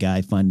just a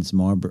guy finding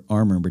some armor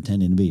and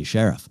pretending to be a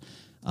sheriff.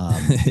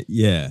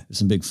 There's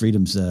some big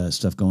freedoms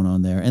stuff going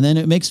on there, and then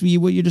it makes me,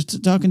 what you're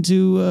just talking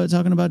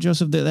about,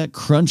 Joseph, that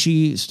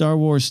crunchy Star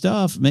Wars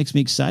stuff makes me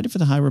excited for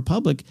the High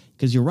Republic,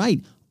 because you're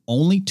right,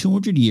 only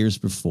 200 years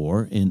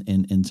before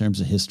in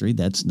terms of history.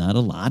 That's not a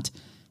lot,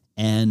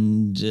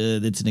 and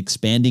it's an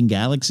expanding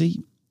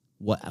galaxy.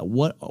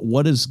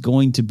 What is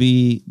going to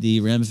be the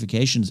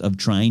ramifications of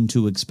trying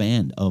to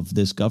expand, of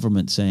this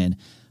government saying,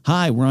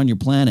 "Hi, we're on your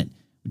planet.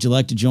 Would you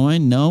like to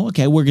join?" No?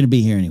 Okay, we're going to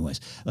be here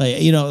anyways.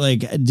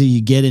 Do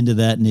you get into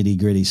that nitty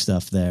gritty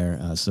stuff there?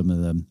 Some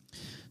of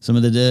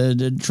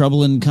the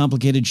trouble and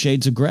complicated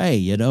shades of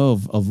gray,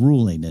 of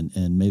ruling,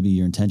 and maybe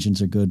your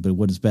intentions are good, but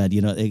what is bad?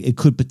 It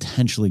could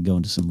potentially go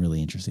into some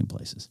really interesting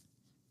places.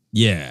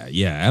 Yeah,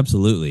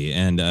 absolutely.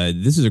 And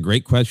this is a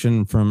great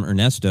question from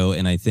Ernesto,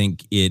 and I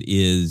think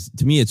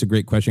to me, it's a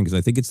great question because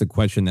I think it's the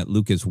question that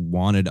Lucas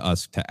wanted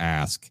us to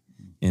ask.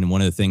 And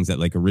one of the things that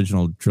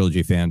original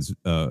trilogy fans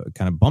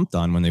kind of bumped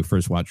on when they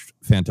first watched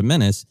Phantom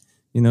Menace,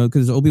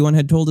 because Obi-Wan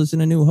had told us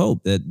in A New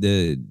Hope that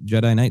the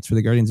Jedi Knights were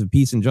the guardians of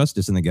peace and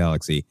justice in the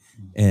galaxy.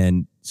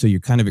 And so you're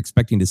kind of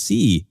expecting to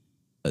see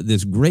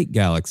this great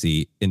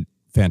galaxy in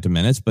Phantom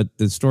Menace, but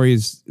the story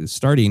is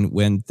starting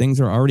when things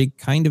are already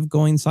kind of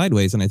going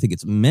sideways. And I think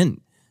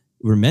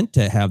we're meant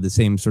to have the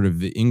same sort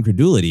of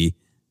incredulity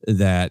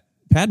that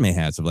Padme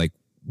has of like,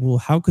 well,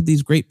 how could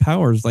these great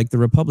powers like the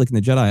Republic and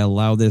the Jedi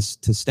allow this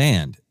to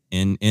stand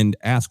and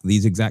ask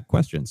these exact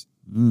questions?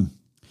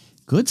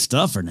 Good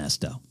stuff,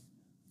 Ernesto.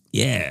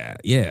 Yeah.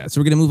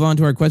 So we're going to move on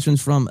to our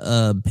questions from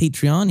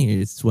Patreon. Here,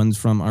 this one's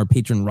from our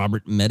patron,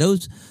 Robert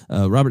Meadows.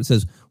 Robert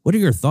says, what are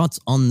your thoughts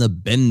on the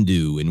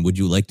Bendu, and would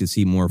you like to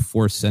see more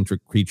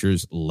Force-centric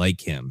creatures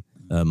like him?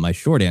 My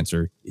short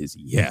answer is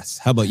yes.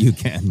 How about you,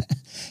 Ken?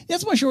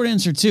 That's my short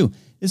answer, too.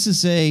 This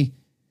is a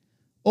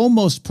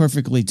almost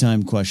perfectly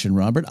timed question,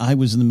 Robert. I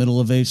was in the middle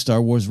of a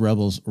Star Wars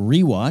Rebels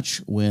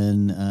rewatch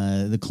when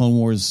the Clone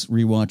Wars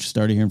rewatch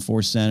started here in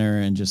Force Center,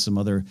 and just some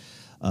other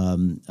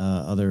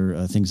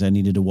things I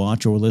needed to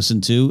watch or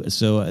listen to.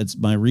 So it's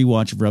my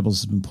rewatch of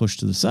Rebels has been pushed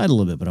to the side a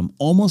little bit, but I'm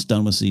almost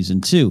done with season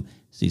 2.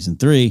 Season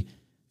 3,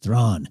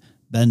 Thrawn,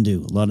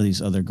 Bendu, a lot of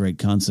these other great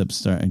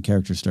concepts and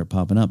characters start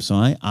popping up. So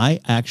I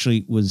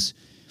actually was,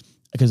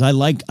 because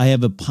I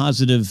have a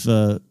positive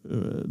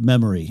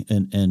memory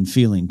and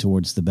feeling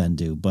towards the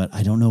Bendu, but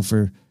I don't know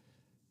for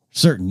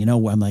certain,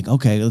 I'm like,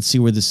 okay, let's see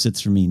where this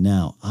sits for me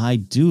now. I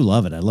do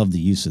love it. I love the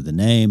use of the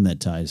name that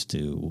ties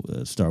to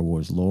Star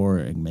Wars lore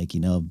and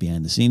making of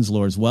behind the scenes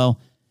lore as well.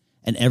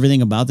 And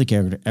everything about the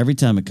character, every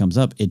time it comes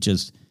up,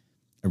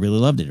 I really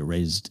loved it. It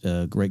raised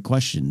great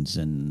questions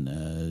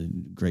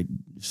and great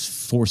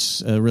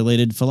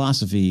Force-related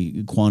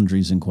philosophy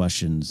quandaries and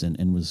questions,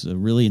 and was a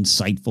really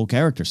insightful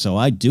character. So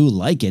I do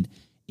like it.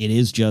 It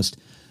is just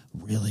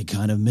really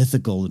kind of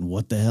mythical, and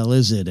what the hell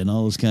is it, and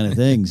all those kind of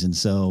things. And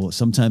so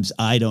sometimes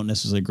I don't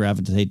necessarily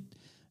gravitate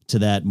to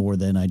that more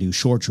than I do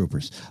Shore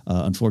Troopers,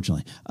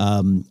 unfortunately.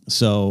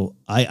 So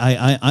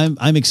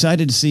I'm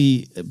excited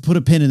to put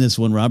a pin in this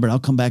one, Robert. I'll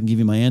come back and give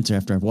you my answer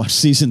after I've watched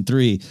season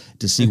 3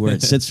 to see where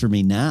it sits for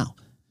me now.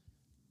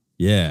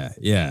 Yeah.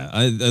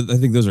 I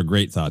think those are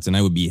great thoughts, and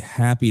I would be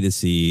happy to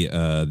see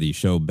the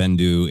show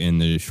Bendu in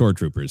the Shore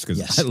Troopers,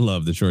 because I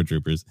love the Shore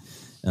Troopers.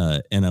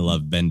 And I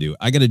love Bendu.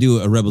 I got to do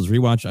a Rebels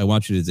rewatch. I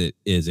watched it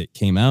as it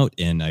came out,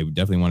 and I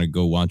definitely want to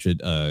go watch it,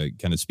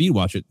 kind of speed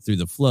watch it through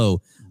the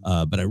flow.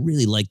 But I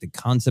really like the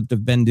concept of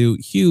Bendu.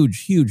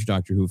 Huge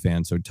Doctor Who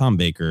fan. So Tom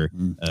Baker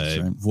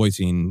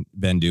voicing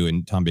Bendu,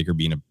 and Tom Baker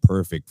being a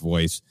perfect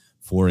voice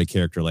for a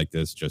character like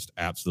this just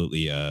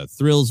absolutely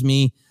thrills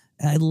me.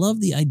 And I love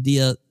the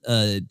idea,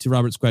 to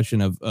Robert's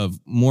question, of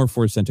more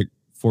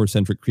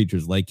Force-centric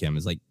creatures like him.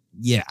 Is like,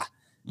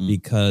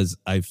 because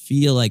I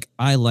feel like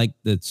I like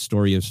the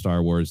story of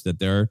Star Wars, that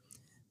there are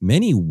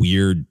many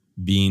weird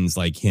beings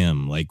like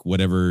him, like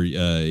whatever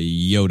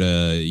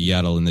Yoda,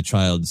 Yaddle, and the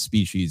child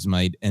species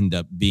might end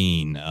up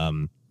being,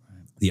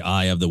 the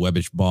Eye of the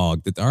Webbish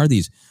Bog, that there are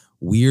these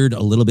weird,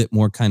 a little bit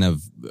more kind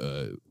of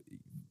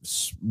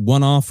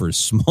one-off or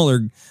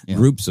smaller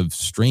groups of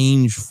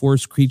strange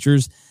Force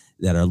creatures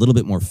that are a little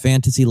bit more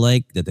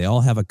fantasy-like, that they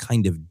all have a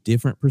kind of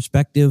different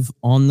perspective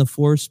on the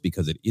Force,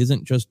 because it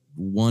isn't just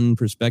one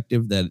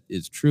perspective that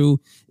is true.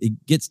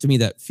 It gets to me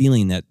that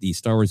feeling that the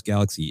Star Wars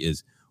galaxy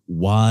is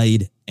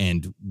wide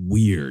and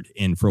weird.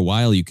 And for a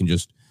while, you can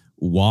just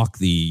walk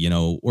the,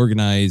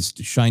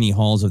 organized, shiny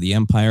halls of the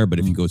Empire. But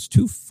if you go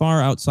too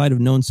far outside of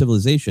known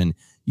civilization,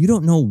 you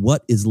don't know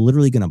what is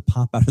literally going to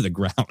pop out of the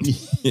ground.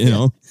 You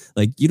know,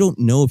 like you don't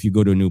know if you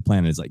go to a new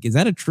planet. It's like, is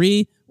that a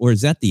tree or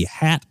is that the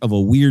hat of a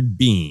weird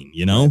being?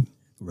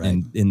 Right.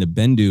 And the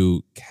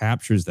Bendu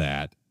captures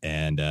that.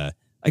 And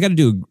I got to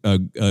do a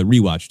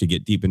rewatch to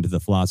get deep into the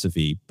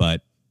philosophy.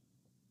 But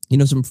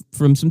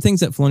from some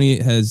things that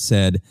Filoni has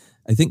said,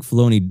 I think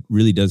Filoni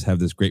really does have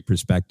this great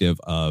perspective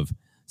of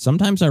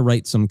sometimes I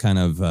write some kind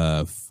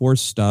of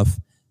Force stuff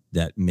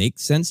that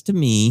makes sense to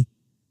me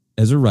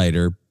as a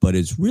writer, but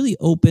is really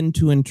open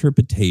to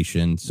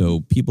interpretation,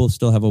 so people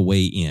still have a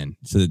way in.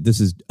 So that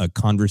this is a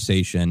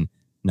conversation,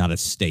 not a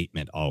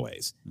statement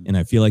always. And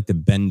I feel like the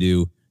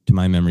Bendu, to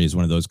my memory, is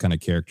one of those kind of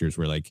characters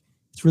where like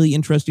it's really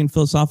interesting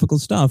philosophical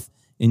stuff,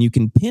 and you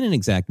can pin an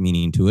exact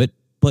meaning to it,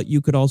 but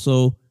you could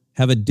also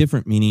have a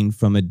different meaning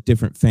from a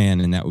different fan,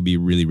 and that would be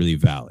really, really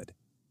valid.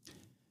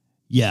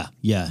 Yeah.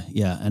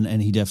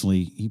 And he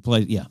definitely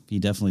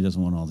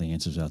doesn't want all the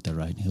answers out there,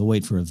 right? He'll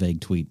wait for a vague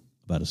tweet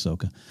about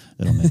Ahsoka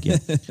that'll make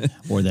it,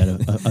 or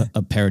that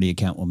a parody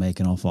account will make,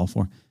 and I'll fall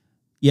for.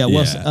 Yeah.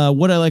 Well,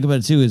 what I like about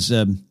it too is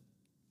it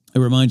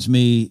reminds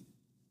me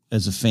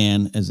as a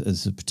fan,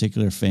 as a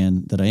particular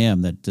fan that I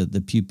am, that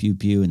the pew pew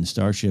pew and the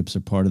starships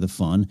are part of the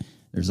fun.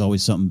 There's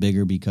always something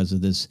bigger because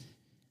of this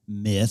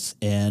myth,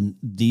 and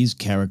these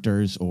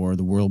characters, or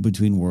the world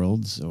between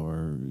worlds,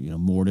 or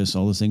Mortis,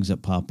 all the things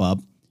that pop up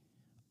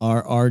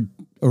are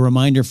a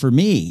reminder for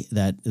me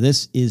that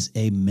this is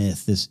a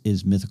myth. This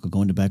is mythical.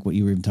 Going to back what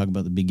you were even talking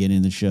about at the beginning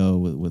of the show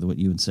with what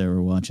you and Sarah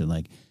were watching,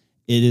 like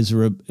it is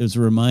a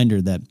reminder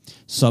that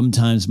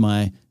sometimes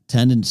my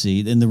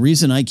tendency, and the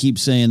reason I keep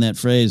saying that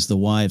phrase, the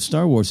why of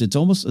Star Wars, it's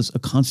almost a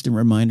constant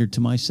reminder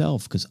to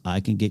myself, because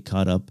I can get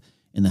caught up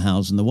in the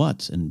hows and the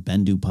whats, and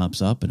Bendu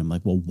pops up, and I'm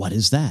like, well, what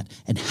is that?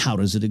 And how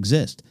does it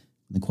exist?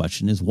 And the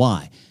question is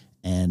why?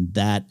 And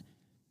that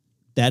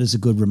is a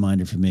good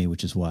reminder for me,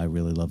 which is why I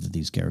really love that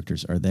these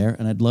characters are there,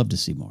 and I'd love to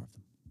see more of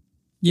them.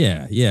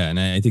 Yeah, and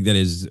I think that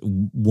is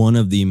one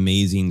of the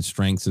amazing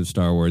strengths of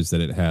Star Wars,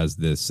 that it has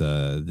this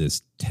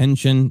this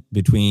tension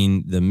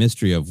between the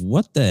mystery of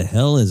what the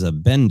hell is a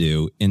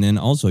Bendu, and then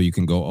also you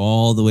can go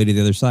all the way to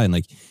the other side. And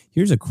like,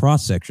 here's a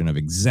cross section of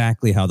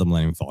exactly how the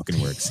Millennium Falcon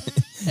works,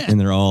 and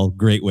they're all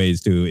great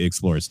ways to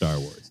explore Star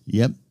Wars.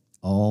 Yep,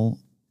 all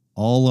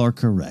are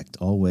correct.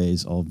 All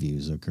ways, all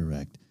views are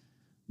correct.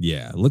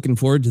 Yeah, looking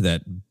forward to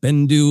that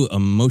Bendu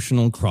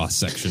emotional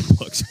cross-section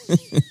books.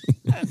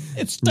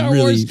 It's Star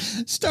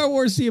Wars. Star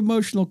Wars, the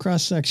emotional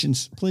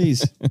cross-sections,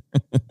 please.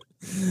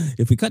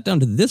 If we cut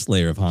down to this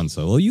layer of Han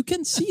Solo, you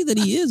can see that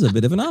he is a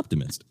bit of an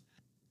optimist.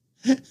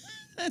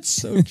 That's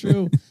so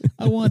true.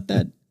 I want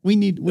that. We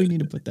need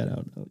to put that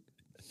out.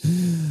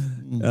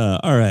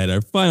 All right,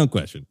 our final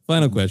question.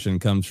 Final question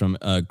comes from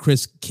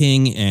Chris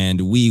King,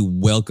 and we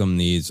welcome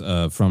these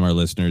from our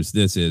listeners.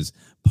 This is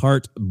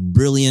part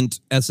brilliant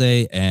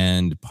essay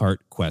and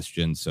part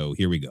question. So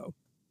here we go.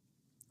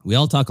 We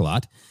all talk a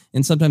lot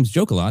and sometimes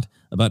joke a lot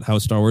about how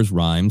Star Wars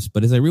rhymes,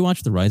 but as I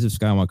rewatched The Rise of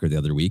Skywalker the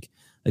other week,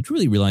 I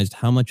truly realized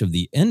how much of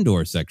the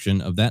Endor section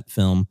of that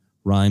film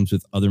rhymes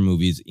with other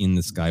movies in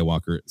the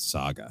Skywalker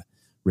saga.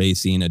 Rey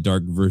seeing a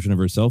dark version of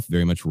herself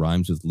very much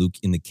rhymes with Luke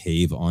in the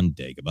cave on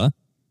Dagobah.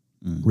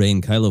 Rey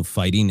and Kylo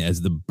fighting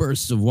as the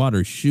bursts of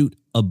water shoot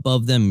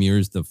above them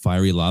mirrors the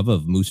fiery lava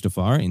of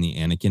Mustafar in the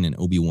Anakin and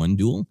Obi-Wan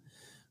duel.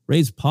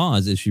 Rey's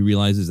pause as she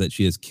realizes that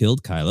she has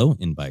killed Kylo,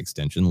 and by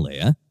extension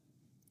Leia,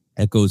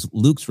 echoes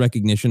Luke's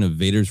recognition of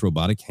Vader's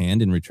robotic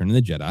hand in Return of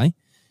the Jedi.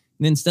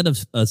 And instead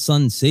of a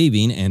son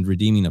saving and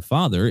redeeming a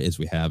father, as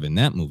we have in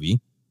that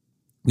movie,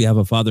 we have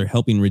a father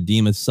helping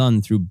redeem a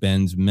son through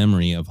Ben's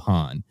memory of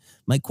Han.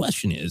 My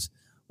question is,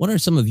 what are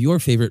some of your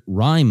favorite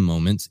rhyme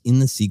moments in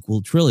the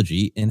sequel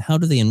trilogy, and how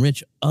do they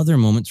enrich other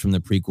moments from the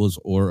prequels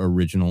or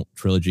original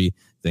trilogy?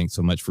 Thanks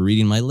so much for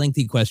reading my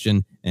lengthy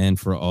question, and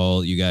for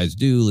all you guys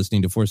do.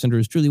 Listening to Force Center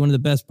is truly one of the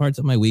best parts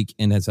of my week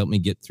and has helped me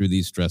get through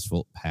these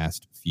stressful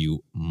past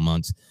few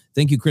months.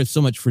 Thank you, Chris,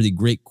 so much for the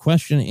great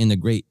question and the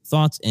great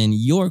thoughts, and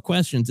your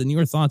questions and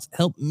your thoughts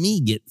help me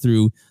get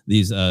through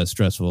these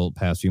stressful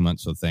past few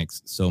months, so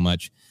thanks so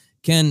much.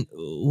 Ken,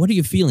 what are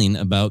you feeling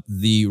about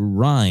the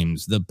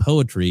rhymes, the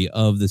poetry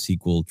of the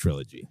sequel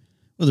trilogy?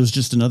 Well, there's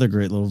just another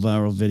great little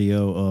viral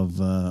video of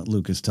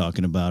Lucas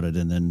talking about it,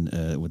 and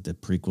then with the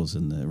prequels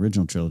and the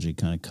original trilogy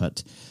kind of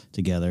cut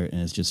together,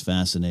 and it's just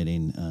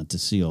fascinating to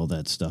see all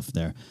that stuff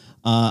there.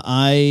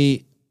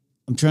 I'm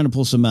trying to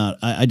pull some out.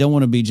 I don't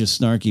want to be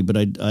just snarky, but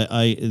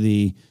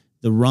the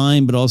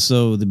rhyme, but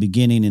also the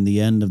beginning and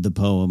the end of the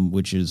poem,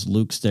 which is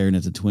Luke staring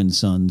at the twin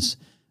suns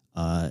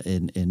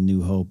in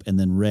New Hope, and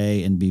then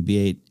Rey and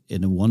BB-8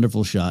 in a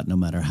wonderful shot, no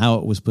matter how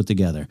it was put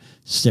together,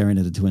 staring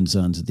at the twin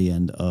suns at the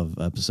end of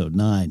episode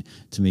 9,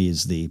 to me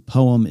is the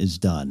poem is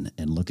done.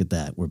 And look at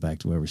that. We're back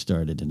to where we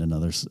started in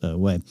another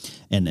way.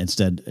 And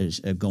instead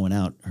of going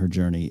out, her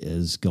journey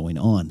is going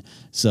on.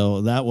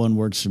 So that one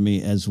works for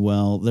me as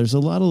well. There's a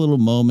lot of little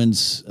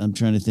moments. I'm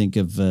trying to think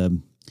of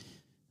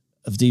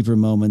deeper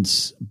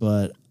moments,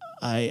 but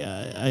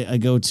I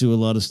go to a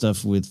lot of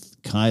stuff with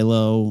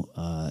Kylo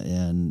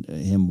and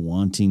him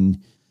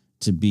wanting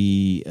to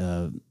be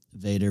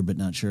Vader, but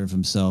not sure of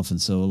himself.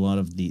 And so a lot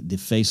of the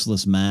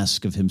faceless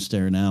mask of him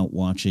staring out,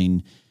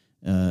 watching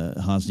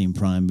Hosnian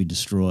Prime be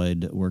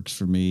destroyed works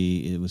for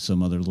me. It was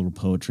some other little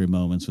poetry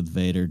moments with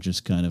Vader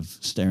just kind of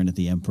staring at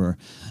the Emperor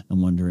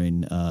and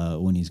wondering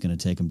when he's going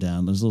to take him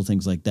down. Those little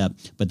things like that.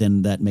 But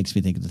then that makes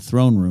me think of the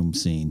throne room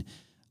scene,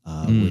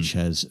 which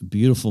has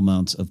beautiful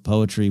amounts of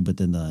poetry, but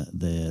then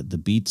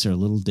the beats are a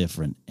little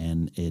different,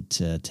 and it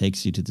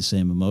takes you to the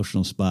same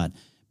emotional spot,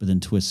 but then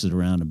twists it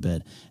around a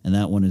bit. And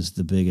that one is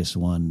the biggest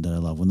one that I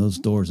love. When those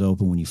doors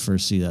open, when you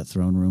first see that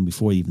throne room,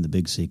 before even the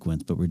big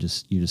sequence, but you're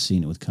just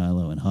seeing it with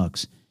Kylo and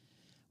Hux.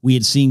 We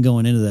had seen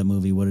going into that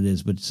movie what it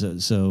is, but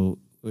so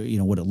you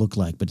know what it looked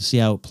like, but to see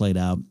how it played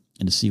out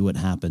and to see what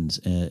happens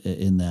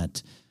in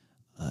that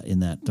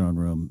throne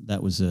room,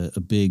 that was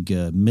a big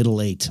middle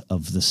eight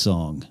of the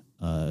song.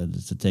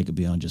 To take it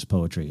beyond just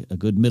poetry, a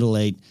good middle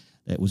eight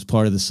that was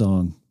part of the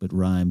song but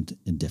rhymed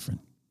and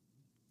different.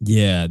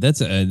 Yeah,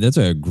 that's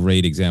a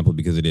great example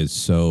because it is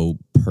so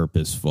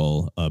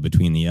purposeful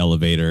between the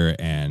elevator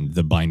and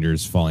the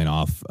binders falling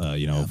off.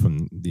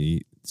 From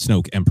the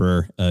Snoke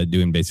Emperor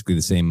doing basically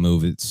the same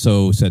move. It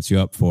so sets you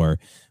up for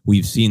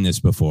we've seen this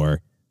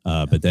before,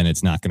 but then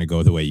it's not going to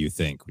go the way you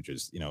think, which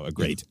is a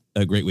great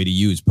way to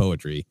use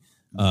poetry.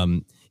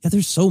 Yeah,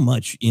 there's so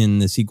much in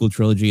the sequel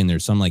trilogy, and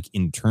there's some like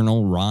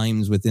internal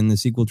rhymes within the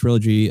sequel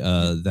trilogy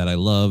that I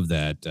love.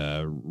 That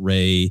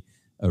Rey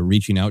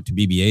reaching out to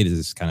BB-8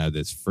 is kind of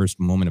this first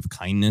moment of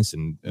kindness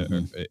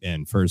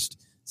and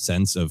first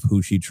sense of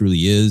who she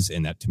truly is,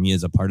 and that to me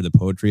is a part of the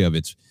poetry of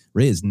it's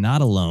Rey is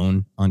not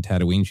alone on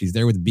Tatooine. She's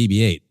there with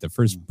BB-8, the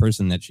first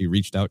person that she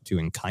reached out to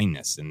in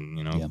kindness, and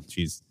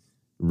she's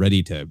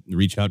ready to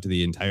reach out to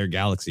the entire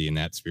galaxy in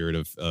that spirit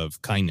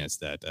of kindness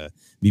that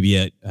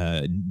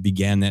BB-8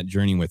 began that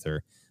journey with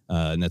her.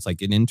 And that's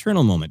like an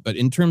internal moment. But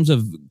in terms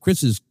of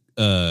Chris's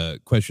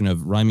question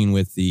of rhyming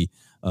with the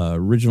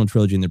original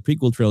trilogy and the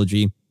prequel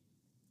trilogy,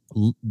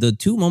 the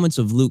two moments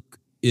of Luke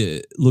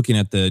looking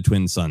at the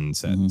twin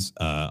sunsets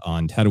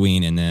on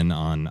Tatooine and then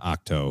on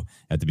Ahch-To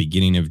at the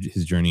beginning of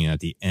his journey and at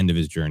the end of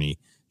his journey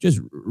just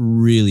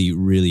really,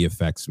 really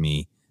affects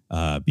me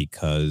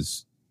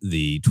because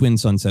the twin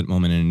sunset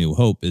moment in A New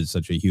Hope is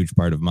such a huge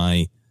part of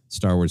my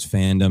Star Wars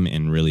fandom,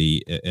 and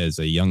really as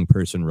a young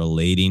person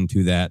relating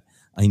to that,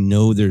 I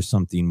know there's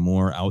something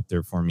more out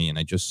there for me, and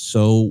I just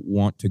so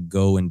want to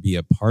go and be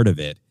a part of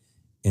it.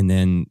 And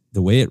then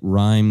the way it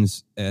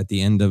rhymes at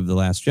the end of The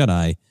Last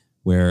Jedi,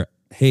 where,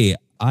 hey,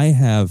 I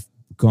have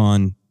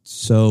gone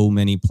so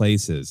many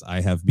places. I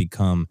have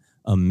become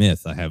a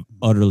myth. I have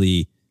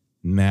utterly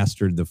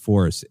mastered the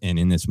Force. And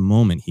in this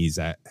moment,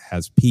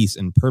 has peace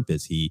and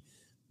purpose. He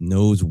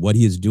knows what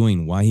he is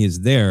doing, why he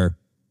is there.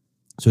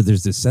 So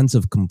there's this sense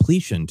of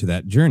completion to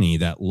that journey,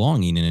 that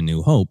longing in A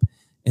New Hope.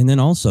 And then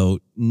also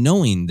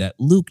knowing that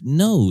Luke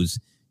knows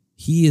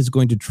he is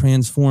going to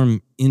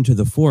transform into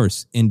the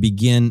Force and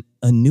begin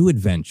a new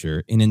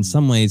adventure. And in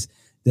some ways,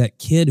 that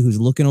kid who's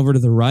looking over to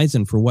the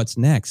horizon for what's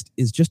next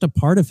is just a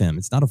part of him.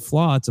 It's not a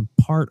flaw. It's a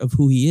part of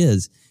who he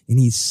is. And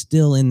he's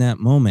still in that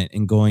moment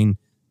and going,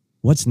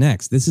 what's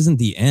next? This isn't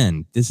the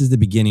end. This is the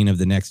beginning of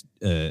the next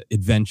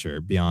adventure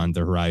beyond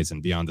the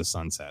horizon, beyond the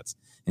sunsets.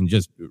 And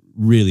just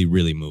really,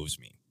 really moves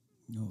me.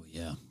 Oh,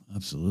 yeah,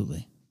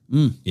 absolutely.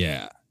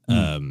 Yeah.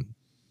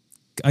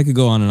 I could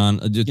go on and on.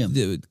 Just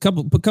a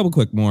couple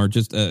quick more.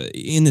 Just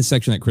in this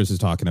section that Chris is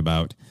talking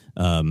about,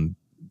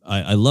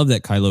 I love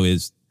that Kylo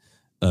is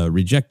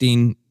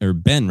rejecting, or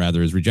Ben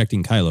rather is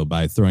rejecting Kylo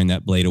by throwing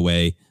that blade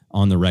away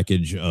on the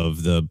wreckage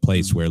of the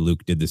place where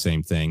Luke did the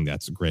same thing.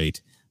 That's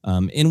great.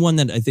 And one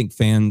that I think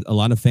a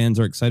lot of fans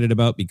are excited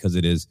about because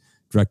it is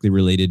directly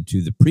related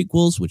to the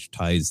prequels, which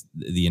ties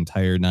the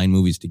entire 9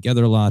 movies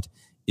together a lot,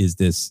 is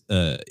this,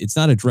 it's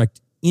not a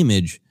direct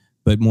image,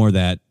 but more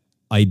that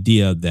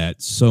idea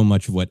that so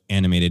much of what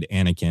animated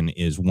Anakin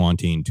is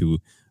wanting to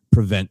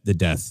prevent the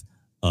death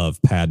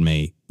of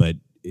Padme, but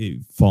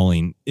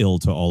falling ill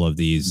to all of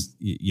these,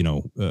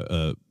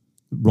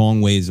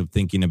 wrong ways of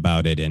thinking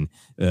about it, and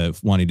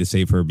wanting to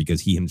save her because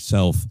he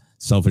himself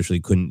selfishly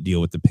couldn't deal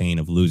with the pain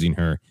of losing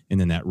her. And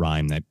then that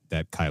rhyme that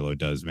Kylo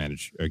does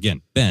manage, or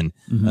again, Ben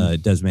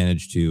does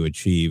manage to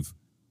achieve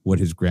what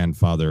his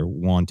grandfather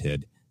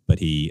wanted, but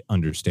he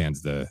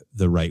understands the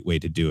right way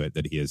to do it,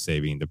 that he is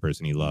saving the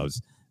person he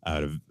loves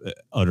out of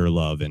utter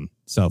love and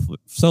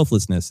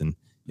selflessness, and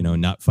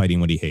not fighting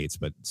what he hates,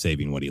 but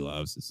saving what he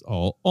loves. It's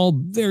all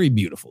very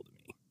beautiful to me.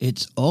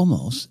 It's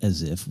almost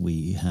as if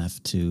we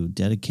have to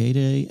dedicate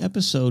a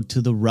episode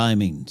to the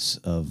rhymings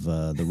of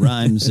the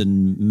rhymes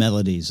and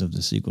melodies of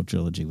the sequel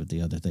trilogy with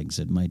the other things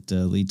that might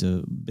lead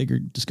to bigger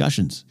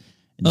discussions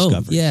and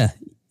discoveries.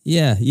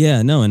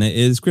 Yeah. No, and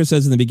as Chris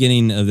says in the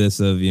beginning of this,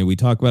 we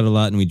talk about it a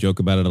lot and we joke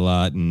about it a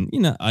lot, and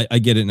I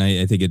get it, and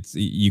I think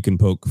you can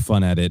poke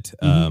fun at it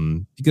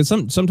because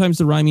sometimes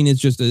the rhyming is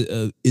just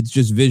it's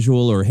just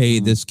visual, or hey,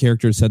 this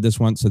character said this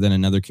once, so then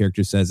another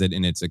character says it,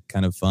 and it's a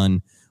kind of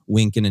fun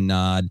wink and a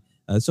nod.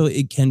 So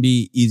it can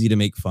be easy to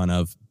make fun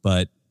of,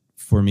 but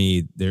for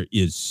me, there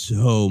is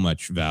so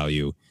much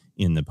value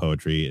in the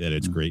poetry that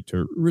it's great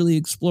to really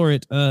explore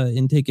it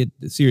and take it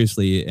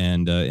seriously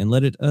and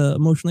let it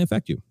emotionally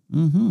affect you.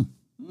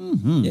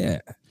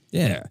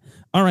 Yeah.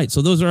 All right.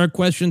 So those are our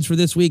questions for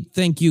this week.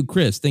 Thank you,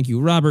 Chris. Thank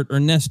you, Robert,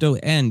 Ernesto,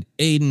 and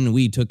Aiden.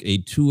 We took a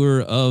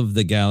tour of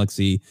the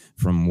galaxy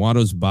from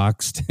Watto's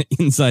box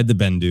inside the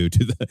Bendu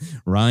to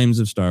the rhymes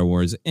of Star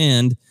Wars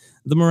and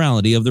the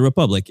morality of the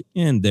Republic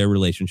and their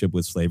relationship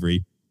with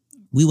slavery.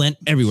 We went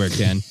everywhere,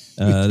 Ken.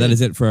 That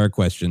is it for our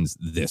questions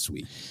this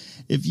week.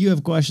 If you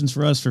have questions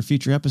for us for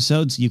future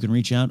episodes, you can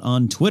reach out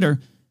on Twitter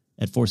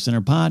at Force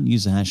Center Pod.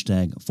 Use the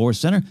hashtag Force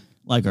Center.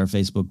 Like our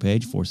Facebook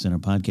page, Force Center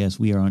Podcast.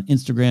 We are on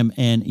Instagram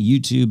and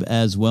YouTube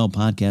as well.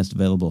 Podcast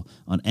available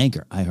on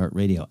Anchor,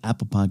 iHeartRadio,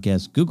 Apple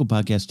Podcasts, Google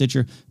Podcasts,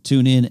 Stitcher,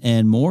 TuneIn,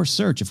 and more.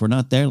 Search. If we're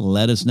not there,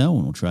 let us know,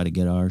 and we'll try to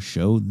get our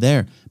show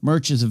there.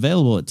 Merch is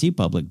available at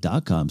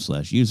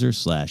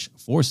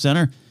tpublic.com/user/Force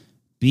Center.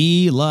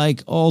 Be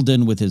like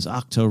Alden with his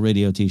Ahch-To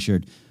Radio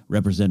t-shirt.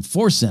 Represent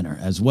Force Center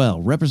as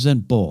well.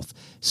 Represent both.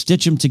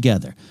 Stitch them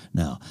together.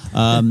 Now,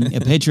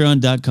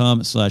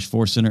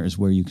 patreon.com/Force Center is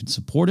where you can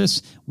support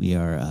us. We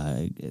are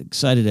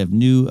excited to have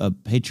new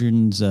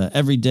patrons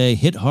every day.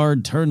 Hit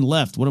hard, turn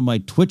left. One of my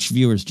Twitch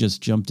viewers just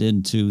jumped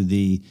into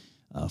the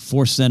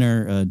Force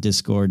Center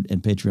Discord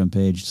and Patreon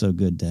page. So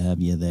good to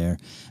have you there.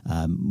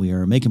 We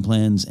are making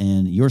plans,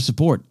 and your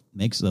support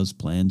makes those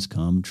plans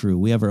come true.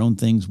 We have our own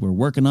things we're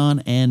working on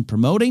and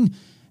promoting,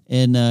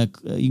 and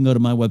you can go to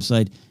my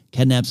website,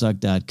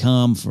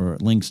 KenNapzok.com, for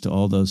links to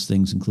all those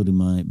things, including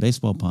my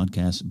baseball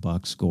podcast,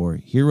 Box Score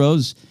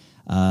Heroes.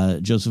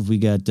 Joseph, we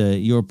got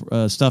your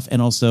stuff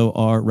and also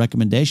our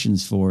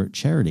recommendations for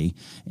charity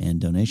and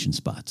donation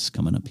spots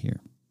coming up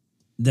here.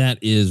 That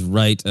is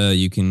right.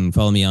 You can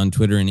follow me on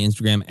Twitter and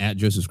Instagram at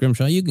Joseph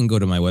Scrimshaw. You can go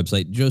to my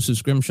website,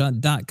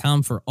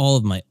 josephscrimshaw.com, for all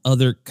of my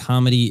other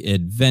comedy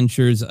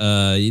adventures.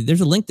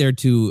 There's a link there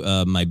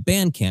to my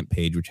Bandcamp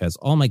page, which has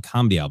all my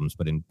comedy albums.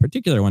 But in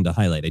particular, I wanted to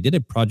highlight, I did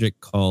a project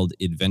called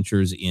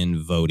Adventures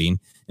in Voting.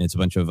 And it's a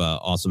bunch of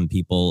awesome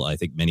people, I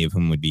think many of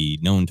whom would be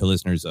known to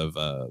listeners of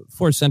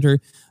Force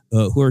Center,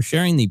 who are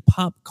sharing the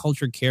pop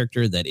culture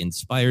character that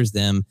inspires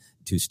them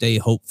to stay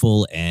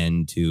hopeful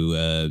and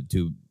to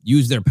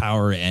use their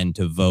power and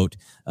to vote.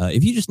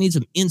 If you just need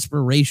some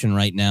inspiration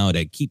right now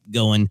to keep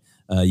going,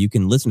 you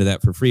can listen to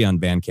that for free on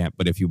Bandcamp.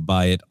 But if you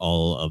buy it,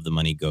 all of the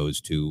money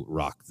goes to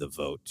Rock the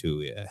Vote,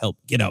 to help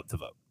get out the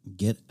vote.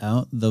 Get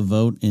out the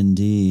vote,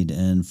 indeed.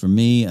 And for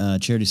me,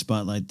 Charity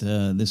Spotlight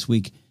this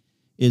week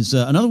is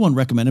another one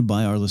recommended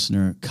by our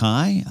listener,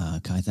 Kai.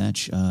 Kai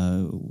Thatch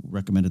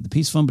recommended the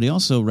Peace Fund, but he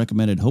also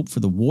recommended Hope for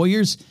the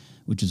Warriors,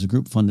 which is a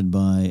group founded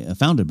by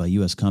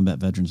U.S. combat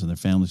veterans and their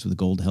families with the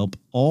goal to help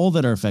all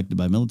that are affected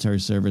by military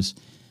service,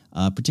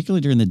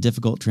 particularly during the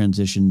difficult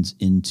transitions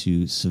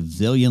into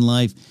civilian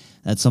life.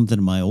 That's something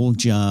in my old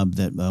job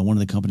that one of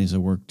the companies I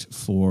worked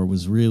for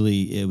was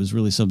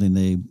really something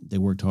they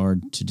worked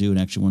hard to do and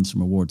actually won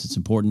some awards. It's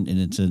important, and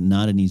it's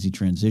not an easy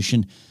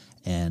transition.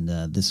 And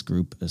this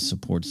group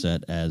supports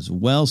that as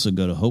well. So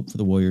go to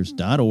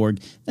hopeforthewarriors.org.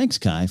 Thanks,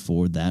 Kai,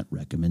 for that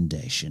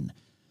recommendation.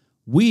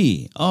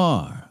 We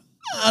are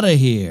out of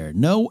here.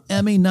 No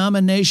Emmy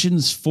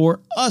nominations for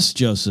us,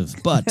 Joseph,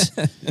 but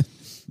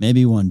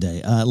maybe one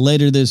day.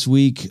 Later this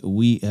week,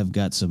 we have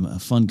got some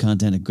fun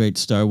content at Great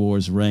Star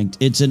Wars Ranked.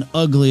 It's an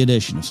ugly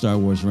edition of Star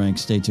Wars Ranked.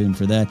 Stay tuned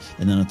for that.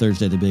 And then on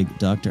Thursday, the big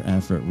Dr.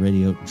 Aphra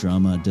radio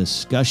drama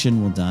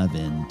discussion. We'll dive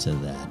into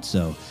that.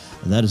 So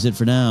that is it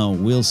for now.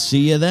 We'll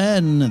see you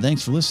then.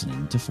 Thanks for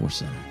listening to Force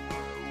Center.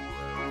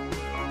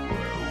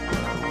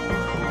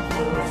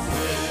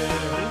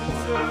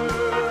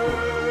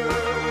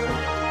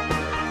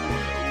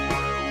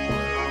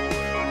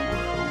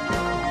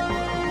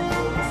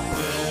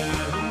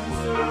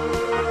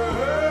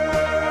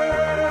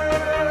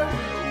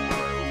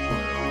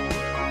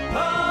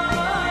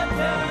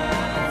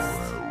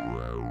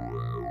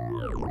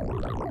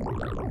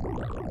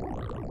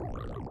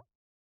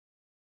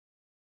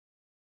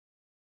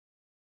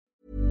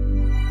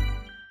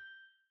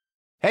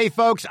 Hey,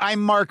 folks,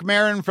 I'm Mark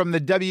Maron from the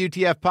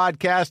WTF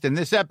Podcast, and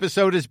this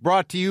episode is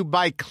brought to you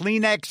by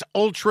Kleenex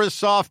Ultra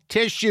Soft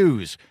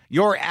Tissues,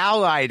 your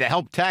ally to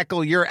help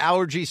tackle your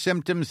allergy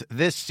symptoms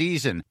this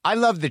season. I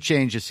love the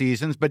change of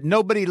seasons, but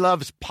nobody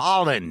loves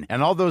pollen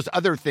and all those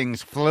other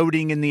things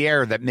floating in the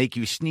air that make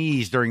you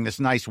sneeze during this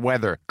nice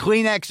weather.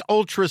 Kleenex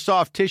Ultra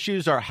Soft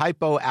Tissues are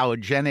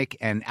hypoallergenic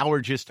and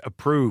allergist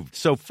approved,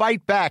 so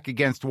fight back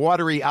against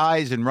watery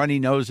eyes and runny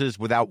noses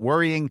without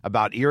worrying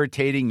about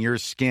irritating your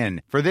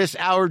skin. For this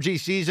allergy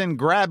season,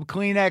 grab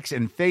Kleenex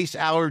and face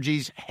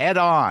allergies head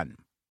on.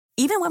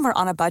 Even when we're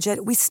on a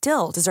budget, we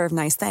still deserve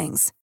nice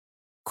things.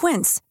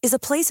 Quince is a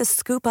place to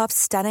scoop up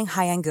stunning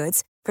high-end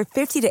goods for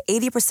 50 to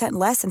 80%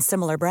 less than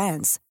similar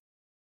brands.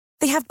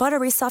 They have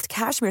buttery soft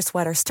cashmere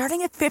sweaters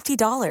starting at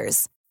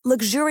 $50,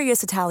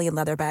 luxurious Italian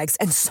leather bags,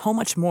 and so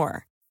much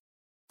more.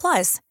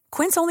 Plus,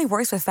 Quince only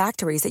works with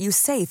factories that use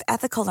safe,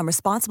 ethical, and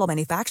responsible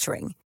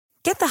manufacturing.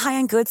 Get the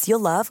high-end goods you'll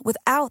love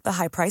without the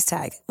high price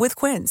tag with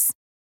Quince.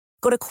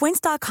 Go to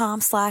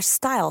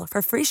quince.com/style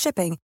for free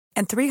shipping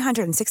and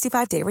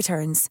 365-day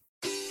returns.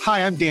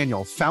 Hi, I'm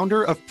Daniel,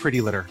 founder of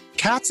Pretty Litter.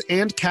 Cats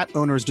and cat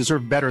owners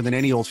deserve better than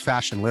any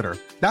old-fashioned litter.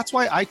 That's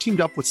why I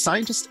teamed up with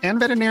scientists and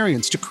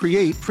veterinarians to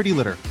create Pretty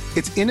Litter.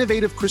 Its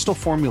innovative crystal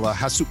formula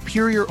has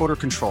superior odor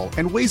control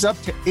and weighs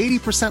up to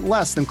 80%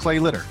 less than clay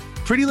litter.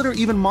 Pretty Litter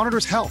even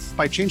monitors health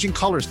by changing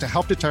colors to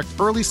help detect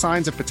early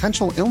signs of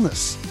potential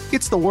illness.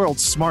 It's the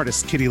world's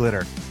smartest kitty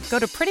litter. Go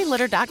to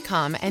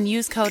prettylitter.com and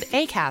use code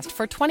ACAST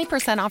for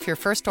 20% off your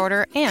first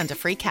order and a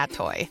free cat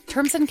toy.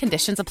 Terms and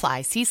conditions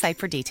apply. See site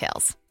for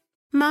details.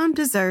 Mom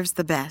deserves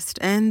the best,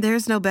 and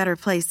there's no better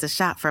place to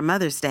shop for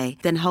Mother's Day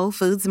than Whole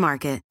Foods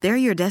Market. They're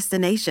your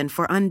destination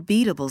for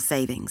unbeatable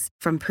savings,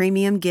 from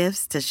premium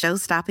gifts to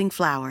show-stopping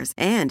flowers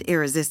and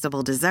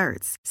irresistible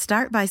desserts.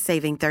 Start by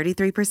saving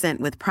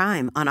 33% with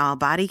Prime on all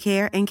body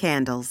care and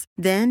candles.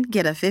 Then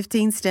get a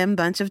 15-stem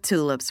bunch of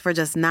tulips for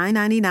just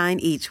 $9.99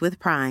 each with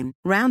Prime.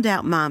 Round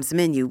out Mom's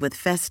menu with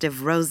festive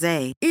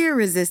rosé,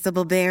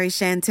 irresistible berry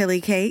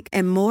chantilly cake,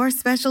 and more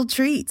special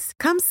treats.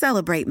 Come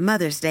celebrate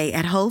Mother's Day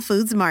at Whole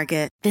Foods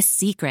Market. The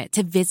secret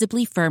to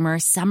visibly firmer,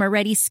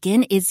 summer-ready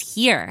skin is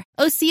here.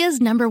 Osea's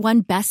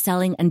 #1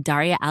 best-selling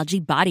Undaria Algae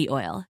Body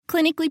Oil.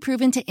 Clinically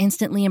proven to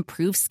instantly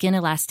improve skin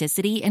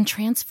elasticity and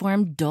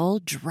transform dull,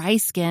 dry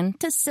skin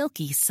to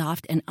silky,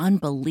 soft, and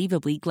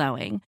unbelievably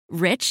glowing.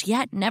 Rich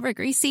yet never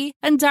greasy,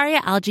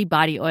 Undaria Algae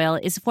Body Oil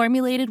is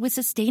formulated with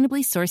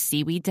sustainably sourced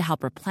seaweed to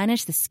help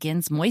replenish the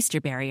skin's moisture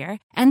barrier,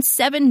 and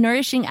 7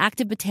 nourishing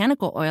active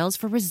botanical oils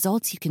for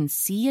results you can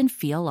see and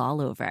feel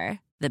all over.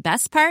 The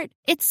best part?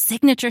 Its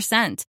signature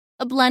scent.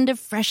 A blend of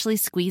freshly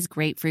squeezed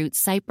grapefruit,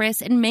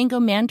 cypress, and mango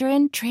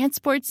mandarin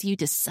transports you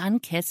to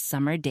sun-kissed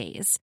summer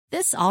days.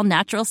 This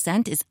all-natural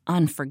scent is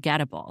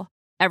unforgettable.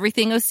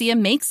 Everything Osea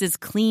makes is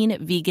clean,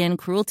 vegan,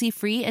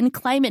 cruelty-free, and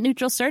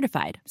climate-neutral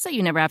certified, so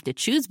you never have to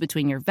choose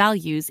between your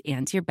values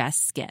and your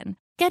best skin.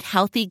 Get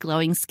healthy,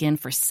 glowing skin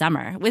for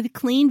summer with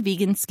clean,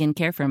 vegan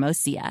skincare from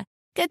Osea.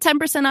 Get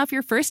 10% off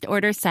your first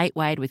order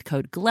site-wide with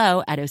code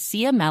GLOW at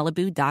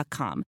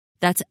OseaMalibu.com.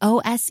 That's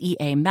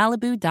OSEA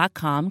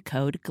Malibu.com,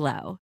 code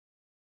GLOW.